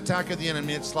underneath an attack of the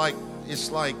enemy. It's like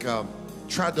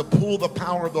tried to pull the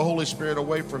power of the Holy Spirit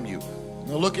away from you.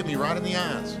 Now look at me right in the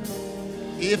eyes.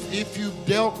 If you've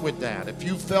dealt with that, if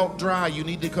you felt dry, you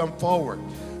need to come forward.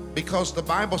 Because the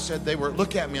Bible said they were,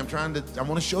 look at me, I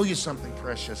want to show you something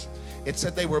precious. It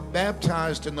said they were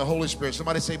baptized in the Holy Spirit.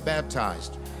 Somebody say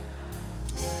baptized.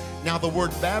 Now the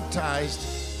word baptized,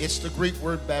 it's the Greek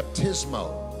word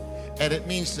baptismo. And it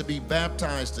means to be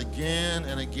baptized again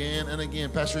and again and again.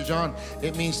 Pastor John,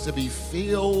 it means to be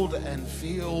filled and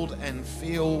filled and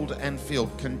filled and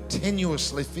filled,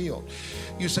 continuously filled.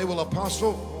 You say, well,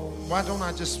 Apostle, why don't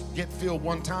I just get filled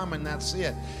one time and that's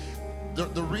it?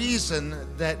 The reason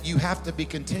that you have to be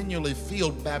continually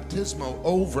filled, baptismo,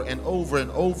 over and over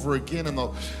and over again, and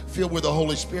filled with the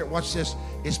Holy Spirit, watch this,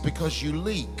 is because you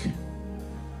leak.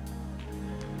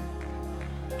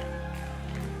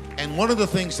 And one of the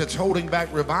things that's holding back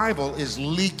revival is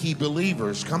leaky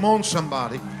believers. Come on,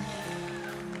 somebody.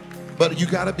 But you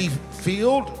got to be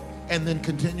filled and then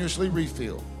continuously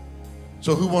refilled.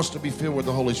 So who wants to be filled with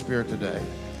the Holy Spirit today?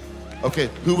 Okay,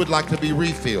 who would like to be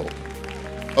refilled?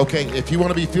 Okay, if you want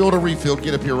to be filled or refilled,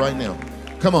 get up here right now.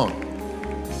 Come on.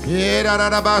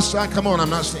 Come on,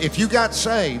 if you got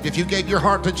saved, if you gave your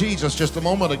heart to Jesus just a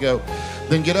moment ago,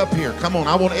 then get up here. Come on,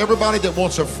 I want everybody that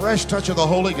wants a fresh touch of the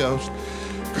Holy Ghost.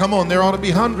 Come on, there ought to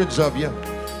be hundreds of you.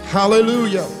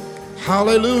 Hallelujah.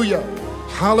 Hallelujah.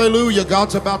 Hallelujah.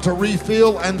 God's about to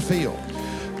refill and fill.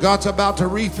 God's about to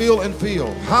refill and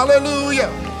fill.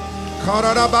 Hallelujah.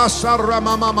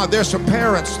 There's some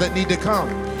parents that need to come.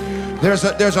 There's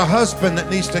a husband that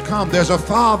needs to come. There's a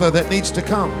father that needs to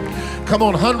come. Come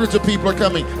on, hundreds of people are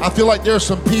coming. I feel like there's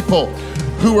some people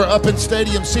who are up in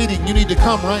stadium seating. You need to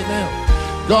come right now.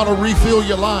 God will refill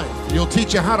your life. He'll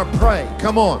teach you how to pray.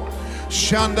 Come on.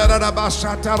 I'm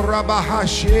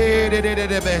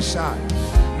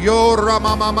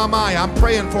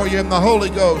praying for you in the Holy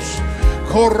Ghost.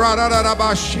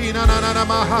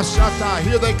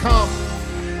 Here they come.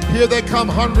 Here they come.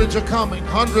 Hundreds are coming.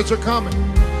 Hundreds are coming.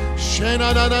 You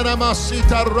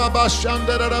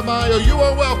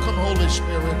are welcome, Holy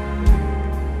Spirit.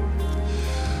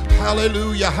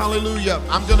 Hallelujah. Hallelujah.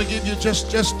 I'm going to give you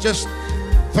just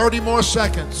 30 more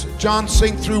seconds. John,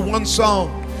 sing through one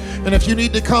song. And if you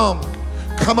need to come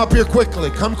up here quickly.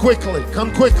 Come quickly.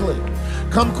 Come quickly.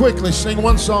 Come quickly. Sing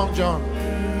one song, John.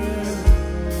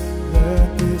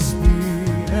 Let this be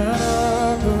an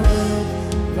hour,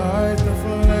 light the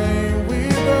flame we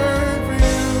burn for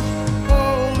you.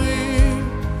 Holy,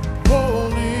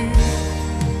 holy,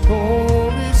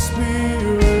 Holy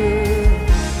Spirit,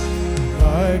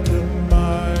 like the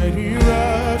mighty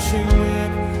rushing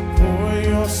wind, pour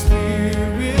your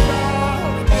spirit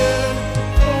out again.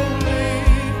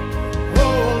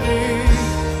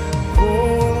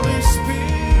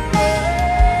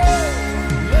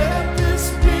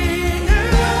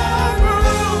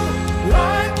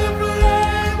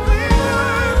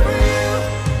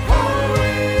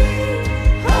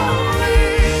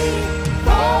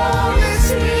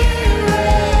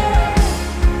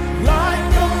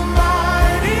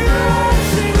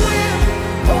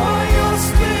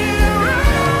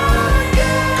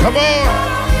 Come on.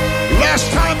 Last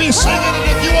time he's singing it.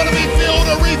 If you want to be filled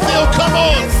or refilled, come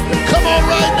on. Come on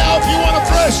right now if you want a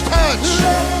fresh touch.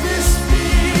 Let this be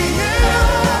an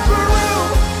upper room,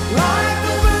 like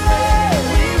the flame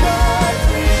we burn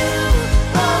for you.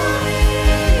 Holy,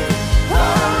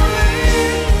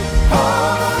 holy,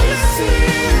 Holy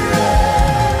Spirit.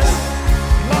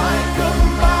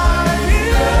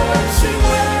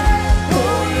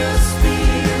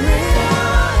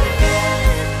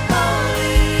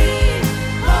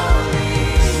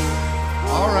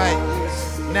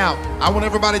 Now, I want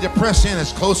everybody to press in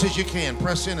as close as you can.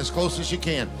 Press in as close as you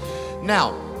can.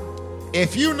 Now,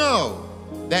 if you know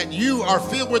that you are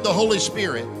filled with the Holy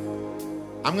Spirit,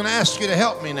 I'm going to ask you to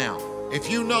help me now.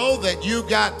 If you know that you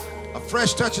got a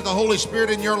fresh touch of the Holy Spirit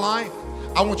in your life,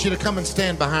 I want you to come and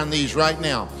stand behind these right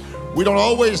now. We don't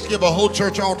always give a whole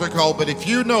church altar call, but if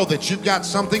you know that you've got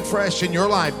something fresh in your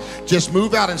life, just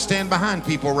move out and stand behind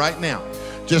people right now.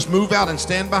 Just move out and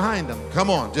stand behind them. Come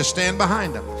on, just stand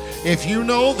behind them. If you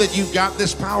know that you've got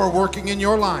this power working in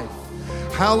your life,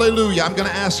 hallelujah, I'm going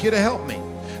to ask you to help me.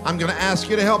 I'm going to ask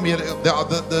you to help me.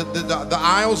 The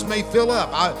aisles may fill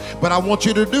up, but I want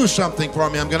you to do something for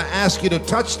me. I'm going to ask you to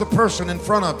touch the person in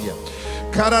front of you.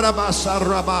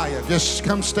 Just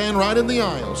come stand right in the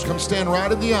aisles. Come stand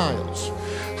right in the aisles.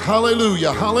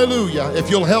 Hallelujah, hallelujah. If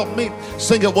you'll help me,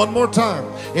 sing it one more time.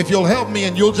 If you'll help me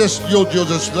and you'll just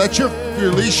let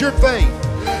release your faith,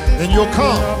 and you'll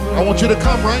come. I want you to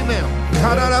come right now.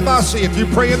 If you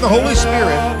pray in the Holy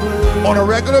Spirit on a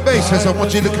regular basis, I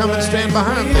want you to come and stand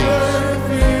behind these.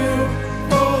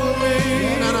 No.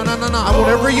 I want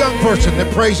every young person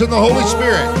that prays in the Holy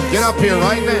Spirit, get up here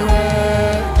right now.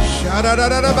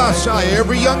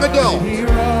 Every young adult,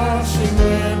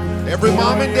 every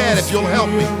mom and dad, if you'll help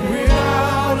me.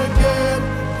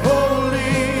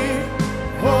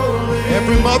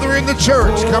 Every mother in the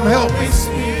church, come help me.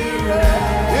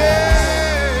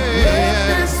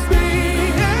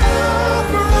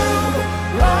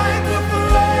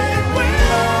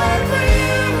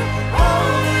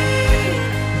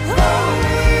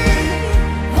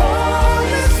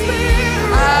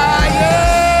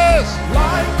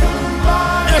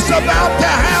 It's about to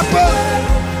happen.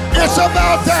 It's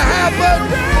about to happen.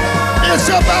 It's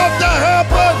about to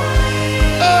happen.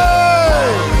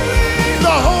 Hey,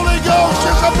 the Holy Ghost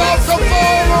is about to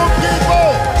fall on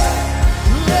people.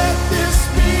 Let this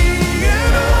be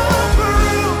an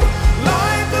overflow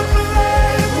like the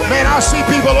flame. Man, I see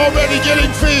people already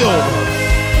getting filled.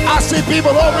 I see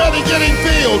people already getting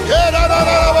filled.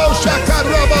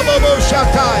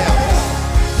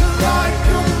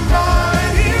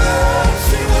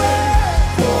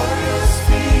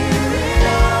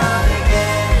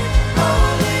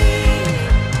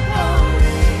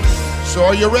 So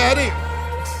are you ready?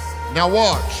 Now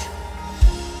watch.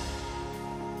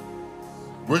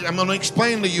 I'm going to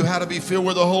explain to you how to be filled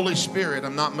with the Holy Spirit.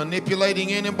 I'm not manipulating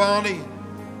anybody.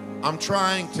 I'm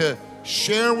trying to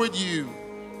share with you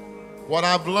what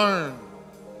I've learned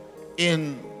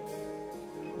in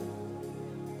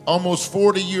almost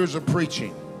 40 years of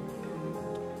preaching.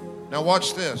 Now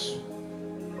watch this.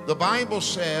 The Bible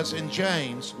says in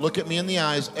James, look at me in the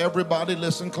eyes, everybody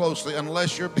listen closely.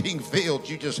 Unless you're being filled,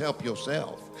 you just help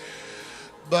yourself.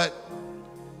 But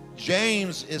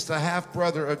James is the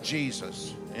half-brother of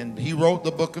Jesus, and he wrote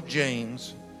the book of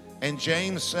James. And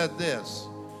James said this.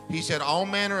 He said, all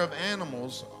manner of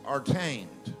animals are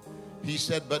tamed. He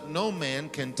said, but no man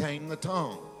can tame the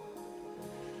tongue.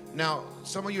 Now,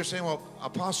 some of you are saying, well,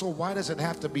 Apostle, why does it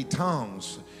have to be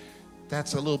tongues?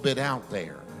 That's a little bit out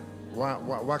there.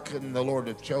 Why couldn't the Lord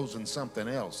have chosen something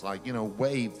else? Like,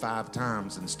 wave 5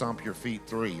 times and stomp your feet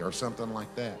 3 or something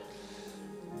like that.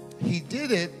 He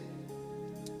did it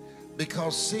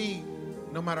because, see,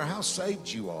 no matter how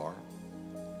saved you are,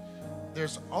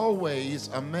 there's always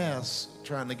a mess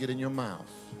trying to get in your mouth.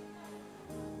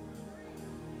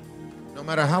 No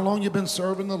matter how long you've been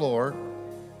serving the Lord,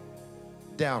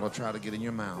 doubt will try to get in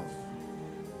your mouth.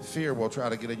 Fear will try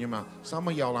to get in your mouth. Some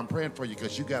of y'all, I'm praying for you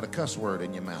because you got a cuss word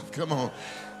in your mouth. Come on.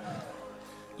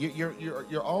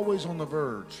 You're always on the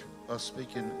verge of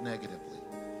speaking negatively.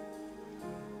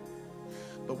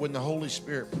 But when the Holy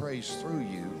Spirit prays through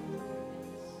you,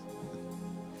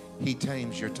 He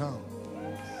tames your tongue.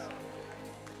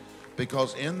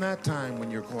 Because in that time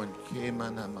when you're going,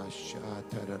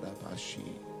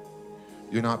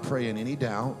 you're not praying any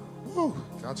doubt. Woo,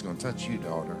 God's going to touch you,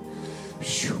 daughter.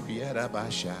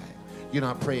 You're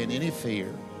not praying any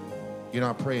fear. You're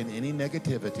not praying any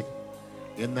negativity.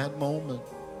 In that moment,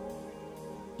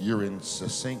 you're in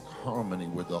succinct harmony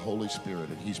with the Holy Spirit,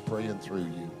 and He's praying through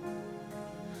you.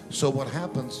 So what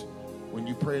happens when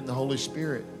you pray in the Holy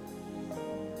Spirit?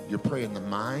 You're praying the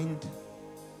mind,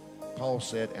 Paul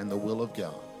said, and the will of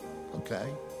God. Okay?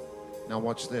 Now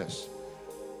watch this.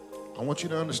 I want you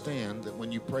to understand that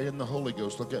when you pray in the Holy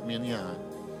Ghost, look at me in the eye.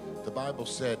 The Bible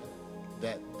said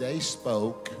that they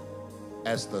spoke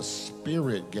as the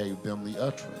Spirit gave them the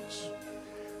utterance.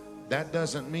 That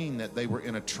doesn't mean that they were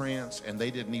in a trance and they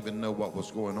didn't even know what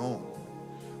was going on.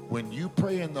 When you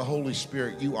pray in the Holy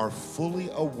Spirit, you are fully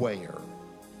aware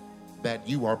that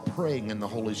you are praying in the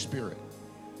Holy Spirit.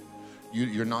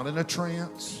 You're not in a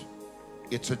trance.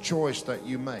 It's a choice that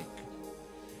you make.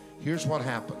 Here's what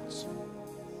happens.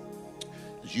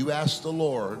 As you ask the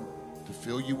Lord to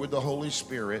fill you with the Holy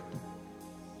Spirit,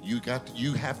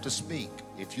 you have to speak.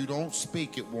 If you don't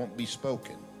speak, it won't be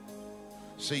spoken.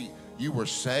 See, you were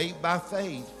saved by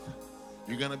faith.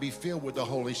 You're going to be filled with the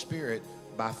Holy Spirit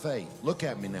by faith. Look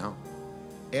at me now.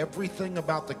 Everything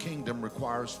about the kingdom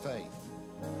requires faith.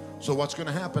 So what's going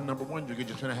to happen? Number one, you're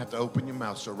just going to have to open your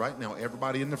mouth. So right now,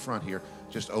 everybody in the front here,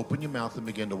 just open your mouth and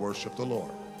begin to worship the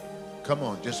Lord. Come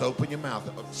on, just open your mouth.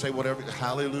 Say whatever.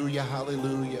 Hallelujah,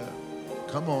 hallelujah.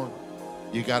 Come on.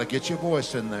 You got to get your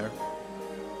voice in there.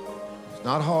 It's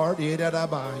not hard.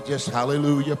 Just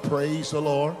hallelujah. Praise the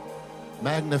Lord.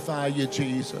 Magnify you,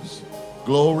 Jesus.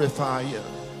 Glorify you.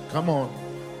 Come on.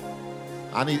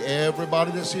 I need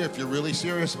everybody that's here, if you're really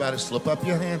serious about it, slip up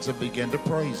your hands and begin to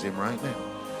praise him right now.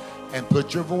 And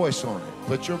put your voice on it.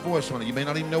 Put your voice on it. You may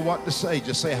not even know what to say.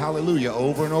 Just say hallelujah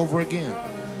over and over again.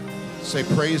 Say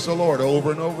praise the Lord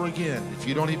over and over again. If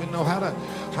you don't even know how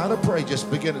to pray,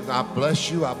 just begin it. I bless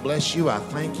you. I bless you. I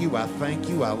thank you. I thank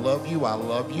you. I love you. I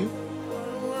love you.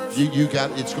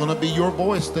 It's going to be your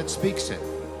voice that speaks it.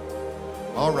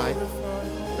 All right.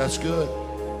 That's good.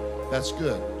 That's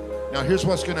good. Now here's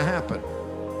what's going to happen.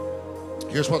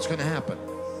 Here's what's going to happen.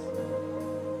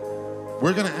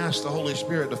 We're going to ask the Holy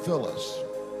Spirit to fill us.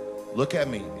 Look at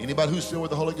me. Anybody who's filled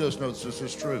with the Holy Ghost knows this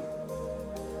is true.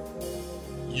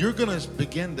 You're going to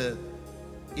begin to,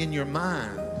 in your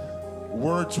mind,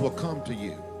 words will come to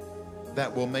you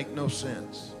that will make no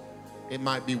sense. It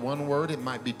might be one word, it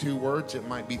might be two words, it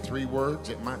might be three words,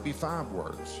 it might be 5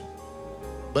 words.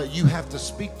 But you have to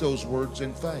speak those words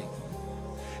in faith.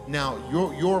 Now,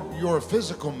 your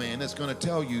physical man is going to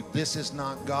tell you, this is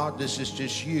not God, this is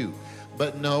just you.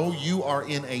 But no, you are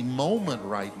in a moment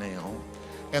right now,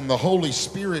 and the Holy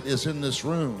Spirit is in this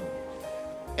room.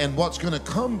 And what's going to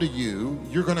come to you,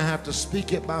 you're going to have to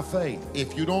speak it by faith.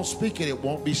 If you don't speak it, it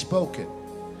won't be spoken.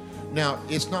 Now,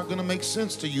 it's not going to make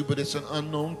sense to you, but it's an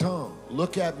unknown tongue.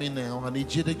 Look at me now. I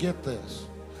need you to get this.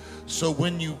 So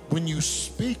when you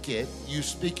speak it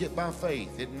by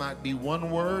faith. It might be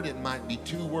 1 word, it might be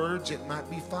 2 words, it might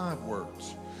be 5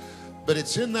 words. But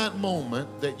it's in that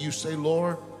moment that you say,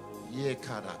 Lord,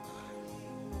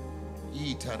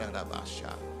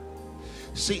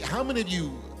 see, how many of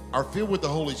you are filled with the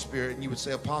Holy Spirit and you would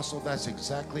say, Apostle, that's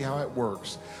exactly how it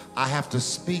works. I have to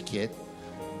speak it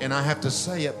and I have to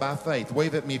say it by faith.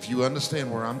 Wave at me if you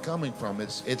understand where I'm coming from.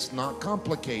 It's not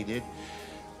complicated.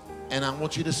 And I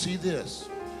want you to see this.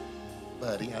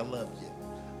 Buddy, I love you.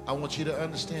 I want you to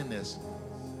understand this.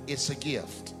 It's a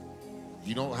gift.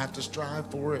 You don't have to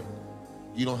strive for it.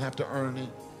 You don't have to earn it.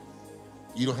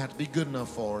 You don't have to be good enough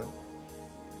for it.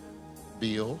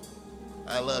 Bill,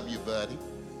 I love you, buddy.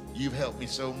 You've helped me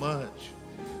so much.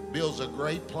 Bill's a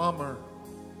great plumber.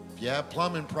 If you have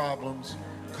plumbing problems,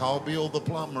 call Bill the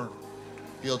plumber.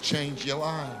 He'll change your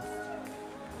life.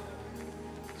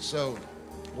 So,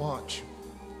 watch.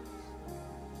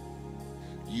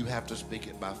 You have to speak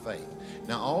it by faith.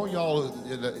 Now, all y'all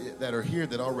that are here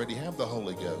that already have the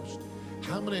Holy Ghost,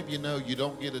 how many of you know you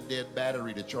don't get a dead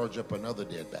battery to charge up another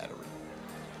dead battery?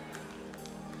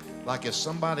 Like if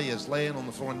somebody is laying on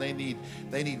the floor and they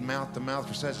need mouth-to-mouth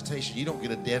resuscitation, you don't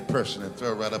get a dead person and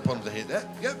throw it right up on the head.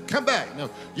 Come back.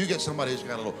 No, you get somebody who's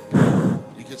got a little,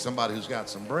 you get somebody who's got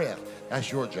some breath.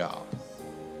 That's your job.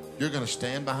 You're going to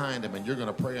stand behind them and you're going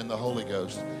to pray in the Holy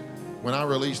Ghost. When I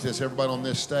release this, everybody on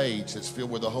this stage that's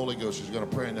filled with the Holy Ghost is going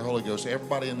to pray in the Holy Ghost.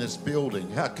 Everybody in this building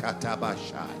that's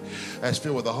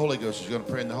filled with the Holy Ghost is going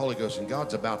to pray in the Holy Ghost. And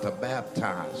God's about to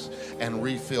baptize and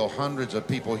refill hundreds of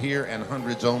people here and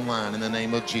hundreds online in the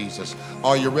name of Jesus.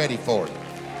 Are you ready for it?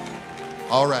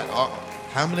 All right.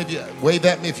 How many of you, wave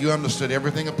at me if you understood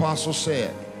everything Apostle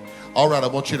said. All right, I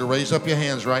want you to raise up your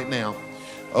hands right now.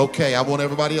 Okay, I want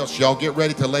everybody else. Y'all get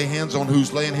ready to lay hands on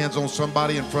who's laying hands on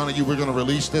somebody in front of you. We're going to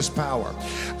release this power.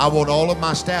 I want all of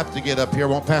my staff to get up here.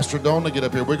 I want Pastor Don to get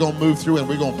up here. We're going to move through and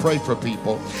we're going to pray for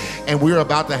people. And we're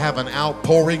about to have an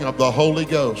outpouring of the Holy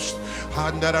Ghost.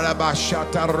 Are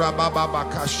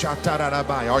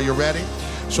you ready?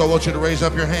 So I want you to raise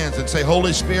up your hands and say,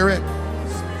 Holy Spirit.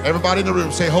 Everybody in the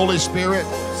room, say, Holy Spirit,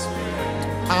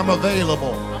 I'm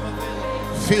available.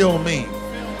 Fill me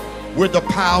with the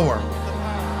power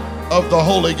of the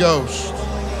Holy Ghost.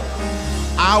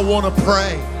 I want to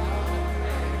pray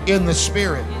in the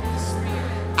Spirit.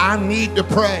 I need to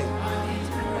pray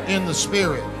in the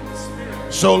Spirit.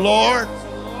 So Lord,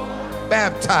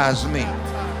 baptize me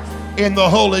in the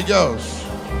Holy Ghost.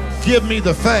 Give me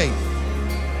the faith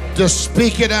to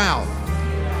speak it out.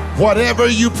 Whatever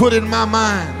you put in my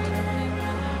mind,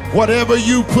 whatever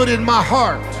you put in my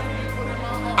heart,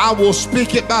 I will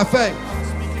speak it by faith.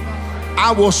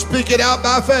 I will speak it out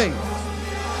by faith.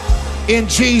 In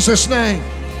Jesus' name.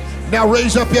 Now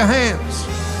raise up your hands.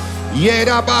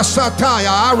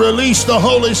 I release the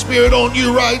Holy Spirit on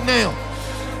you right now.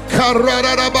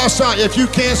 If you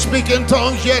can't speak in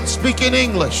tongues yet, speak in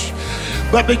English.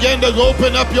 But begin to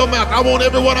open up your mouth. I want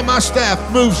every one of my staff,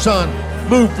 move, son.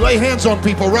 Move. Lay hands on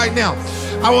people right now.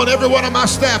 I want every one of my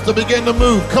staff to begin to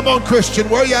move. Come on, Christian,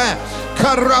 where you at?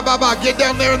 Get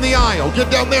down there in the aisle. Get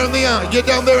down there in the aisle. Get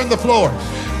down there in the floor.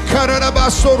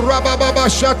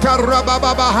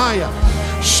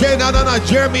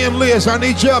 Jeremy and Liz, I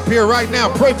need you up here right now.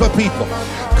 Pray for people.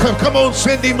 Come on,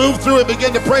 Cindy, move through and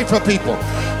begin to pray for people.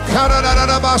 I'm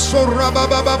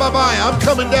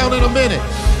coming down in a minute.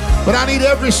 But I need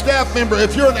every staff member.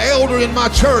 If you're an elder in my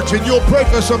church and you'll pray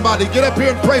for somebody, get up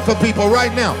here and pray for people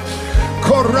right now.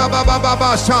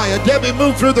 Debbie,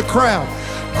 move through the crowd.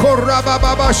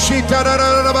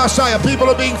 People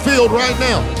are being filled right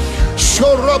now.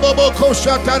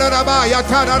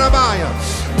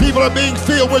 People are being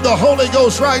filled with the Holy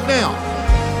Ghost right now.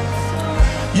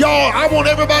 Y'all, I want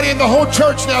everybody in the whole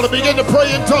church now to begin to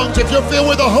pray in tongues if you're filled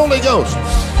with the Holy Ghost.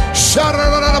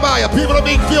 People are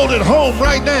being filled at home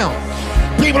right now.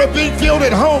 People are being filled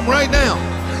at home right now.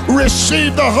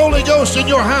 Receive the Holy Ghost in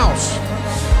your house.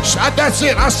 That's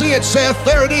it. I see it, Seth.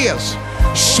 There it is.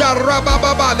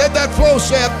 Let that flow,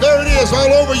 Seth. There it is,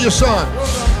 all over you, son.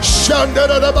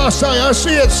 I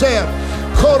see it, Seth.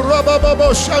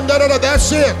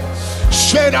 That's it.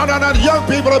 Young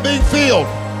people are being filled.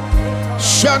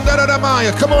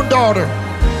 Come on, daughter.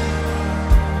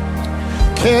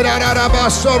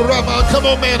 Come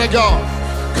on, man of God.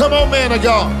 Come on, man of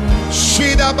God.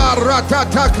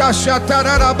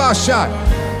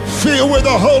 Filled with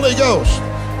the Holy Ghost.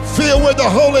 Filled with the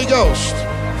Holy Ghost.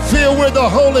 Filled with the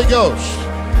Holy Ghost.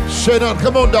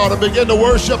 Come on, daughter. Begin to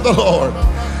worship the Lord.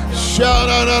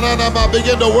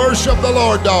 Begin to worship the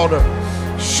Lord, daughter.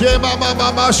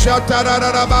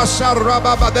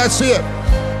 That's it.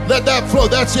 Let that flow.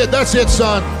 That's it. That's it,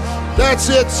 son. That's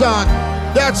it, son.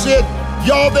 That's it.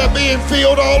 Y'all, they're being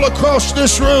filled all across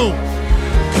this room.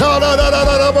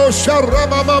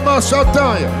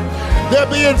 They're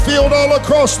being filled all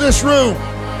across this room.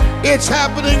 It's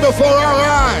happening before our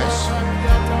eyes.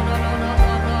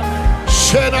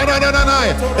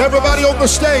 Everybody on the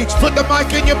stage, put the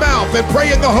mic in your mouth and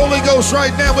pray in the Holy Ghost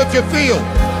right now if you feel.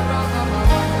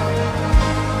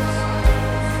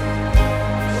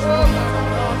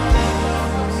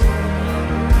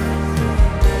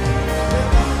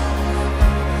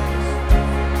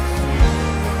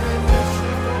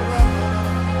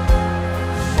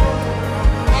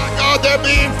 They're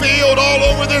being filled all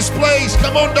over this place.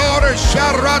 Come on, daughters. It's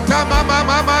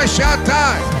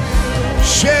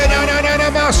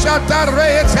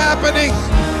happening.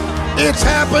 It's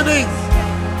happening.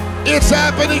 It's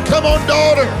happening. Come on,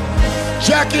 daughter.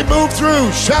 Jackie, move through.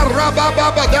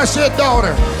 That's it,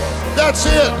 daughter. That's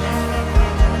it.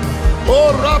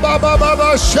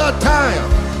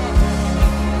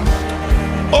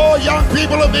 Oh, young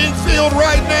people are being filled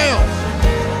right now.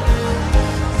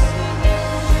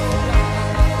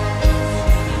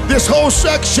 This whole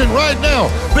section right now,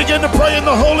 begin to pray in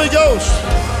the Holy Ghost.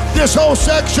 This whole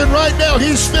section right now,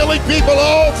 he's filling people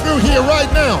all through here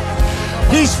right now.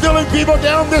 He's filling people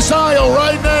down this aisle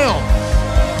right now.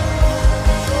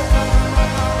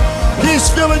 He's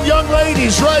filling young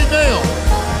ladies right now.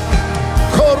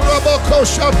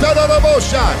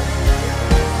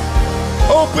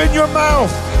 Open your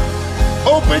mouth.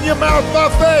 Open your mouth by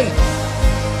faith.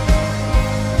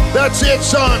 That's it,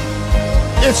 son.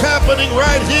 It's happening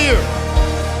right here.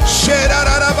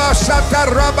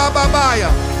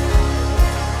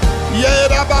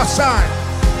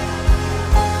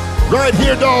 Right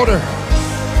here, daughter.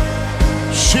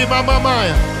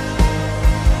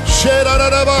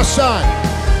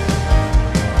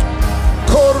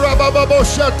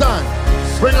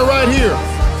 Bring her right here.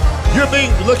 You're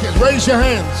being, look at, raise your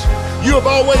hands. You have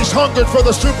always hungered for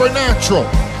the supernatural.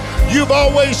 You've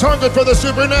always hungered for the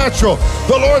supernatural.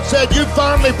 The Lord said you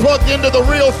finally plugged into the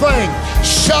real thing.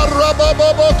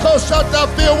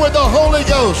 Filled with the Holy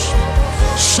Ghost.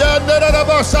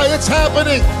 It's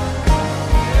happening.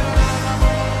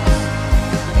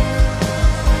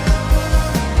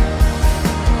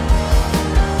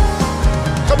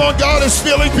 Come on, God is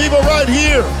filling people right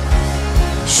here.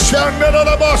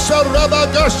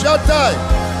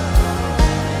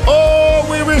 Oh,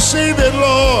 we receive it,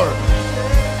 Lord.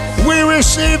 We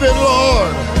receive it,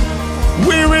 Lord.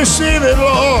 We receive it,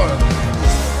 Lord.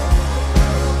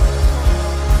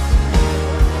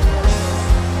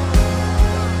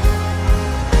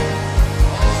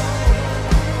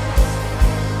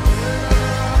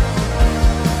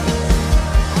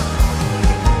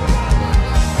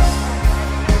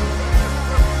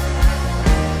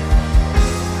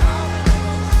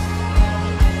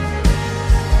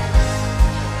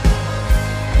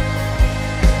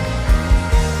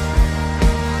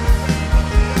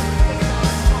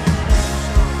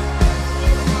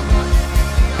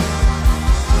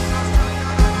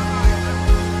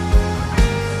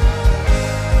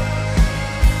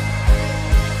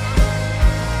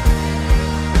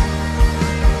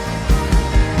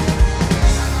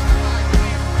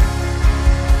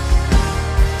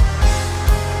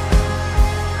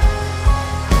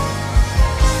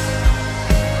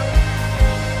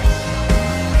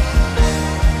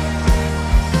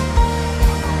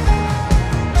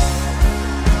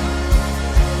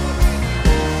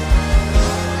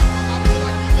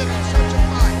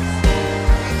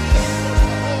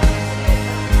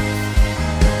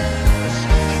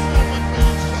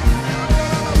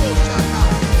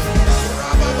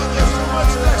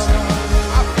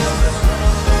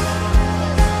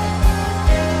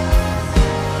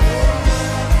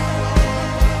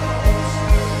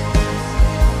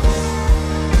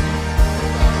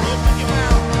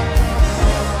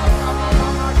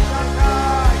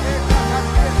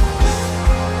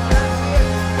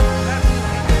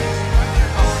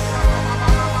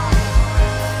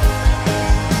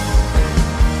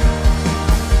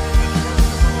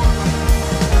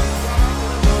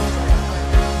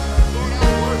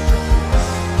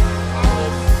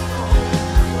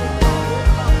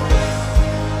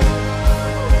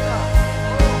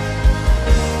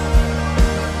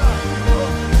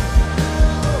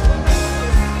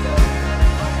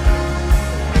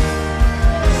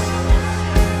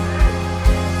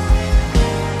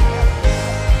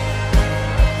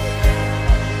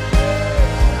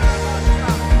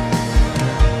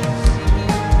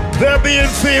 They're being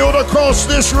filled across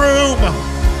this room.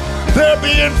 They're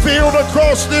being filled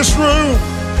across this room.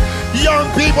 Young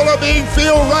people are being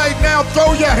filled right now.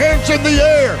 Throw your hands in the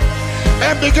air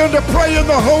and begin to pray in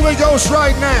the Holy Ghost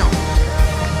right now.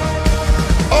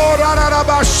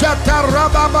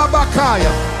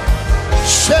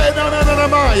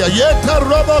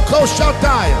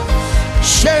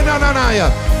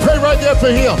 Pray right there for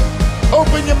him.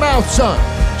 Open your mouth, son.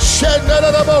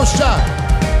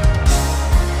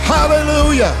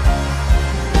 Hallelujah.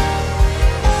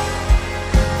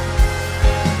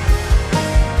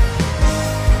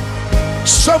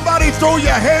 Somebody throw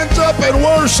your hands up and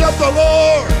worship the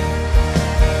Lord.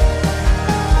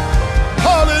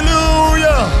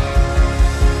 Hallelujah.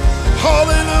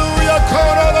 Hallelujah.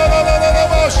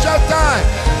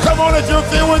 Come on, if you're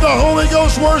filled with the Holy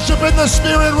Ghost, worship in the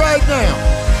Spirit right now.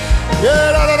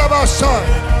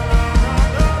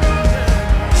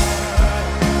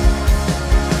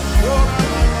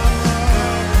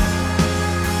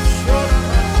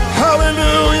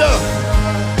 Hallelujah.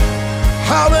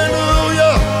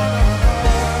 Hallelujah.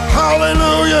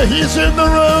 Hallelujah. He's in the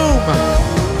room.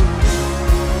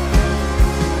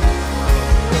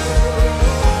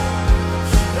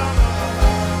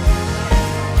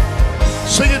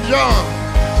 Sing it, John.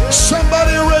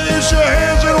 Somebody raise your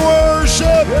hands and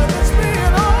worship. Let this be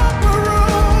an upper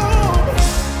room.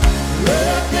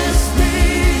 Let this be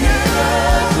an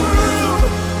upper room.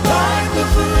 Like the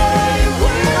flame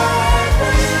we light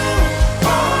for you.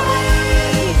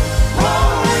 Holy,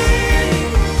 holy,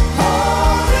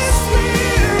 Holy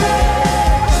Spirit.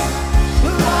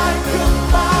 Like a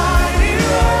mighty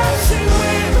rushing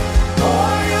wind.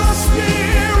 Pour your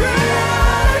Spirit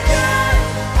out again.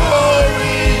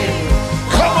 Holy.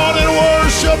 Come on and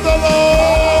worship the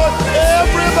Lord.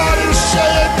 Everybody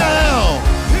say it now.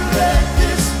 Let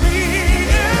this be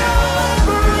an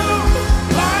upper room.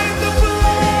 Like the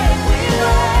flame we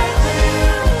light for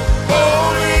you.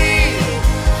 Holy,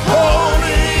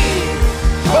 holy,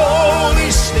 Holy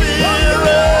Spirit.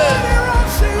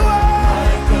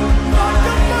 Like a mighty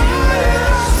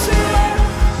rushing wind.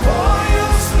 Pour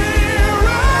your Spirit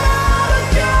out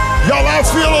again. Y'all, I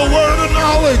feel a word of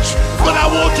knowledge, but I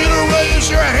want you to raise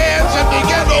your hands and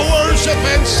begin to worship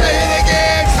and say it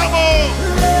again. Come on.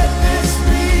 Let this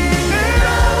be an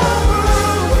upper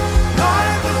room.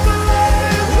 Like the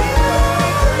flame we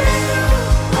light for you.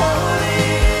 Holy,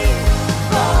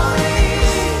 holy,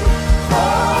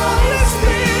 Holy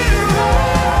Spirit.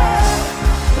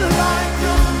 Like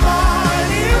a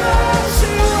mighty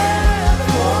rushing wind.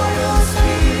 Pour your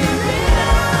Spirit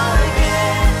out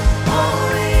again.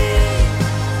 Holy,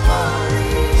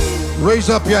 holy. Raise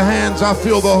up your hands. I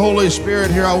feel the Holy Spirit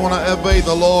here. I want to obey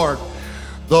the Lord.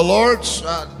 The Lord's,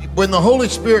 when the Holy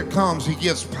Spirit comes, He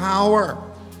gives power,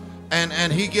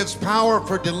 and He gives power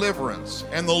for deliverance.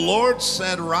 And the Lord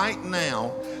said right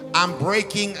now, I'm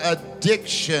breaking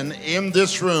addiction in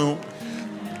this room.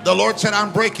 The Lord said,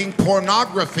 I'm breaking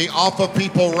pornography off of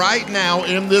people right now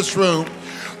in this room.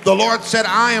 The Lord said,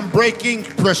 I am breaking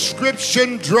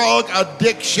prescription drug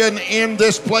addiction in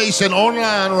this place and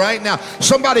online right now.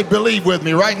 Somebody believe with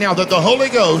me right now that the Holy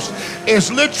Ghost is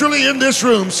literally in this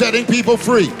room setting people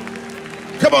free.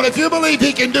 Come on, if you believe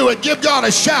He can do it, give God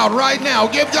a shout right now.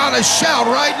 Give God a shout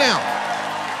right now.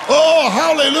 Oh,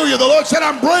 hallelujah. The Lord said,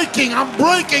 I'm breaking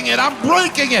it. I'm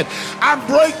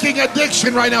breaking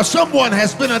addiction right now. Someone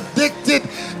has been addicted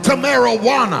to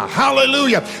marijuana.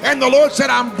 Hallelujah. And the Lord said,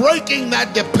 I'm breaking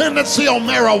that dependency on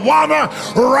marijuana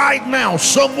right now.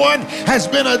 Someone has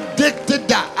been addicted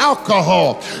to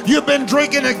alcohol. You've been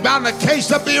drinking about a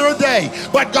case of beer a day.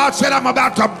 But God said, I'm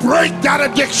about to break that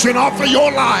addiction off of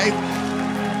your life.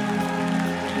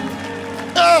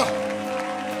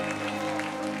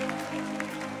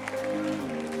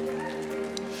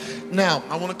 Now,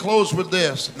 I want to close with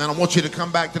this, and then I want you to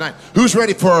come back tonight. Who's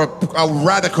ready for a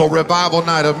radical revival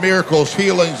night of miracles,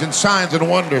 healings, and signs and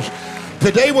wonders?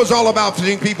 Today was all about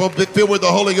seeing people filled with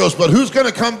the Holy Ghost, but who's going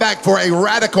to come back for a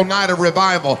radical night of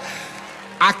revival?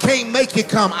 I can't make you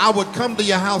come. I would come to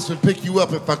your house and pick you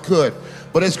up if I could,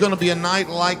 but it's going to be a night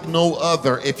like no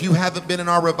other. If you haven't been in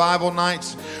our revival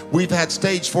nights, we've had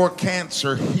stage 4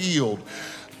 cancer healed.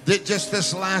 Just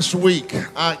this last week,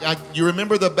 you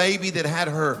remember the baby that had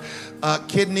her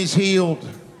kidneys healed?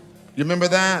 You remember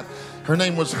that? Her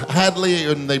name was Hadley,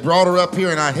 and they brought her up here,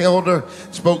 and I held her,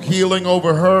 spoke healing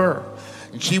over her.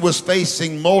 And she was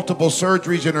facing multiple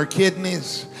surgeries in her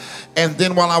kidneys. And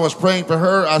then while I was praying for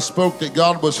her, I spoke that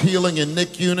God was healing in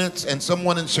NICU units, and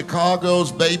someone in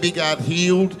Chicago's baby got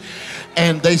healed.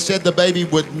 And they said the baby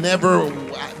would never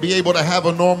be able to have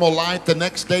a normal life. The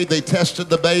next day they tested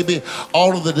the baby.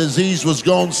 All of the disease was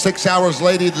gone. 6 hours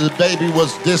later, the baby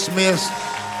was dismissed.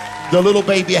 The little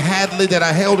baby Hadley that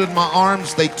I held in my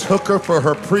arms, they took her for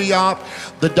her pre-op.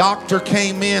 The doctor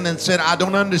came in and said, I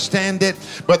don't understand it,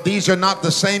 but these are not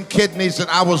the same kidneys that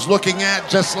I was looking at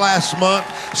just last month.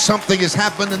 Something has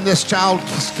happened in this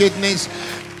child's kidneys.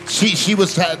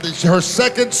 Her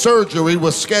second surgery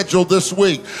was scheduled this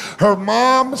week. Her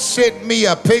mom sent me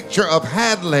a picture of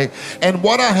Hadley, and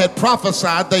what I had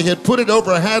prophesied, they had put it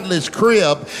over Hadley's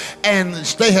crib, and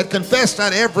they had confessed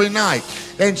that every night.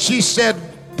 And she said,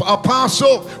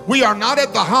 Apostle, we are not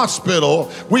at the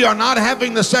hospital. We are not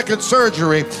having the second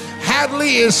surgery.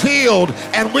 Hadley is healed,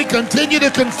 and we continue to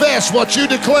confess what you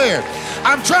declared.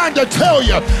 I'm trying to tell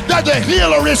you that the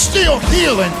healer is still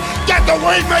healing, that the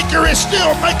way maker is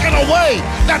still making a way,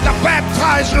 that the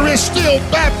baptizer is still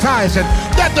baptizing,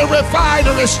 that the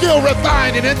refiner is still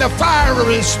refining, and the firer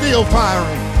is still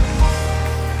firing.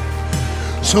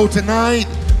 So tonight,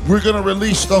 we're going to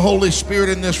release the Holy Spirit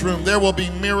in this room. There will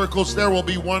be miracles. There will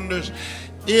be wonders.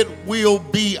 It will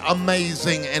be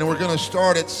amazing. And we're going to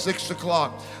start at 6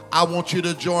 o'clock. I want you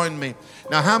to join me.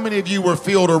 Now, how many of you were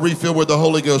filled or refilled with the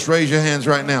Holy Ghost? Raise your hands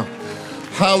right now.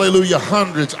 Hallelujah.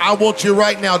 Hundreds. I want you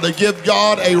right now to give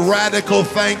God a radical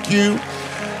thank you.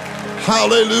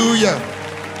 Hallelujah.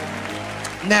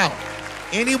 Now,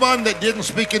 anyone that didn't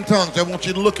speak in tongues, I want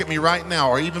you to look at me right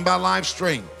now, or even by live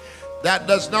stream. That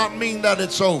does not mean that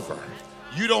it's over.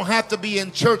 You don't have to be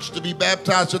in church to be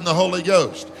baptized in the Holy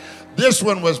Ghost. This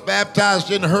one was baptized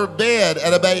in her bed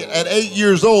at 8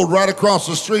 years old, right across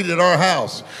the street at our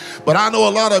house. But I know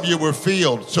a lot of you were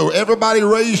filled. So everybody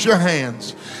raise your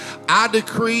hands. I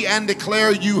decree and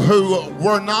declare, you who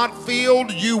were not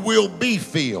filled, you will be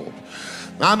filled.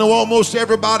 I know almost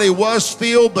everybody was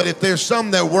filled, but if there's some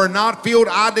that were not filled,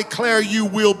 I declare you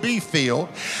will be filled.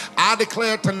 I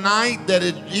declare tonight that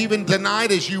even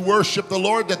tonight as you worship the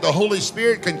Lord, that the Holy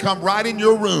Spirit can come right in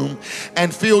your room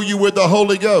and fill you with the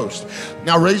Holy Ghost.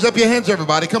 Now raise up your hands,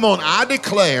 everybody. Come on. I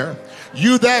declare,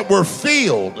 you that were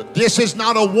filled, this is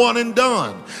not a one and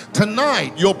done.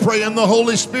 Tonight, you'll pray in the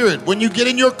Holy Spirit. When you get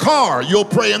in your car, you'll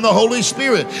pray in the Holy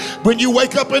Spirit. When you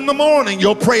wake up in the morning,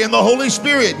 you'll pray in the Holy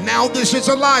Spirit. Now this is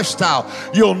a lifestyle.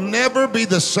 You'll never be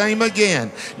the same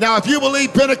again. Now, if you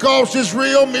believe Pentecost is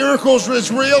real, miracles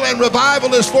is real, and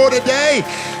revival is for today,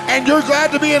 and you're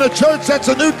glad to be in a church that's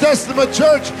a New Testament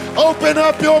church, open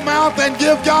up your mouth and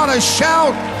give God a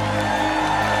shout.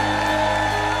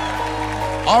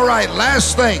 All right,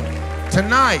 last thing.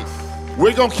 Tonight,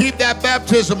 we're going to keep that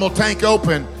baptismal tank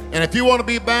open. And if you want to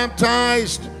be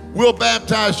baptized, we'll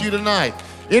baptize you tonight.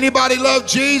 Anybody love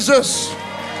Jesus?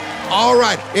 All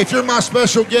right. If you're my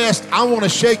special guest, I want to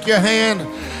shake your hand.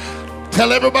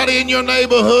 Tell everybody in your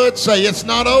neighborhood, say it's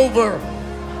not over.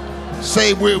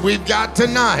 Say we've got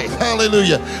tonight.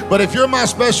 Hallelujah. But if you're my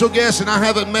special guest and I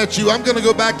haven't met you, I'm going to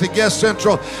go back to Guest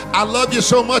Central. I love you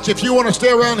so much. If you want to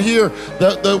stay around here,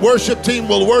 the worship team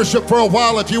will worship for a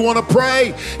while. If you want to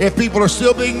pray, if people are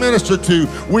still being ministered to,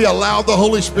 we allow the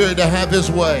Holy Spirit to have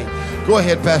his way. Go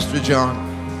ahead, Pastor John.